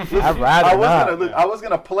about. Listen, I'd rather I was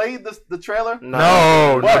gonna play the trailer.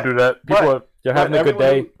 No, But- don't do that. People, but- you're having a good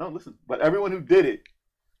day. But everyone who did it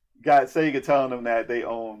got Sega telling them that they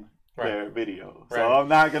own Right. their video. So Right. I'm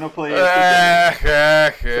not gonna play it.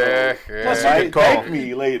 Today. That's So, a might good call. thank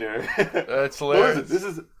me later. That's But listen, hilarious. this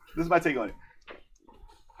is my take on it.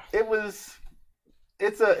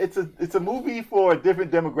 It's a movie for a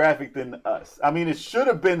different demographic than us. I mean, it should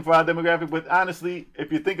have been for our demographic, but honestly,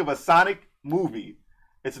 if you think of a Sonic movie,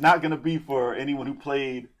 it's not going to be for anyone who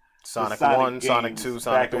played Sonic the 1, games Sonic 2, back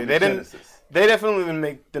Sonic 3. on They the didn't. Genesis. They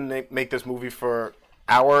definitely didn't make this movie for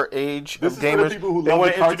our age This of is for gamers. the people who They love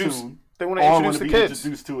wanna the cartoon They want or to want introduce to the be kids.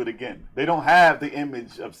 introduced to it again. They don't have the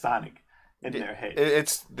image of Sonic in their head.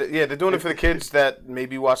 They're doing it for the kids that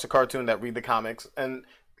maybe watch the cartoon, that read the comics, and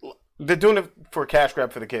they're doing it for a cash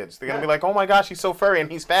grab for the kids. They're gonna be like, "Oh my gosh, he's so furry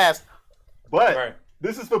and he's fast." But Right.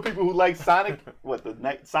 this is for people who like Sonic.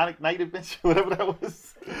 Sonic Night Adventure, whatever that was.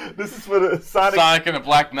 This is for the Sonic and the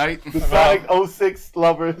Black Knight. the Sonic 06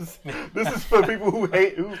 lovers. This is for people who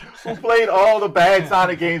played all the bad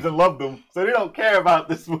Sonic games and loved them, so they don't care about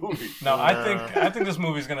this movie. No, I think this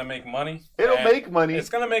movie's gonna make money. It'll and make money It's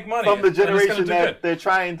gonna make money from the and it's gonna generation do that good. they're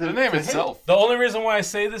trying to. The name to hit. itself. The only reason why I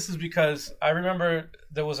say this is because I remember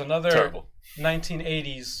there was another. Terrible.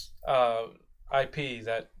 1980s IP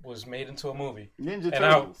that was made into a movie. Ninja And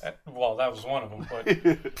Turtles. well, that was one of them. But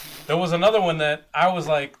there was another one that I was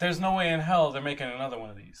like, "There's no way in hell they're making another one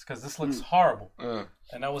of these because this looks horrible."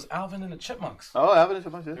 And that was Alvin and the Chipmunks. Oh, Alvin and the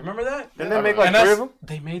Chipmunks. You remember that? Didn't they make like And 3 that's- of them?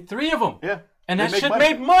 They made 3 of them. Yeah. And They that make shit money.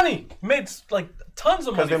 made money. Made like tons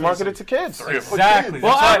of money. Because they for marketed this. to kids. Exactly.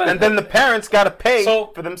 Well, That's right. Alvin- And then the parents got to pay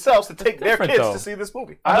So- for themselves to take their different, kids though. to see this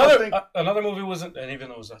movie. I don't think. Another movie wasn't, and even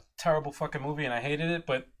though it was a terrible fucking movie and I hated it,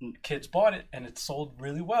 but kids bought it and it sold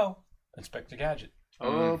really well. Inspector Gadget.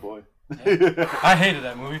 Oh boy. I hated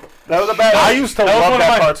that movie. That was a bad. I used to That was love one of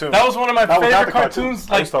that my cartoon. That was one of my That was not favorite the cartoon. cartoons.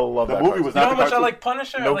 I Like, used to love The that movie cartoon. was you know not how the much I cartoon. like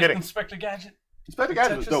Punisher? No I like kidding. Inspector Gadget. Inspector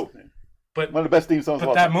Gadget was Tetris. dope, man. But One of the best theme songs of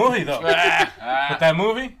all that time. movie though. But that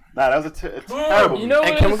movie. Nah, that was a terrible. You know And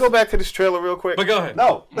what can it we is? go back to this trailer real quick? But go ahead.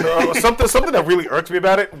 No. something that really irks me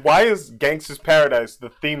about it. Why is Gangsta's Paradise the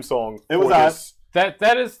theme song? It was for odd. this?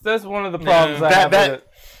 That's one of the problems I That- have that- with it.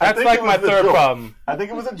 I That's think like it my was a third joke. problem. I think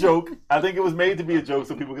it was a joke. I think it was made to be a joke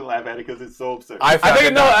so people can laugh at it because it's so absurd. I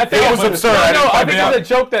think it was absurd. I think it was a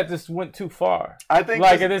joke that just went too far. I think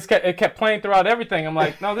Like this- it kept playing throughout everything. I'm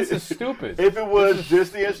like, no, this is stupid. If it was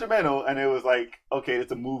just the instrumental and it was like, okay,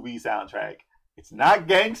 it's a movie soundtrack. It's not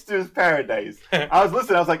Gangster's Paradise. I was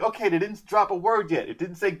listening. I was like, okay, they didn't drop a word yet. It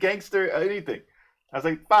didn't say gangster or anything. I was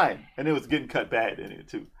like, fine. And it was getting cut bad in it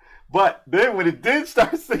too. But then when it did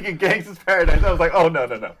start singing Gangster's Paradise, I was like, oh, no.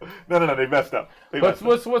 They messed up.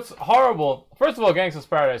 What's horrible? First of all, Gangsta's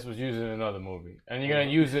Paradise was used in another movie, and you're gonna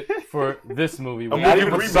use it for this movie. A which- movie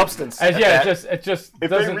even with remix. substance. As, at yeah, that. it just If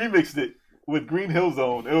doesn't. they remixed it with Green Hill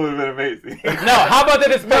Zone, it would have been amazing. No, how about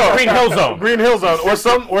that? It's called Green Hill Zone. Green Hill Zone,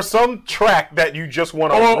 or some track that you just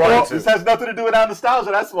want to run This to. has nothing to do with our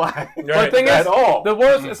nostalgia. That's why. But the thing At is, all. the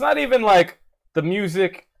worst. It's not even like the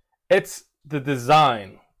music; it's the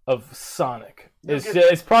design of Sonic.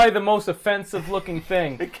 It's probably the most offensive looking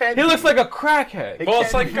thing. It can't He looks be. like a crackhead. Well,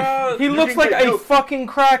 it's like He looks can like get- a fucking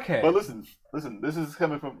crackhead. But listen. This is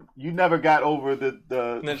coming from you. Never got over the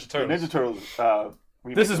Ninja the Ninja Turtles.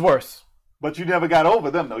 Remake. This is worse. But you never got over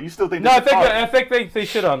them though. You still think No, this is horrible. I think they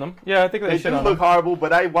shit on them. Yeah, I think they They shit do on look them. horrible.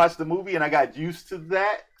 But I watched the movie and I got used to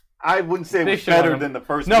that. I wouldn't say it They was shit on better them. than the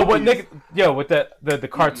first. No, what movies. Nick? With the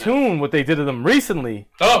cartoon, what they did to them recently.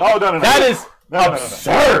 Oh no. That is No.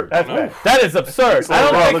 absurd. That's bad. That is absurd. I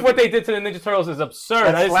don't raw think looking. what they did to the Ninja Turtles is absurd.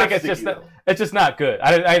 That's I just think it's slapsticky, just though. it's just not good.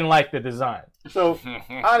 I didn't like the design. So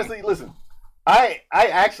honestly, listen, I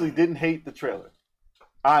actually didn't hate the trailer.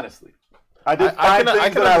 Honestly, I did find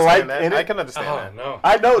things that I liked in it. I can understand Oh that. no.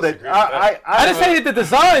 I know that. I just hated the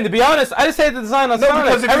design. To be honest, I just hated the design on Sonic.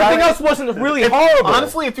 because if Everything Sonic- else wasn't really horrible.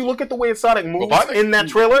 Honestly, if you look at the way Sonic moves Robotnik? in that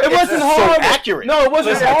trailer, it wasn't it's horrible. so accurate. No, it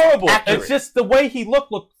wasn't Listen, horrible. accurate. It's just the way he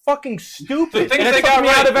looked fucking stupid. The things and it they took got me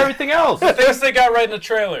out right- of everything else. The things they got right in the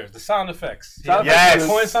trailer, the sound effects. Sound Yes. effects The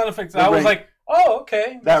coin was- sound effects. The I was ring- like, oh,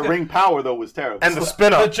 okay. that ring power though was terrible. And the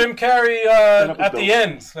spin The up. Jim Carrey Spin-up was at the dope.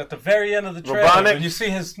 end, at the very end of the trailer, Robotnik? when you see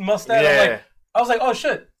his mustache, Yeah. I was like, oh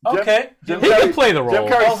shit, okay. Jim He Carrey- can play the Jim role.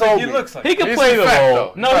 Carrey I was like, sold he me. looks like. He can He's play the fat, role.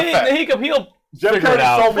 though. No, He's not fat. he'll Jim figure it Carrey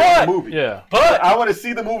out. sold me in the But- movie. Yeah. But I want to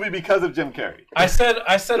see the movie because of Jim Carrey. I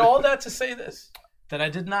said all that to say this, that I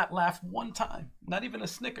did not laugh one time, not even a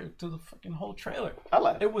snicker, to the fucking whole trailer. I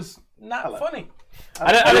laughed. It was not funny.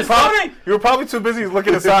 I It was just funny. You were probably too busy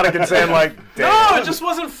looking at Sonic and saying like, No, "Damn, it just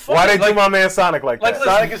wasn't funny. why they do Like, my man Sonic like like, that?"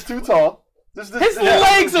 listen, Sonic is too tall. This his yeah.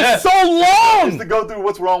 legs are Yes. so Just long to go through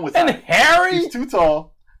what's wrong with and Sonic. hairy. He's too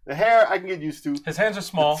tall. The hair I can get used to. his hands are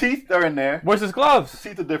small. Teeth are in there. Where's his gloves?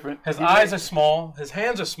 Teeth are different. His He eyes may- are small. His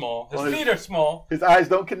hands are small. His Well, feet are small. His eyes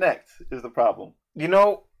don't connect is the problem. You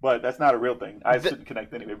know, But that's not a real thing. Eyes shouldn't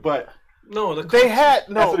connect anyway. But No, the they had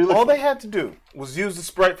That's what he looks all they like. had to do was use the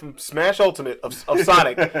sprite from Smash Ultimate of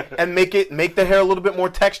Sonic and make the hair a little bit more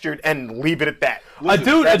textured and leave it at that.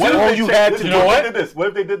 dude- That's dude- all if you they had listen, to do. what if they did this? What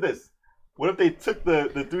if they did this? What if they took the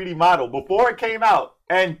 3D model before it came out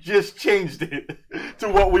and just changed it to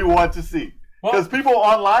what we want to see? Well- Because people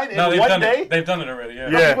online in no, they've one done day, it. They've done it already. Yeah.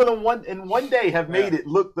 Yeah. people in one day have made it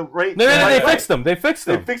look the right. No, right they way. fixed them. They fixed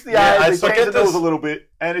They them. fixed the Yeah, I eyes. saw- They changed get the nose this. a little bit,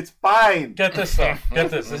 and it's fine. Get this though.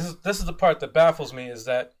 Get this. This is the part that baffles me is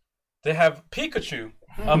that they have Pikachu.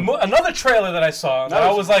 Another trailer that I saw that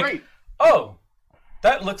I was like, great. oh,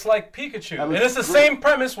 that looks like Pikachu. That And looks it's the great. same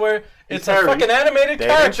premise where it's a hairy. fucking animated They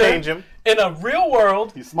didn't character change him. in a real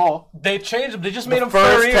world. He's small, They changed him. They just made him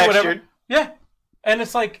fur's furry or whatever. textured. Yeah. And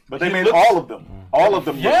it's like but they he made looks- all of them. All of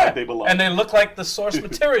them look Yeah. like they belong. And they look like the source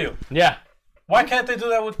material. Yeah. Why can't they do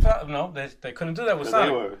that with no, they couldn't do that with They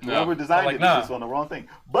Sonic. were No. whoever designed Like, it nah. was just on the wrong thing.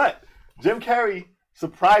 But Jim Carrey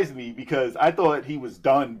surprised me because I thought he was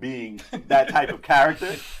done being that type of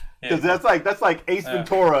character. Because that's like Ace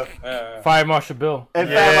Ventura Fire Marshal Bill. and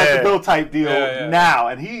Fat like the Bill type deal Yeah. now.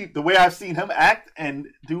 And the way I've seen him act and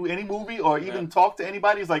do any movie or even talk to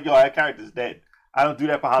anybody, he's like, yo, that character's dead. I don't do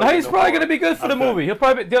that for No, Hollywood. he's probably gonna be good for the movie. He'll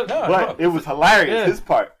probably. But it was hilarious, Yeah. his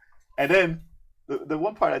part. And then the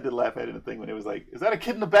one part I did laugh at in the thing when it was like, is that a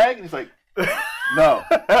kid in the bag? And he's like, no.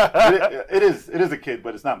 It is a kid,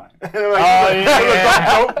 but it's not mine. Like,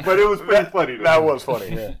 yeah. but it was pretty funny. Though. That was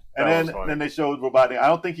funny. Yeah. And then they showed Robotnik. I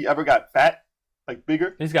don't think he ever got fat, like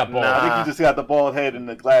bigger. He's got balls. Nah. I think he just got the bald head and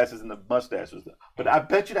the glasses and the mustache. But I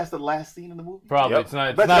bet you that's the last scene in the movie. Probably. Yep. It's not. I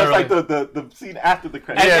It's bet you not that's really. like the scene after the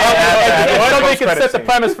credits. And Yeah. so they can Post-credit set the scene.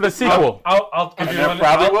 premise for the sequel. I'll give And you there one.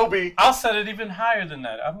 probably will be. I'll set it even higher than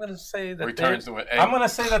that. I'm gonna say that Returns to it. I'm gonna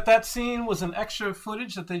say that scene was an extra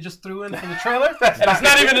footage that they just threw in for the trailer, and it's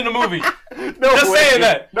not even in the movie. No Just way. saying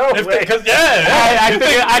that. No way. Because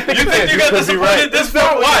I think you think you got could be disappointed right. this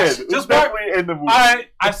far? Watch. It's Just watch. definitely in the movie.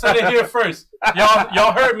 I said it here first.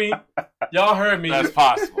 Y'all heard me. Y'all heard me. That's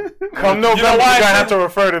possible. Come November, You know why you're I gonna said- have to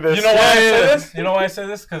refer to this. You know why I say this? You know why I say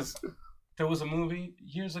this? Because there was a movie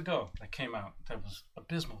years ago that came out that was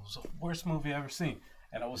abysmal. It was the worst movie I ever seen,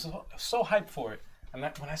 and I was so hyped for it. And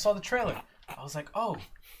when I saw the trailer, I was like, "Oh,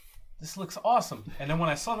 this looks awesome." And then when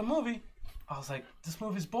I saw the movie, I was like, "This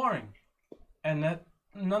movie's boring," and that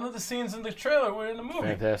none of the scenes in the trailer were in the movie.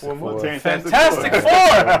 Fantastic Well, Four. Fantastic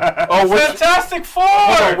Four. Oh, Fantastic Four.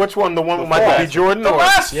 hold on, which one? The one with Michael B. Fourth. Jordan? The or-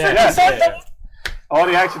 last Yeah, 50 yeah, seconds. All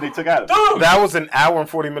the action they took out of it. Dude, That was an hour and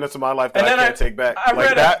 40 minutes of my life that And I then can't take back. I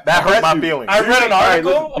Like read that hurt my you. feelings. I read an All right,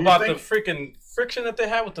 article listen, do you about think- the freaking friction that they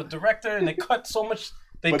had with the director, and they cut so much.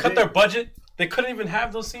 They But cut do their you- budget. They couldn't even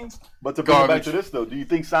have those scenes. But to bring it back Garbage. to this though, do you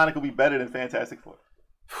think Sonic will be better than Fantastic Four?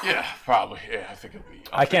 Yeah, probably. Yeah, I think it'll be.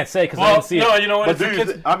 I can't say because I Well, didn't see no, it. you know what? But It's do the you?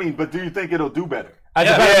 kids. Do you think it'll do better? As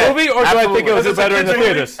Yeah. a better Yeah, movie, or do I absolutely. think it'll Because do it's a better in the kids'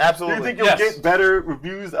 movie. theaters? Do you Absolutely. think you'll Yes. get better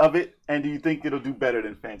reviews of it, and do you think it'll do better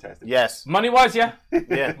than Fantastic? Yes. Money wise, yeah.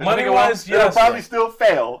 Yeah. Money wise, It'll yes. probably still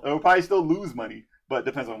fail. It'll probably still lose money, but it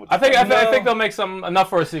depends on what. I think No. I think they'll make enough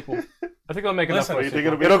for a sequel. I think they'll make enough Listen, for a you think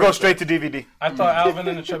sequel. be It'll go first? straight to DVD. I thought Alvin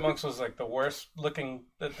and the Chipmunks was like the worst looking.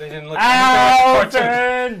 That they didn't look. Like cartoons.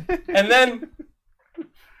 Alvin! And then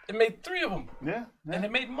it made 3 of them, Yeah. and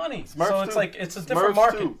it made money. Smurfs so it's too. like it's a different Smurfs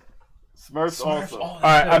market. too. Smurfs also. Oh, All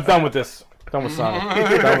right, I'm done with this. Done with Sonic.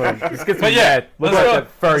 Done with him. This gets me But yeah, mad. Look let's at go. that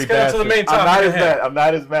furry Let's get into the bastard. main I'm not topic. as mad. I'm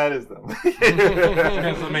not as mad as them. Let's get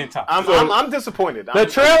into the main topic. I'm disappointed. The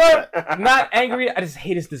trailer, I'm not angry. I just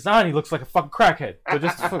hate his design. He looks like a fucking crackhead. So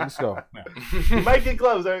just let's go. He might get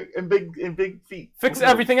gloves and big feet. Fix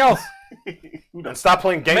everything else. Who knows? And stop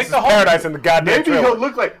playing Make Gangsta's the whole- Paradise in the goddamn Maybe trailer. he'll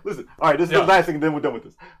look like. Listen, all right. This is Yeah. the last thing, and then we're done with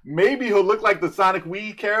this. Maybe he'll look like the Sonic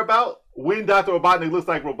we care about when Dr. Robotnik looks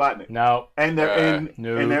like Robotnik, No. and they're in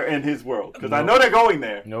No. and they're in his world because I No. know they're going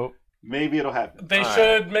there. Nope. Maybe it'll happen. They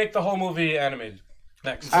should make the whole movie animated.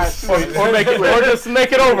 Next. All right, so- Or just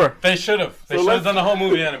make it over. They should have. They So should have let's- done the whole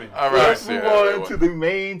movie animated. All right. Let's move on to the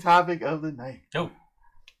main topic of the night. Yo.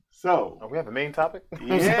 So, Oh, we have a main topic?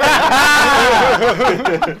 yeah.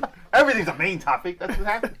 Everything's a main topic. That's what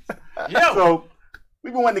happens. Yo. So,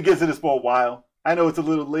 we've been wanting to get to this for a while. I know it's a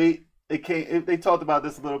little late. They talked about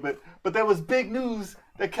this a little bit, but there was big news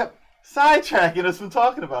that kept sidetracking us from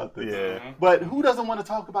talking about this. Yeah. But who doesn't want to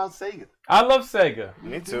talk about Sega? I love Sega.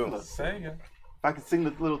 Me too. Sega. If I could sing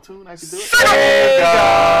the little tune, I could do it. Sega!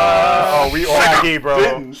 Oh, we all key, bro.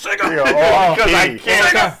 Didn't. We are all Because I key.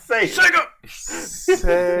 can't say it. Sega.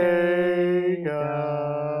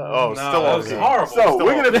 Oh, No, still that all was key. horrible. So,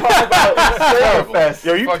 we're going to talk about Sega Fest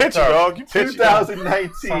Yo, you Fucking pitch it, terrible. dog. You pitch it.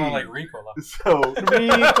 2019. Sounded like Ricola. So,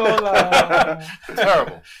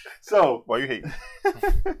 Terrible. so, Why you hate?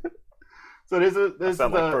 so this is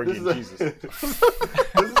sound like Fergie this is and Jesus. this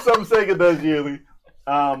is something Sega does yearly.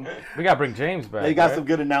 We gotta bring James back. They got right? some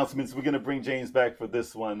good announcements. We're gonna bring James back for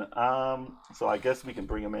this one. So I guess we can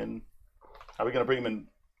bring him in. Are we gonna bring him in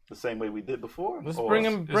the same way we did before? Let's Or- bring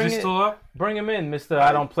him. Is he still up? Bring him in, Mister.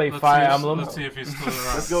 I don't play Fire Emblem. Let's see if he's still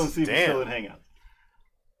around. Let's go and see if he's Damn. still in Hangouts.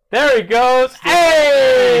 There he goes.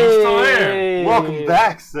 Hey, He's still here. Welcome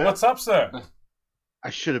back, sir. What's up, sir? I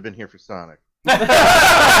should have been here for Sonic.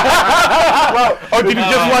 Oh, did you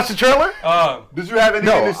just watch the trailer? Did you have anything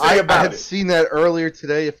No, to say I about had it? seen that earlier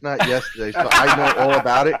today, if not yesterday, so I know all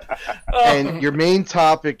about it. And your main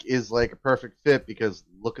topic is like a perfect fit because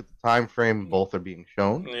look at the time frame both are being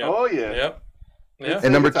shown. Yep. Oh yeah. Yep. Yep.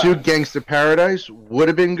 And number Same two, time. Gangster Paradise would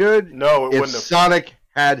have been good No, it if wouldn't have. Sonic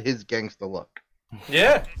had his gangster look,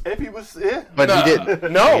 Yeah. If he was, yeah. but Nah. he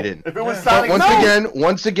didn't. No. He didn't. If it was Yeah. Sonic, But no.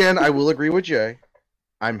 once again, I will agree with Jay.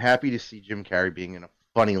 I'm happy to see Jim Carrey being in a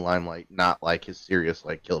funny limelight, not like his serious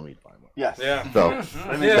like kill me limelight. Yes. Yeah. So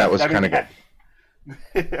I mean, Yeah. that was I mean, kind of good.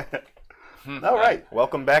 All right.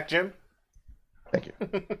 Welcome back, Jim. Thank you.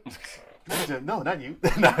 No, not you.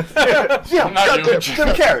 Jim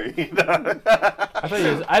Carrey.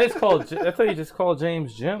 I thought you just called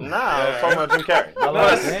James Jim. Nah, I was talking about Jim Carrey.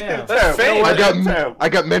 Damn. That's fame. I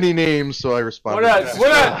got many names, so I responded.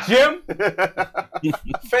 What up, Jim?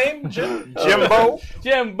 Fame, Jim. Jimbo.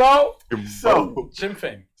 Jimbo. So, Jim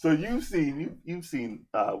Fame. so you've seen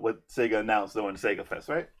what Sega announced during Sega Fest,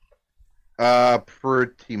 right?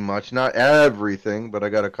 Pretty much. Not everything, but I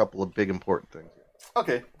got a couple of big important things.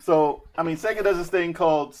 Okay, so I mean, Sega does this thing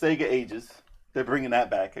called Sega Ages. They're bringing that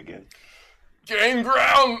back again. Gain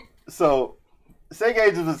ground. So, Sega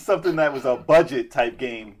Ages was something that was a budget type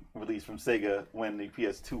game released from Sega when the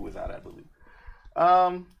PS2 was out, I believe.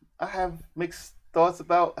 I have mixed thoughts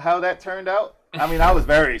about how that turned out. I mean, I was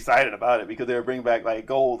very excited about it because they were bringing back like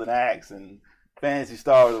Golden Axe and Phantasy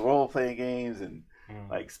Star, the role playing games, and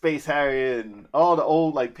like Space Harrier and all the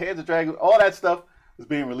old like Panzer Dragoon, all that stuff was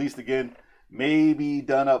being released again. Maybe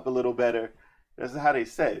done up a little better. That's how they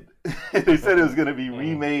said. They said it was going to be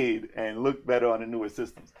remade and look better on the newer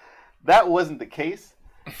systems. That wasn't the case.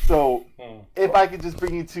 So if I could just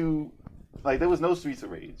bring you to, like, there was no Streets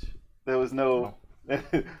of Rage. There was no.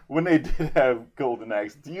 When they did have Golden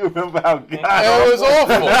Axe, do you remember how It was awful.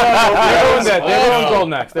 They ruined that. They ruined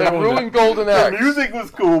Golden Axe. They ruined Golden The Axe. music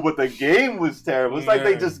was cool, but the game was terrible. It's like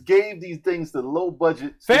they just gave these things to low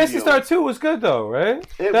budget. Phantasy studios. Star 2 was good though, right?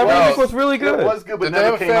 It That was. music was really good. It was good, but Did they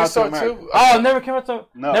never have a came out Phantasy to Star America. 2? Oh, it never came out to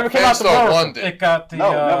No. never came out Phantasy to Star America. 1 did. It got the.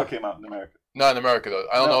 No, never came out in America. Not in America though.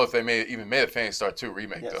 I don't No. know if they even made a Phantasy Star 2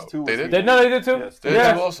 remake Yes, though. 2 was They did. They did too. Yes, They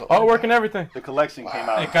yeah, did also. artwork and everything. The collection came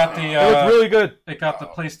out. It got the. It looked really good. It got the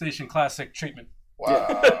PlayStation Classic treatment. Wow.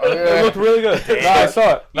 It looked really good. No, I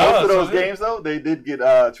saw it. Most of No, those so it- games, though, they did get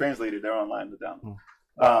translated. They're online to download.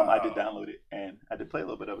 I did download it, and I did play a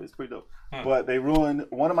little bit of it. It's pretty dope. But they ruined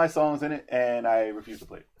one of my songs in it, and I refused to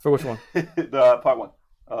play For which one? it. The part 1.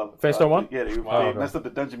 Phantasy Star 1? Yeah, they okay. messed up the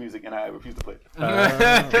dungeon music, and I refused to play it.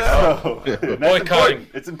 So, that's Boycotting. important.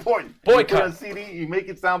 It's important. You put it on CD, you make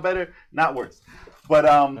it sound better, not worse. But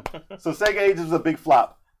so Sega Ages was a big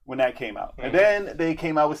flop when that came out, and then they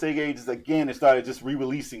came out with Sega Ages again and started just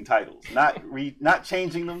re-releasing titles, not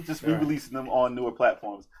changing them, just re-releasing them on newer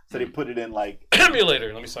platforms. So they put it in like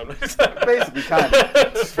Emulator. Let me stop. basically kind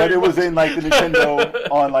of, but it was in like the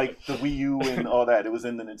Nintendo on like the Wii U and all that. It was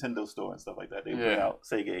in the Nintendo store and stuff like that. They bring out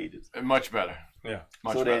Sega Ages. Much better. Yeah.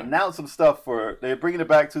 Much So better. they announced some stuff they're bringing it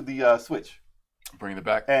back to the Switch. Bring it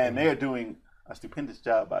back. And they are doing a stupendous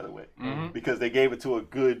job, by the way, because they gave it to a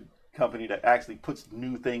good company that actually puts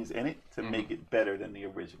new things in it to make it better than the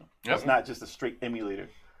original. Yep. It's not just a straight emulator.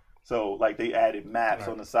 So, like, they added maps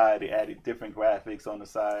on the side, they added different graphics on the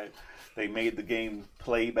side, they made the game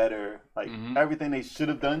play better, like everything they should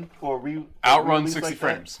have done for Outrun re-release 60 like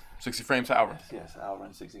frames. 60 frames to outrun. That. Yes,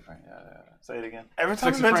 Outrun 60 frames. Say it again. Every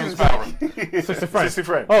time 60 you frames mention to outrun. 60 frames. 60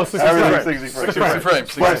 frames. Oh, 60 Everything frames. 60 frames. 60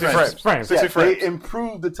 frames. 60 Frames. frames. Frames. 60 Yes, frames. they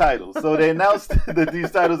improved the titles. So they announced that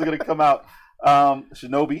these titles are going to come out.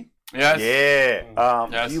 Shinobi, Yes. Yeah.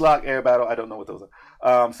 Yes. G-Lock, Air Battle. I don't know what those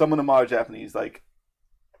are. Some of them are Japanese, like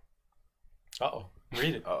Uh-oh.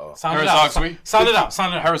 Read it. Uh-oh. Sound it out. Herzog Sweet. Sound it out.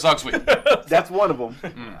 Sound it out. Herzog Sweet. that's one of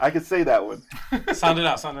them. I could say that one. Sound it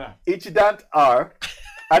out. Sound it out. Ichidant R.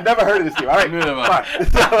 I've never heard of this game. All right, Neither have I.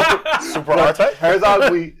 fine. Super R-Type? Herzog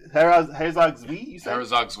Zui, you said?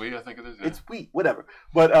 Herzog Sweet, I think it is. Yeah. It's wheat, whatever.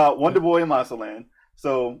 But Wonder Boy and Monster Land,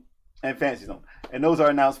 and Fantasy Zone, and those are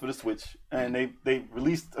announced for the Switch, and they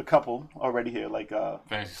released a couple already here, like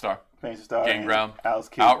Phantasy Star. Fantasy Star, Game and Ground. Alice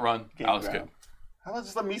Kid, Outrun. Game Alice Ground. Kid. How about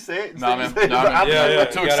just let me say it? Nah, man. Say it. Nah, man. I'm Yeah, not- yeah.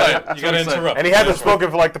 Too You excited. gotta Too excited. interrupt. And he hasn't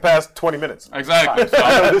spoken for like the past 20 minutes. Exactly. So,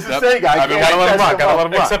 This is Sega. I I've been can't waiting. Let him rock. catch Gotta let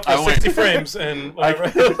him rock. Except I for wait. 60 frames and whatever.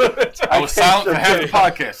 I was silent for half the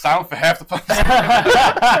podcast. Silent for half the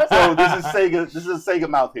podcast. So this is Sega. This is Sega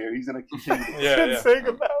mouth here. He's gonna continue. yeah.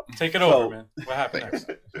 Sega Mouth. Take it So- over, man. What happened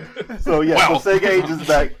next? So yeah, Wow. so Sega Ages is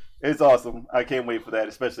back. It's awesome. I can't wait for that,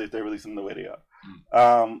 especially if they release them the way they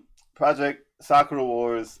are. Project Sakura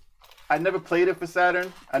Wars. I never played it for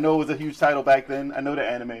Saturn. I know it was a huge title back then. I know the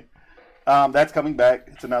anime. That's coming back.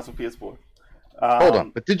 It's announced on PS4. Hold on,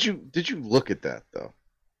 but did you look at that though?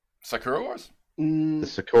 Sakura Wars? The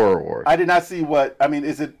Sakura Wars. I did not see what. I mean,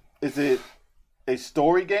 is it a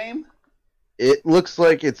story game? It looks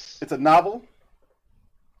like it's It's a novel,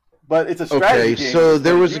 but it's a strategy okay. game. So is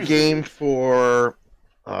there what it was a usually game is. for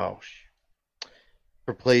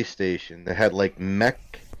for PlayStation that had like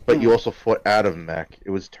mech, but you also fought out of mech. It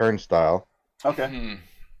was Turnstile. Okay, Hmm.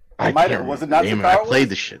 I might can't have- was it remember not the name. Sakura I played Wars?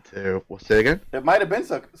 the shit too. What's it again? it might have been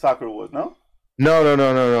Sakura Wars. No,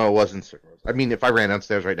 No. It wasn't Circle Rose. I mean, if I ran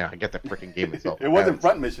downstairs right now, I get the freaking game itself. It wasn't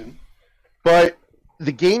Front Mission. But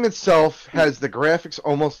the game itself has the graphics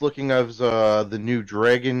almost looking as the new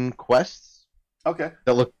Dragon Quests. Okay.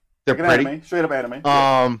 They're Like an pretty. anime, straight up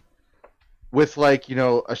anime. With like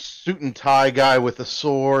a suit and tie guy with a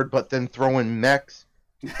sword, but then throwing mechs.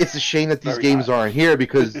 It's a shame that these Very games nice. aren't here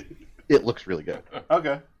because it looks really good.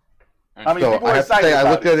 Okay. I mean, So people I were have to excited say, I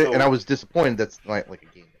about looked at it so- and I was disappointed. That's not like a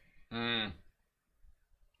game.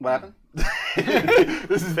 What happened?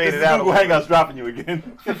 this is Faded this is out a Google little Hangouts dropping you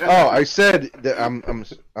again. Oh, I said that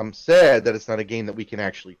I'm sad that it's not a game that we can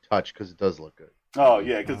actually touch because it does look good. Oh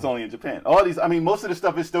yeah, because it's only in Japan. All these, I mean, most of the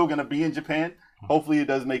stuff is still going to be in Japan. Hopefully, it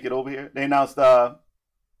does make it over here. They announced the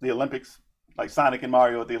Olympics, like Sonic and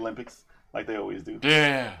Mario at the Olympics, like they always do.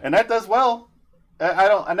 Yeah. And that does well.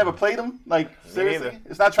 I never played them. Like seriously, neither.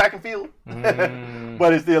 it's not track and field,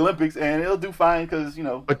 but it's the Olympics, and it'll do fine because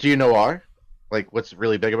But do you know why? Like, what's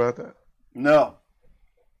really big about that? no.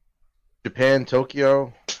 Japan,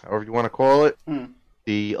 Tokyo, however you want to call it, Hmm.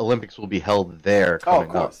 the Olympics will be held there Oh, of coming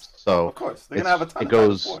up. course. So Of course, they're gonna have a ton it of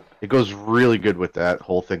goes back and forth. it goes really good with that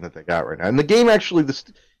whole thing that they got right now. And the game actually,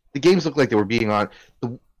 the games look like they were being on.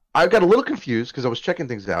 I got a little confused because I was checking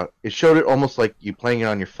things out. It showed it almost like you playing it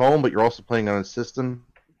on your phone, but you're also playing it on a system.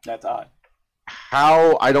 That's odd.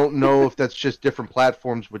 How I don't know if that's just different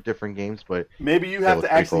platforms with different games, but Maybe you That have looks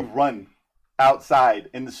to pretty actually cool. run outside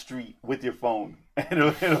in the street with your phone, and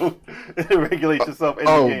it'll regulate yourself in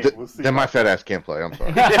the game. We'll see. then my fat ass can't play. I'm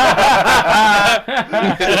sorry,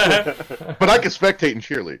 but I can spectate and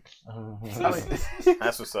cheerlead.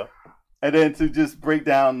 That's what's up. And then to just break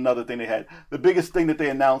down another thing they had, the biggest thing that they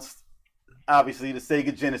announced, obviously, the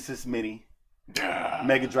Sega Genesis Mini,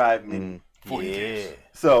 Mega Drive Mini. 40 Yeah.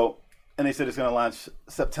 So, and they said it's going to launch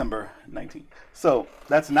September 19th. So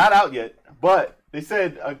that's not out yet, but they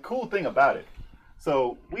said a cool thing about it.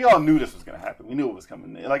 So we all knew this was going to happen. We knew it was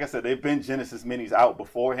coming. Like I said, they've been Genesis Minis out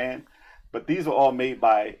beforehand, but these were all made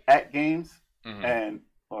by AT Games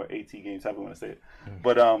or AT Games, however you want to say it.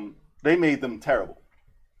 But they made them terrible.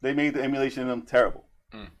 They made the emulation of them terrible.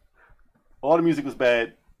 All the music was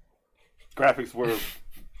bad. Graphics were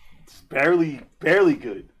barely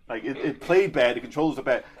good. Like it played bad. The controllers were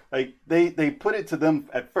bad. Like they put it to them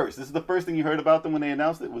at first. This is the first thing you heard about them when they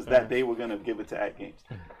announced it was that they were gonna give it to AT Games.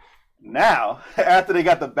 Now, after they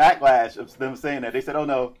got the backlash of them saying that, they said, "Oh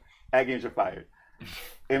no, AT Games are fired."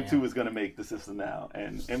 M2 is gonna make the system now,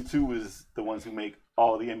 and M2 is the ones who make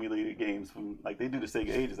all the emulated games from like they do the Sega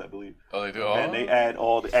Ages, I believe, Oh, they do. and they add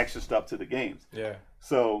all the extra stuff to the games. Yeah.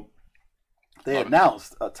 So they Love it.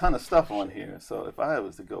 announced a ton of stuff on here. So if I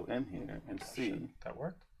was to go in here and see, That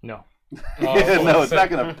worked. No. no, it's not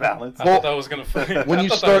gonna balance. I thought that was gonna. When I you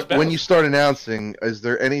thought that was start bad. announcing, is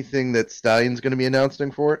there anything that Stallion's going to be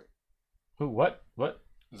announcing for it? Who? What? What?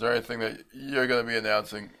 Is there anything that you're going to be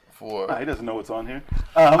announcing for? He doesn't know what's on here.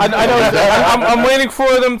 I know. I'm waiting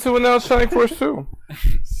for them to announce Shining Force 2.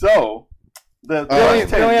 So the They only-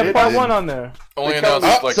 They only have it- part it- 1 on there. Only They announced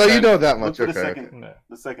tell- like so you 10. know that look much, for the okay? second, Yeah.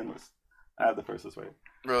 the second list. I have the first list right here.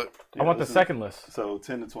 Really? I want the this is- second list. So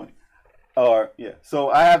 10 to 20. Or yeah. So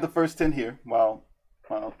I have the first 10 here while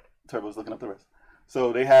Turbo's looking up the rest.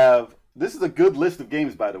 So they have. This is a good list of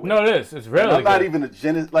games, by the way. No, it is. It's And really I'm not good. even a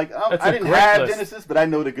Genesis. Like That's I a didn't great have list. Genesis, but I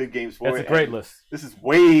know the good games for That's it. a great and list. This is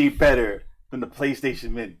way better than the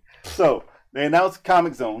PlayStation Mini. So they announced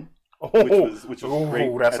Comic Zone, which was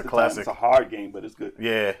great. That's at a the classic. Time. It's a hard game, but it's good.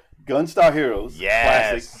 Yeah. Gunstar Heroes,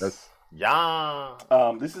 Yes. classic. Yeah.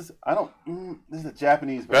 This is this is a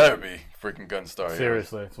Japanese Better version. be freaking Gunstar. Heroes.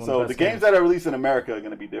 Seriously. It's one So of the best games that are released in America are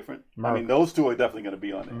going to be different. I mean, America. those two are definitely going to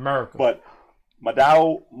be on it. America. But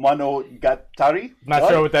Madao Monogatari? Not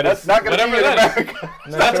sure what that That's is. not going to be in Whatever that is. America.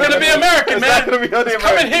 That's gonna be American, It's man. not going to be on the It's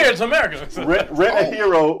coming American. here. It's America. Rent a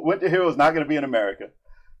Hero. Rent a Hero is not going to be in America.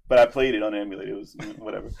 But I played it on the emulator. It was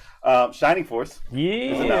whatever. Shining Force. Yeah.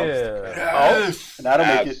 Yes. And that'll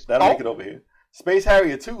make Yes. it. That'll make it over here. Space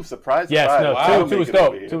Harrier 2. Surprise. Yes, surprise. no. That'll Two make was it over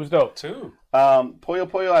dope. here. 2 was dope. Two. Puyo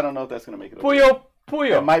Puyo. I don't know if that's going to make it over here. Puyo. It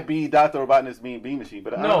Puyo. might be Dr. Robotnik's Mean Bean Machine,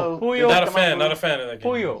 but I No, don't know. Puyo. Not a Come fan. on, Not a fan of that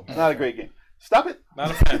game. Puyo. It's not a great game. Stop it.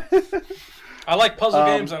 Not a fan. I like puzzle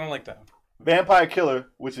games. I don't like that. Vampire Killer,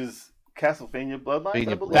 which is Castlevania Bloodlines,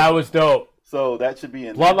 I believe. That was dope. So that should be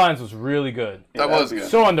in. Bloodlines was really good. Yeah, That was that'll be good. in.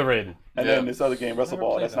 So underrated. And Yeah. then this other game, Wrestle Never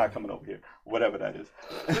Ball, played that's that not one. coming over here. Whatever that is.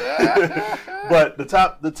 But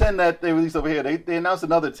the 10 that they released over here, they announced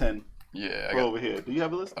another 10 Yeah, I for got. over here. Do you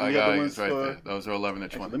have a list? Do I you have got the it. ones It's right for- there. Those are 11 to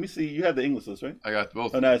Actually, 20. let me see. You have the English list, right? I got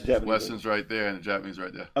both. Oh, no, it's Japanese. Western's right there and the Japanese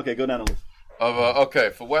right there. Okay, go down the list. Okay,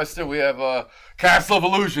 for Western, we have Castle of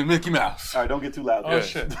Illusion, Mickey Mouse. All right, don't get too loud. Oh,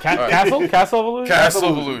 shit. Castle of Illusion. Castle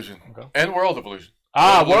of Illusion. Okay. And World of Illusion.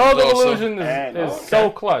 World of also. Illusion is so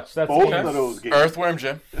clutch. That's Both good. of those games. Earthworm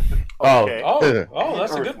Jim. Okay.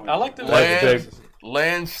 That's a good. I like this.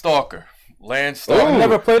 Landstalker. I Landstalker.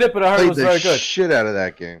 never played it, but I heard it Played was the very good. shit out of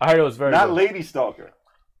that game. I heard it was very Not good. Lady Stalker.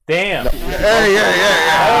 Damn. Hey.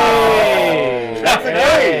 That's a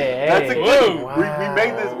game. That's a Whoa. game. We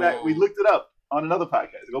made this. We looked it up on another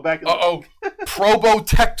podcast. Go back and look.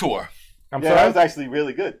 Probotector. I'm Yeah, that was sorry. actually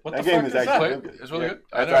really good. What That the game fuck is is actually that? really good. It's really good.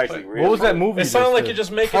 I That's never actually played. really What was that good. movie? It sounded like you you're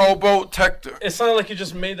just making. Probotector. It sounded like you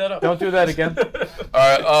just made that up. Don't do that again.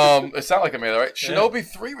 All right. It sounded like I made it, right? Shinobi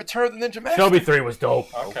 3, Return of the Ninja Master. Shinobi 3 was dope.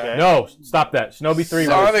 Okay. No, stop that. Shinobi 3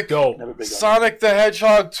 was Sonic. dope. Never big on Sonic the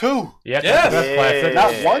Hedgehog 2. Yeah, Yes. that's classic.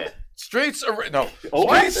 Not one? Streets of Oh,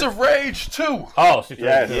 Streets of Rage 2. Oh, Streets of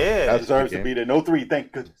Yes. Rage. Yeah. That deserves good to be there. No 3,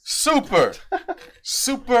 thank goodness.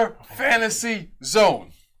 Super Fantasy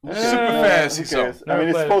Zone. Super Fantasy Who Zone. cares? I Never mean,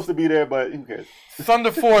 it's played it. supposed to be there, but who cares?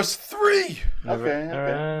 Thunder Force 3. Okay.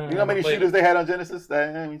 You know how many played shooters they had on Genesis?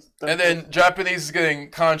 And then Japanese is getting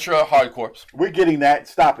Contra Hard Corps. we're getting that.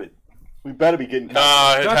 Stop it. We better be getting.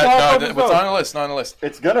 Nah, That's all it's focused on the list. Not on the list.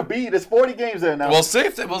 It's gonna be. There's 40 games there now. We'll see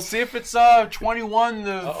if it's 21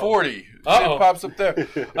 to 40. See if it Uh-oh. pops up there.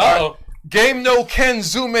 Oh, Game no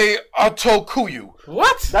Kenzume Otokuyu.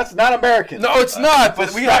 what? That's not American. No, it's not.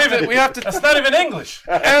 But we have to. That's not even English.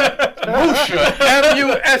 Musha.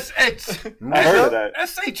 M-U-S-H. I heard of that.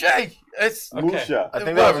 S-H-A. It's Musha. I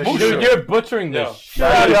think that was a Musha. Dude, you're butchering Yo. this. Shit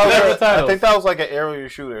out of the I titles. think that was like an aerial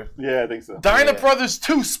shooter. Yeah, I think so. Dyna Brothers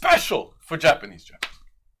 2 Special for Japanese.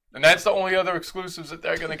 And that's the only other exclusives that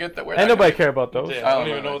they're going to get that we're Ain't not nobody gonna care about those. Yeah, I don't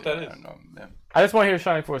even know what that is. I just want to hear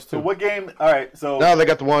Shining Force 2. So what game? All right. So No, they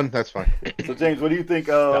got the one. That's fine. so James, what do you think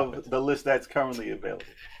of the list that's currently available?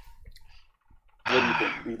 What do you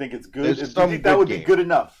think? Do you think it's good? There's Do you some think that good would be games. good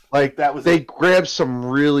enough? Like that was they it? grabbed some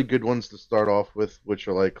really good ones to start off with, which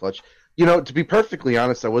are like clutch. You know, to be perfectly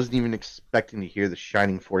honest, I wasn't even expecting to hear the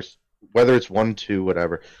Shining Force, whether it's 1, 2,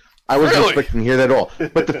 whatever. I wasn't Really? expecting to hear that at all.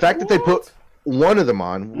 But the fact that they put one of them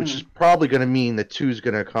on, which is probably going to mean that 2 is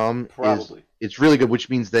going to come, Probably. it's really good. Which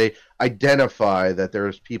means they identify that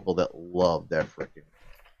there's people that love that freaking.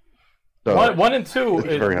 So One and two It's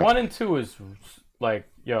very nice. one and two is like,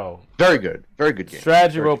 yo, very good game.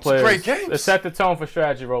 strategy Very role good. players. great games. It set the tone for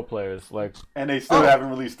strategy role players. Like, And they still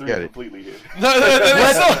haven't released 3 Get it. completely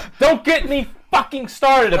yet. don't get me fucking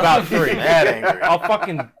started about 3. Mad angry. I'll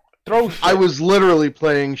fucking throw shit. I was literally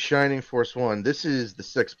playing Shining Force 1. This is the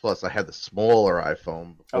 6 Plus. I had the smaller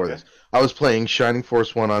iPhone before Okay. this. I was playing Shining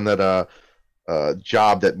Force 1 on that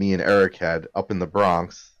job that me and Eric had up in the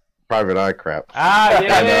Bronx. Private eye crap.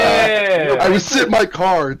 yeah. I would sit in my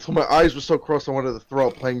car until my eyes were so crossed I wanted to throw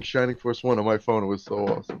up playing Shining Force 1 on my phone. It was so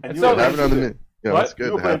awesome. And So- were Have it on the playing mini. Yeah, What? that's good.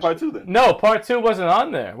 You were to playing have. part 2 then. No, part 2 wasn't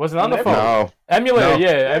on there. Wasn't on the phone. No. Emulator, No.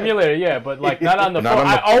 emulator, but like not on the Not phone.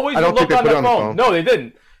 on the- I always I don't look think they on put the it on the phone. phone. No, they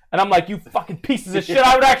didn't. And I'm like, you fucking pieces of shit.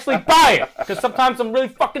 I would actually buy it because sometimes I'm really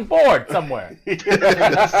fucking bored somewhere.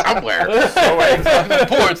 Somewhere.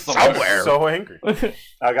 Board somewhere. So angry.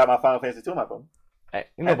 I got my Final Fantasy 2 on my phone. Hey,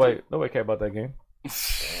 nobody care about that game.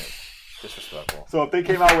 Disrespectful. So if they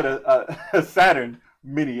came out with a Saturn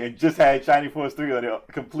Mini and just had Shining Force 3 on it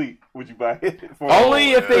complete, would you buy it? For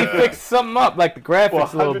Only if they fix something up, like the graphics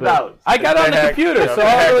For a little bit. $100. I got it on the computer, so I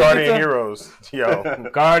had really Guardian get to... Heroes. Yo.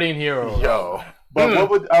 Guardian Hero. Yo. But what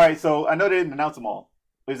would? All right. So I know they didn't announce them all.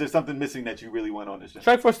 Is there something missing that you really want on this show?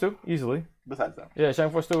 Shining Force 2, easily. Besides that, Yeah,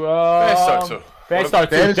 Shining Force 2. Star 2. Phantasy 2,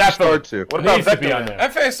 Phantasy definitely. Star 2. What It about needs to Vector be on Man? there.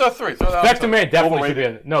 And Phase Star 3. Throw that on Vector top. Man definitely should Overrated. be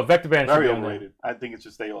on there. No, Vector Man should very be on there. overrated. I think it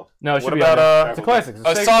should stay off. No, it should What be on about, there. It's a classic. It's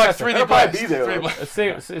a Sega Sonic classic. 3D It'll probably Blast. be there, 3D though.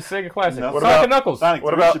 Blast. It's a Sega classic. No. What Sonic about and Knuckles. Sonic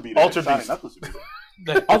What 3 about should be there. Ultra Sonic Beast? Knuckles should be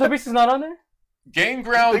there. Ultra Beast is not on there? Game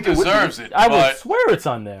Ground think it would be. deserves it. I would but swear it's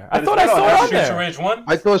on there. I But thought it's I not saw on it on Streets of there. Rage 1?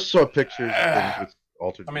 I thought I saw pictures of things with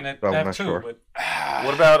altered. I mean, I'm they have not 2, sure. but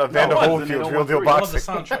What about Evander No, Holyfield's they don't Real want Deal three. I love the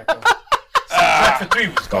Boxing? soundtrack, though. Soundtrack for 3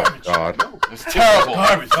 was Oh garbage. God. it's terrible.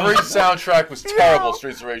 Garbage. 3 soundtrack was terrible.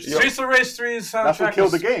 Streets of Rage 2. Streets of Rage 3's soundtrack That's what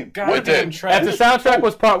killed the was game. What did? goddamn trash. If the soundtrack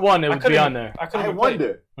was part 1, it I would couldn't be on even- there. I couldn't I even play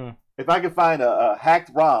it. wonder if I could find a hacked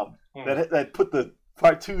ROM Hmm. that put the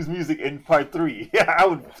part 2's music in part 3. Yeah, I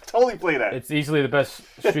would totally play that. It's easily the best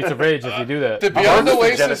Streets of Rage if you do that. Did I Beyond heard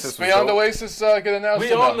Oasis, Genesis was Beyond dope. Oasis get announced?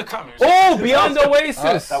 We or own no? the comics. Oh, Beyond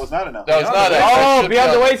Oasis! That was not enough. That was not it. Oh, That should be Beyond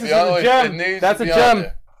on there. Oasis is Beyond a Oasis, gem. it needs That's to a be on gem.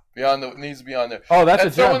 there. It needs to be on there. Oh, that's a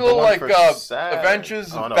And throw in a gem. little The one like for Sad.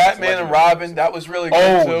 Adventures Oh, of no, it's Batman and Legendary. Robin. That was really good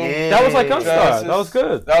Oh, too. yeah. That was like Gunstar. Genesis. That was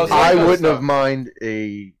good. That was I like wouldn't Gunstar. have mind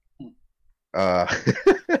a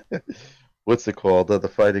what's it called? The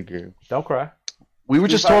fighting game. Don't cry. We were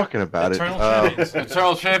just talking about Eternal it. Champions.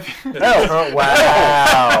 Eternal Champion.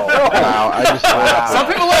 Wow. Wow, I just Some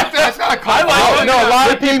people like that. It's not a call. No, a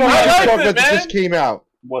lot of the game people we like just it, talked about man. just came out.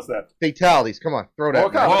 What's that? Fatalities. Come on, throw that.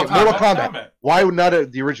 Mortal Kombat. Mortal Kombat. Why would not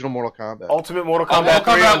the original Mortal Kombat? Ultimate Mortal Mortal Kombat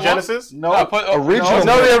 3 Kombat on one? Genesis? No. Original.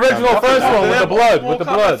 No, the original Mortal first Kombat. one with the blood. With the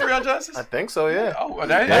blood. 3 on Genesis? I think so, yeah. Oh, well,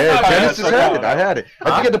 that, Yeah, that's not Genesis bad. had it. I had it. I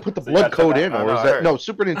think I had to put the So you blood got to code that. in, I or know, was I that heard. no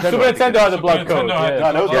Super Nintendo? Super I think Nintendo had the blood Nintendo code. had Yeah.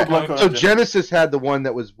 No, there was no Yeah. blood code. So on Genesis. Genesis had the one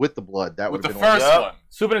that was with the blood. That With would the have been first Yep. one.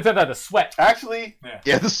 Super Nintendo had the sweat. Actually,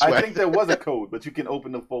 Yeah, the I sweat. think there was a code, but you can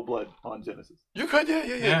open the full blood on Genesis. You could, yeah.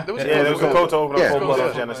 Yeah. There was Yeah, there was a code to open Yeah. up full blood on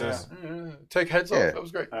Yeah. Genesis. Take heads off. Yeah. That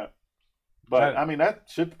was great. But I mean, that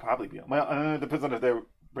should probably be. Well, it depends on if they're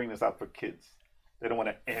bringing this out for kids. They don't want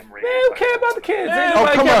to M-rated. Man, who care about the kids? Yeah. Ain't Oh,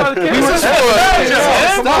 nobody come care on. about the We kids. were This is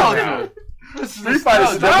just- nostalgia. Street Fighter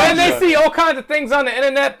is Man, they nostalgia. see all kinds of things on the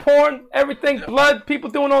internet, porn, everything, blood, people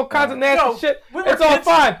doing all kinds of nasty Yo, shit. we were It's all kids.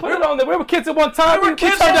 fine. Put it on there. We were kids at one time. We were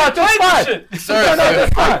kids turned when out we just played fine. this shit. We turned out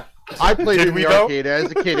just fine. I played Did in we the though? arcade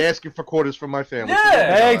as a kid, asking for quarters from my family.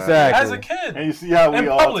 Yeah. Exactly. As a kid. And you see how we In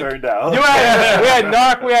all public. turned out. We had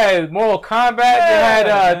Narc, we had Mortal Kombat, we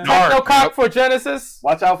had Technocock for Genesis.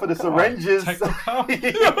 Watch out for the syringes.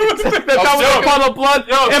 That was Apollo Blood.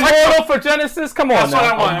 Immortal for Genesis. Come on That's what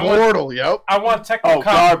I now. want. I want, Mortal, yep. I want Oh, Technocock.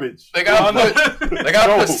 garbage. They gotta put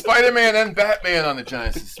No. Spider-Man and Batman on the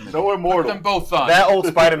Genesis. Man. No Put immortal. them both on. That old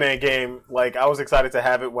Spider-Man game, like, I was excited to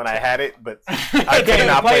have it when I had it, but I You can't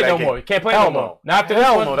cannot play play it that no game. more. You can't play it Hell no more. no. Not after this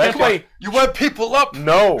Hell one. no, You that's can't play. You wet people up.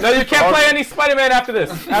 No. No, you can't play any Spider-Man after this.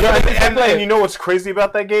 After this, you can't play And you it. know what's crazy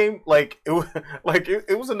about that game? Like,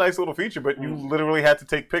 it was a nice little feature, but you literally had to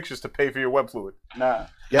take pictures to pay for your web fluid. Nah.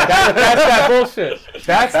 Yeah, That's that bullshit.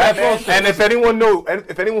 That's that bullshit. And if anyone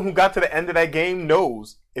who got to the end of that game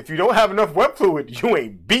knows, if you don't have enough web fluid, you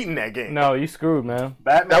ain't beating that game. No, you screwed, man.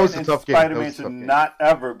 Batman That was a and tough game. That Spider-Man was a should tough game. not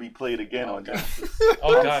ever be played again on Genesis.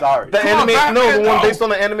 Oh, I'm God. sorry. The Come on, the Batman, one no. based on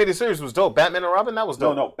the animated series was dope. Batman and Robin, that was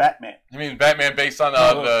dope. No, Batman. You mean Batman based on the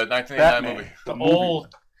 1989 Batman. movie? The movie.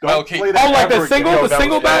 old. Michael Don't Keaton. play that Oh, like ever the single, again. the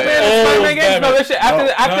single that was- Batman yeah, and Spider-Man yeah. games? No, this shit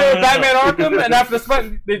after No. Batman Arkham and after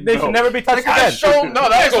they should never be touched again. No,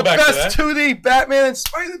 that was go the back to best 2D Batman and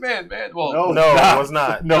Spider-Man, man. Well, No, No, it's it not. was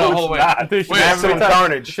not. No, No, it's wait. not. Dude, should Wait, never Maximum be touched.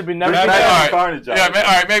 Carnage. It should be never be Batman, touched. all right. Carnage. yeah, all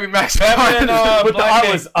right, maybe Max. Batman, But the art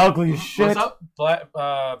Blackgate. was ugly as shit. What's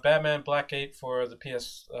up? Batman Blackgate for the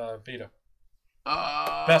PS Vita.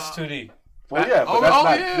 Best 2D. Well, yeah, but Oh, that's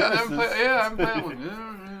not yeah, I haven't Genesis. played that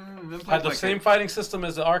one. Had the same fighting system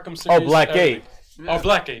as the Arkham series. Oh, Blackgate. Oh,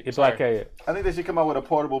 Blackgate. It's sorry. Blackgate. I think they should come out with a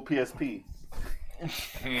portable PSP.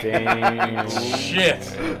 Damn. Shit.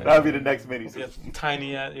 That would be the next mini. Yeah,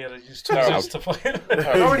 tiny. Yeah, they use Terrible. tweezers to play. It's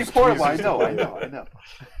already portable. I know.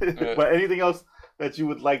 But anything else that you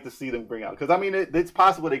would like to see them bring out? Because I mean, it's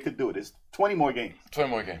possible they could do it. It's 20 more games. 20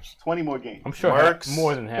 more games. 20 more games. I'm sure Works.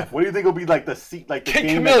 more than half. What do you think will be like the Kid game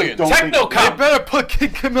Chameleon. that you don't think? They better put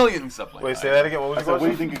Kid Chameleon and stuff like Wait, that. say that again. What was I your said, what do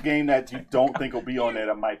you question? think a game that you don't think will be on there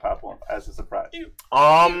that might pop on as a surprise?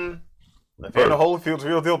 If you're in the Holyfield's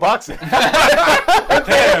Real Deal Boxing. Yo, Buster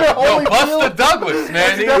Douglas,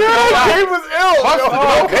 man. That game was ill.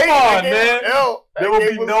 Oh, Come on, man. There will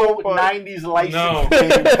be no 90s licensed No. game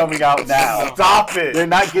coming out now. Stop it. They're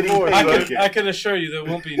not getting paid. I can assure you there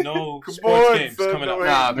won't be no Come sports on, games son, coming up. don't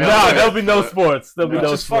Nah, man. No, there'll be no sports. There'll be Which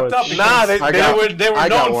no is fucked sports. up. Nah, they They were I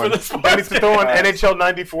got known for one. the They sports. need to throw in NHL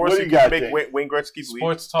 94 What so do you you got, can Jay? make Wayne Gretzky bleed.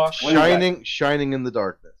 Sports talk. What do you got? Shining in the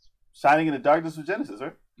darkness. Shining in the Darkness with Genesis,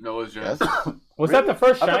 right? No, it was Yes. Genesis. Was that the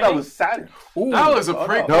first I thought Shining? that was Saturn. Ooh, That was a oh,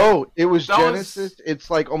 pre- No, it was That was- Genesis. It's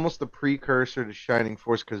like almost the precursor to Shining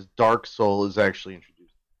Force because Dark Soul is actually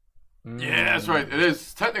introduced, Yeah, that's right. It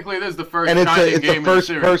is. Technically, it is the first and it's Shining a game first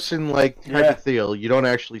in the series. person like type Yeah. of deal. You don't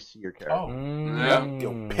actually see your character. Oh,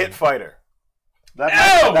 Yo, Pit Fighter.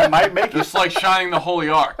 That might make it. Just like Shining the Holy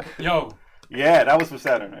Ark. yo, Yeah, that was for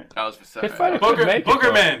Saturn, right? That was for Pit Saturday. Fighter could make it, Booger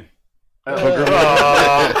though. Man.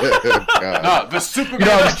 God. No, the Superman You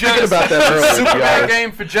know, I was for thinking Genesis. about that earlier, to be Superman honest.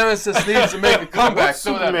 game for Genesis needs to make a comeback.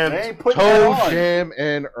 So that Superman? They ain't putting that Toe on. Jam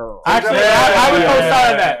and Earl. Actually, Yeah, I would yeah, co-sign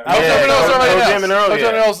yeah, that. Oh, Yeah, somebody else already Toe announced. Jam and Earl, Toe Jam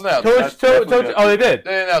and yeah. Earl's announced. Oh, they did.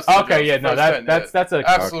 They announced Okay, yeah, the no, first that 10, that's a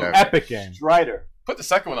absolute. Okay. epic game. Strider. Put the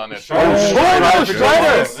second one on there. Strider. Oh, no,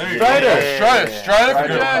 Strider. Strider. There you go. Strider. Strider for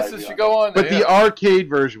Strider. Genesis should go on there. But the arcade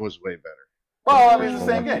version was way better. Well, I mean, it's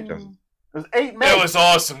the same game. It was 8 meg. It was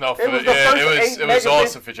awesome though. For It was the, the yeah, first it was 8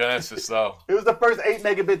 awesome for Genesis though. It was the first 8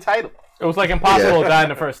 megabit title. It was like impossible to die in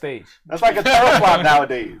the first stage. That's like a teraflop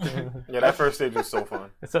nowadays. Yeah, that first stage was so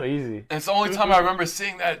fun. It's so easy. And it's the only time I remember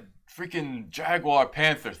seeing that freaking Jaguar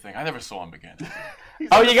Panther thing. I never saw him again.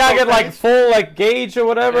 Oh, you gotta get like full like gauge or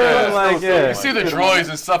whatever. Yeah, and, like, so yeah. You see the droids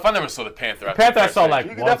and stuff. I never saw the Panther. after Panther the I first saw stage. like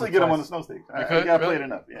You can once definitely or get them on twice. the snow stage. You could? You gotta play Really? it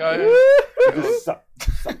enough. Yeah. Yeah. You just suck.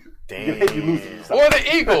 You get hit, you lose it. You suck. Or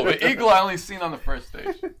the eagle. The eagle I only seen on the first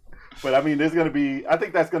stage. But I mean, there's gonna be. I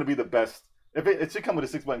think that's gonna be the best. If it should come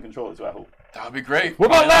with a 6-button controller, so I hope. That would be great. What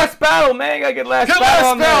about last battle, man? You gotta get last Get battle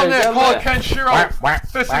last on down there. Get Call last- Ken Shiro.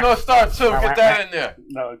 Fishing North Star 2. Get that in there.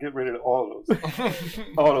 No, get rid of all those.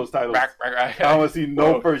 All those titles. I don't want to see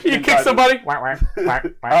no first You gen kick titles. somebody. I don't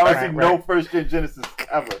want to see no first gen Genesis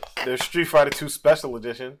ever. There's Street Fighter 2 Special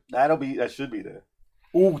Edition. That should be there.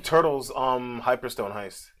 Ooh, Turtles Hyperstone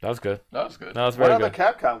Heist. That was good. That was good. That was What very other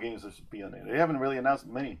good. Capcom games should be on there? They haven't really announced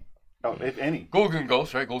many. Oh, if any. Golden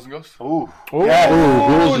Ghost, right? Golden Ghost. Ooh. Ooh, Yes.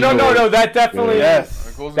 no, that definitely.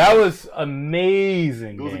 Yes. Golden That Ghost. was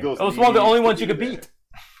amazing. Those are Game. Ghost It was one of the needs only to ones be you could there. beat.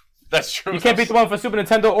 That's true. You can't beat the one for Super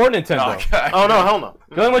Nintendo or Nintendo. Okay. Oh, no, hell no.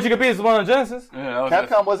 The only one you could beat is the one on Genesis. Yeah, that was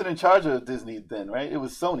Capcom wasn't in charge of Disney then, right? It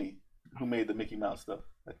was Sony who made the Mickey Mouse stuff,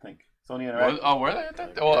 I think. Sony Interactive. were they at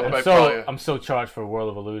that? Well, I'm so charged for World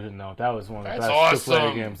of Illusion though. That was one of the That's best two-player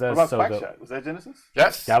awesome. games. What That's about so Quackshot? dope. Was that Genesis?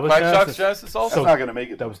 yes. That was Quack Genesis. Shots Genesis also. That's not gonna make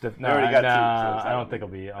it. That was though. different. They already got two, so Nah, it's I not don't think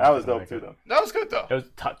it'll be. That was dope too, though. That was good though. It was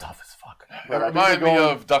tough as fuck. It But I think reminded they're me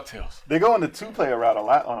going- of DuckTales. They're going the 2-player route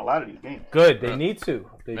on a lot of these games. Good. They need to.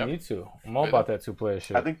 They Yep. need to. I'm all about that two-player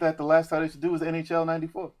shit. I think that the last title they should do was NHL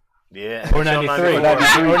 94. Yeah. Or 93. Or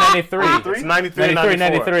 94. 93. It's 93, 93,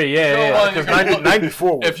 93. Yeah. If you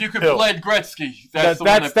 94. If you could Hill. play Gretzky, that's the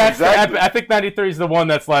one That's that Exactly. I think 93 is the one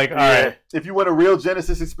that's like, all right. If you want a real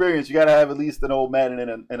Genesis experience, you got to have at least an old Madden and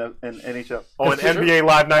an NHL. Oh, an NBA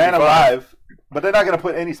Live And 95. Alive. But they're not going to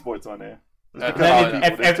put any sports on there. It's If- because of if-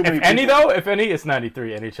 people. There's too many If any people. though, if any, it's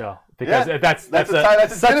 93 NHL because Yeah, that's a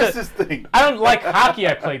such Genesis thing. I don't like hockey.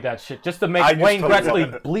 I played that shit just to make I used Wayne to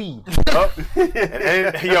Gretzky love bleed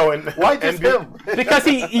and Why just him? because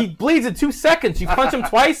he bleeds in 2 seconds. You punch him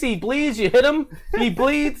twice, he bleeds. You hit him, he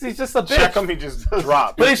bleeds. He's just a check bitch. him, he just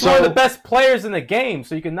dropped. But he's So- one of the best players in the game,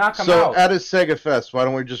 so you can knock him So out. at a Sega Fest, why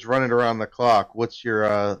don't we just run it around the clock? What's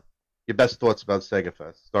your best thoughts about Sega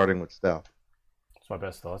Fest, starting with Steph? That's my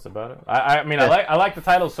best thoughts about it. I mean, I like the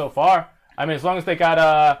titles so far. I mean, as long as they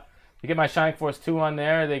got you get my Shining Force 2 on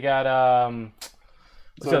there. They got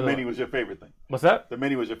So the mini was your favorite thing. what's that? The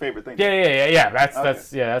mini was your favorite thing. Yeah.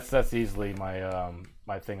 Okay. That's easily my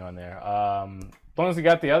my thing on there. As long as we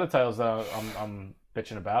got the other titles that I'm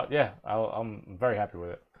bitching about, yeah, I'm very happy with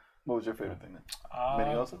it. What was your favorite thing then?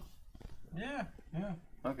 Mini also? Yeah.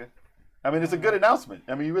 Okay. I mean, it's a good announcement.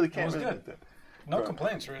 I mean, you really can't was really good. beat that. No Right.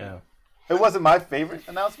 complaints, really. Yeah. It wasn't my favorite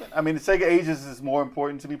announcement. I mean, the Sega Ages is more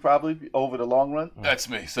important to me probably over the long run That's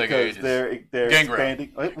me. Sega because Ages. they're Gangrel.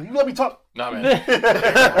 expanding. Wait, will you let me talk? Nah, man.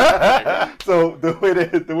 So the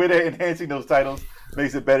way they're enhancing those titles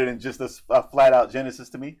makes it better than just a flat out Genesis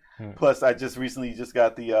to me. Plus, I just recently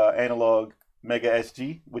got the analog Mega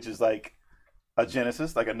SG, which is like a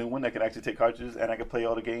Genesis, like a new one that can actually take cartridges, and I can play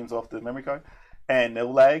all the games off the memory card, and no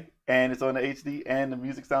lag, and it's on the HD, and the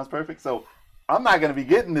music sounds perfect. So I'm not gonna be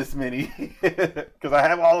getting this many because I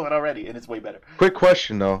have all of it already, and it's way better. Quick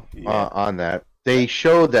question though on that. They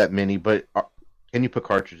showed that mini, but can you put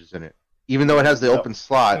cartridges in it? Even though it has the No. open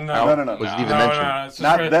slot, No. No. was it even No, mentioned? it's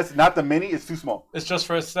just, for, That's not the mini. It's too small. it's just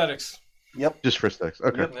for aesthetics. Yep. Just for sticks.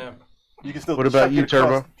 Okay. Yep. Yeah. You can still. What about chuck you, it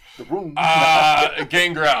across Turbo? The room.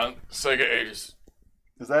 Game Ground. Sega Ages.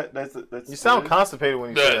 Is that's You sound constipated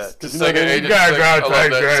when you say Yes. that. The You know, Sega they- Ages. Gang I Ground, love Gang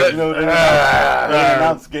that. Ground. You know, they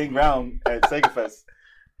announced Game Ground at Sega Fest.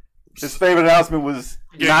 His favorite announcement was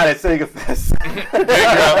not at Sega Fest. Game Ground.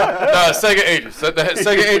 No, Sega Ages. The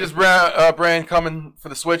Sega Ages brand coming for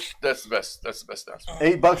the Switch. That's the best. That's the best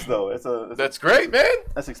announcement. $8 though. That's great, man.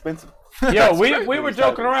 That's expensive. Yo, we were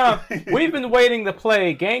joking around. We've been waiting to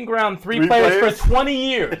play Game Ground 3 players players? for 20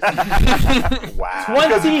 years. Wow.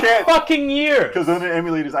 20 you can't- fucking years. Because on the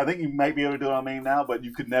emulators, I think you might be able to do it on main now, but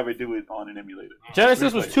you could never do it on an emulator.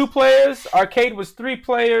 Genesis 3 was players. 2 players. Arcade was 3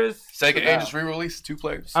 players. Sega Wow. Ages re-release, 2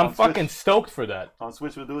 players. I'm On fucking Switch. stoked for that. On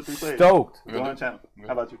Switch, we'll do it 3 players. Stoked. Go on the channel.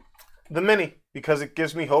 How about you? The mini, because it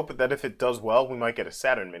gives me hope that if it does well, we might get a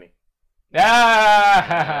Saturn mini. Ah.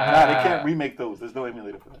 Nah, they can't remake those. There's no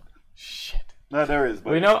emulator for that. Shit. No, there is. But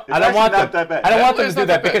Well, you know, it's I don't actually want them. not that bad. I don't want them to It's do not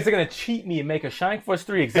that that bad. because they're gonna cheat me and make a Shining Force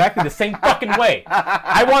 3 exactly the same fucking way.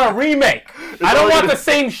 I want a remake. I don't only want gonna- the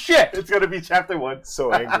same shit. It's gonna be chapter 1.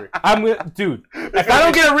 So angry. Dude. If I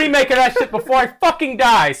don't get a remake of that shit before I fucking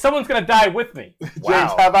die, someone's gonna die with me. James,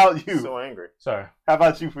 Wow. how about you? So angry. Sorry. How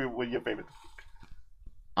about you for what your favorite?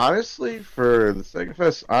 Honestly, for the Sega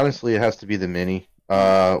Fest, it has to be the mini.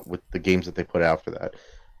 With the games that they put out for that,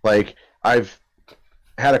 like I've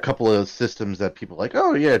had a couple of systems that people like,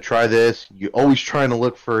 oh yeah, try this. You're always trying to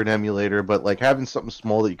look for an emulator, but like having something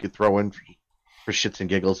small that you could throw in for shits and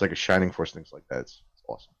giggles, like a Shining Force, things like that. It's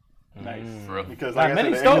awesome. Nice. Really? Because Nah, like I said,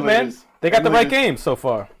 Mini's the dope, man. emulators- They got the right emulators- games so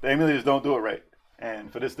far. The emulators don't do it right.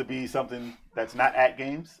 And for this to be something that's not at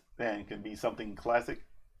games, then can be something classic,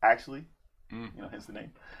 actually. Hence the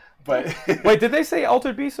name. But Wait, did they say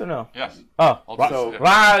Altered Beast or no? Yes. Oh, So-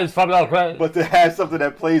 Rise from the grave. but to have something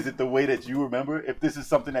that plays it the way that you remember, if this is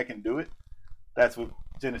something that can do it, that's what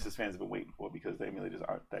Genesis fans have been waiting for because the emulators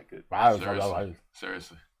aren't that good. Rise from the Seriously. grave.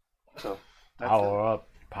 Seriously. So that's Power up.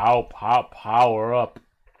 Power up.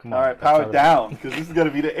 Come it. on. All right, power down because this is going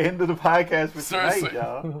to be the end of the podcast for Seriously. tonight,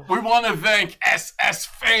 y'all. We want to thank SS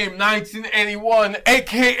Fame 1981,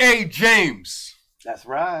 a.k.a. James. That's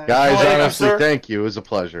right. Guys, Thank you, honestly, sir. thank you. It was a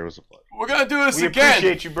pleasure. It was a pleasure. We're going to do this We again.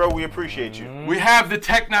 appreciate you, bro. We appreciate you. We have the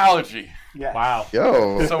technology. Yes. Wow.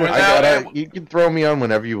 Yo, So we're I now gotta, able- you can throw me on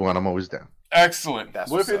whenever you want. I'm always down. Excellent.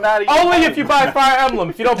 That's What what's if you're up. not even Only if you buy Fire Emblem.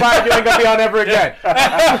 If you don't buy it, you ain't gonna be on ever again.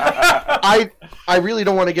 I really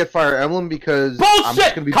don't want to get Fire Emblem because I'm Bullshit!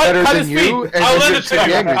 just gonna be Cut- better cut than his you, feet. and I'll you're lend just it to gonna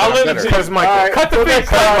be you. angry that I'll I'm lend it better. to you. Because Michael. All right. Cut the feet.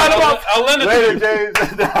 Cut him off. I'll lend it to Later, you.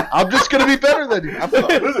 James. I'm just gonna be better than you. I'm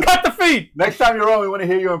sorry. Cut the feet. Next time you're on, we want to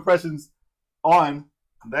hear your impressions on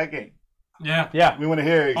that game. Yeah. Yeah. We want to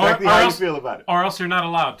hear exactly Or how you else- feel about it. Or else you're not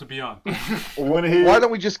allowed to be on. We want to hear. Why don't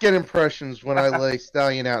we just get impressions when I lay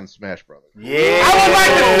Stallion out in Smash Brothers? Yeah. I would like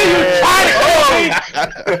to see you try to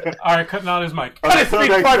cut his feet. All right, cutting out his mic. Cut his Until feet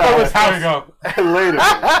next front time. from his There we house. go.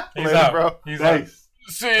 Later. He's Later, out. bro. He's out. Thanks.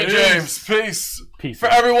 See you, James. Peace. Peace. For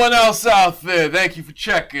everyone else out there, thank you for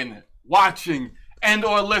checking, watching, and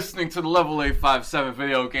or listening to the Level 857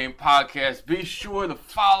 Video Game Podcast. Be sure to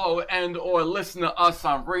follow and or listen to us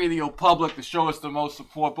on Radio Public to show us the most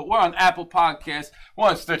support. But we're on Apple Podcasts, we're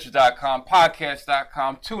on Stitcher.com,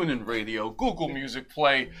 Podcast.com, TuneIn Radio, Google Music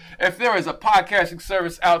Play. If there is a podcasting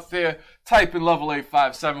service out there, type in Level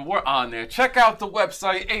 857. We're on there. Check out the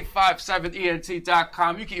website,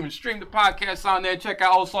 857ENT.com. You can even stream the podcast on there. Check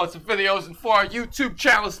out all sorts of videos. And for our YouTube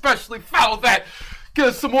channel, especially, follow that. Get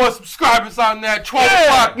us some more subscribers on that. 12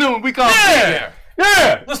 o'clock noon. We gonna be there.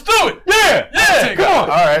 Yeah. Let's do it. Yeah. Yeah. Come on.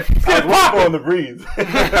 All right. Get What's poppin'. on the breeze? Get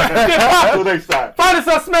poppin'. Until next time. Find us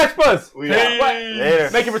on Smash Buzz. We out. Later.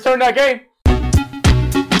 Make it return that game.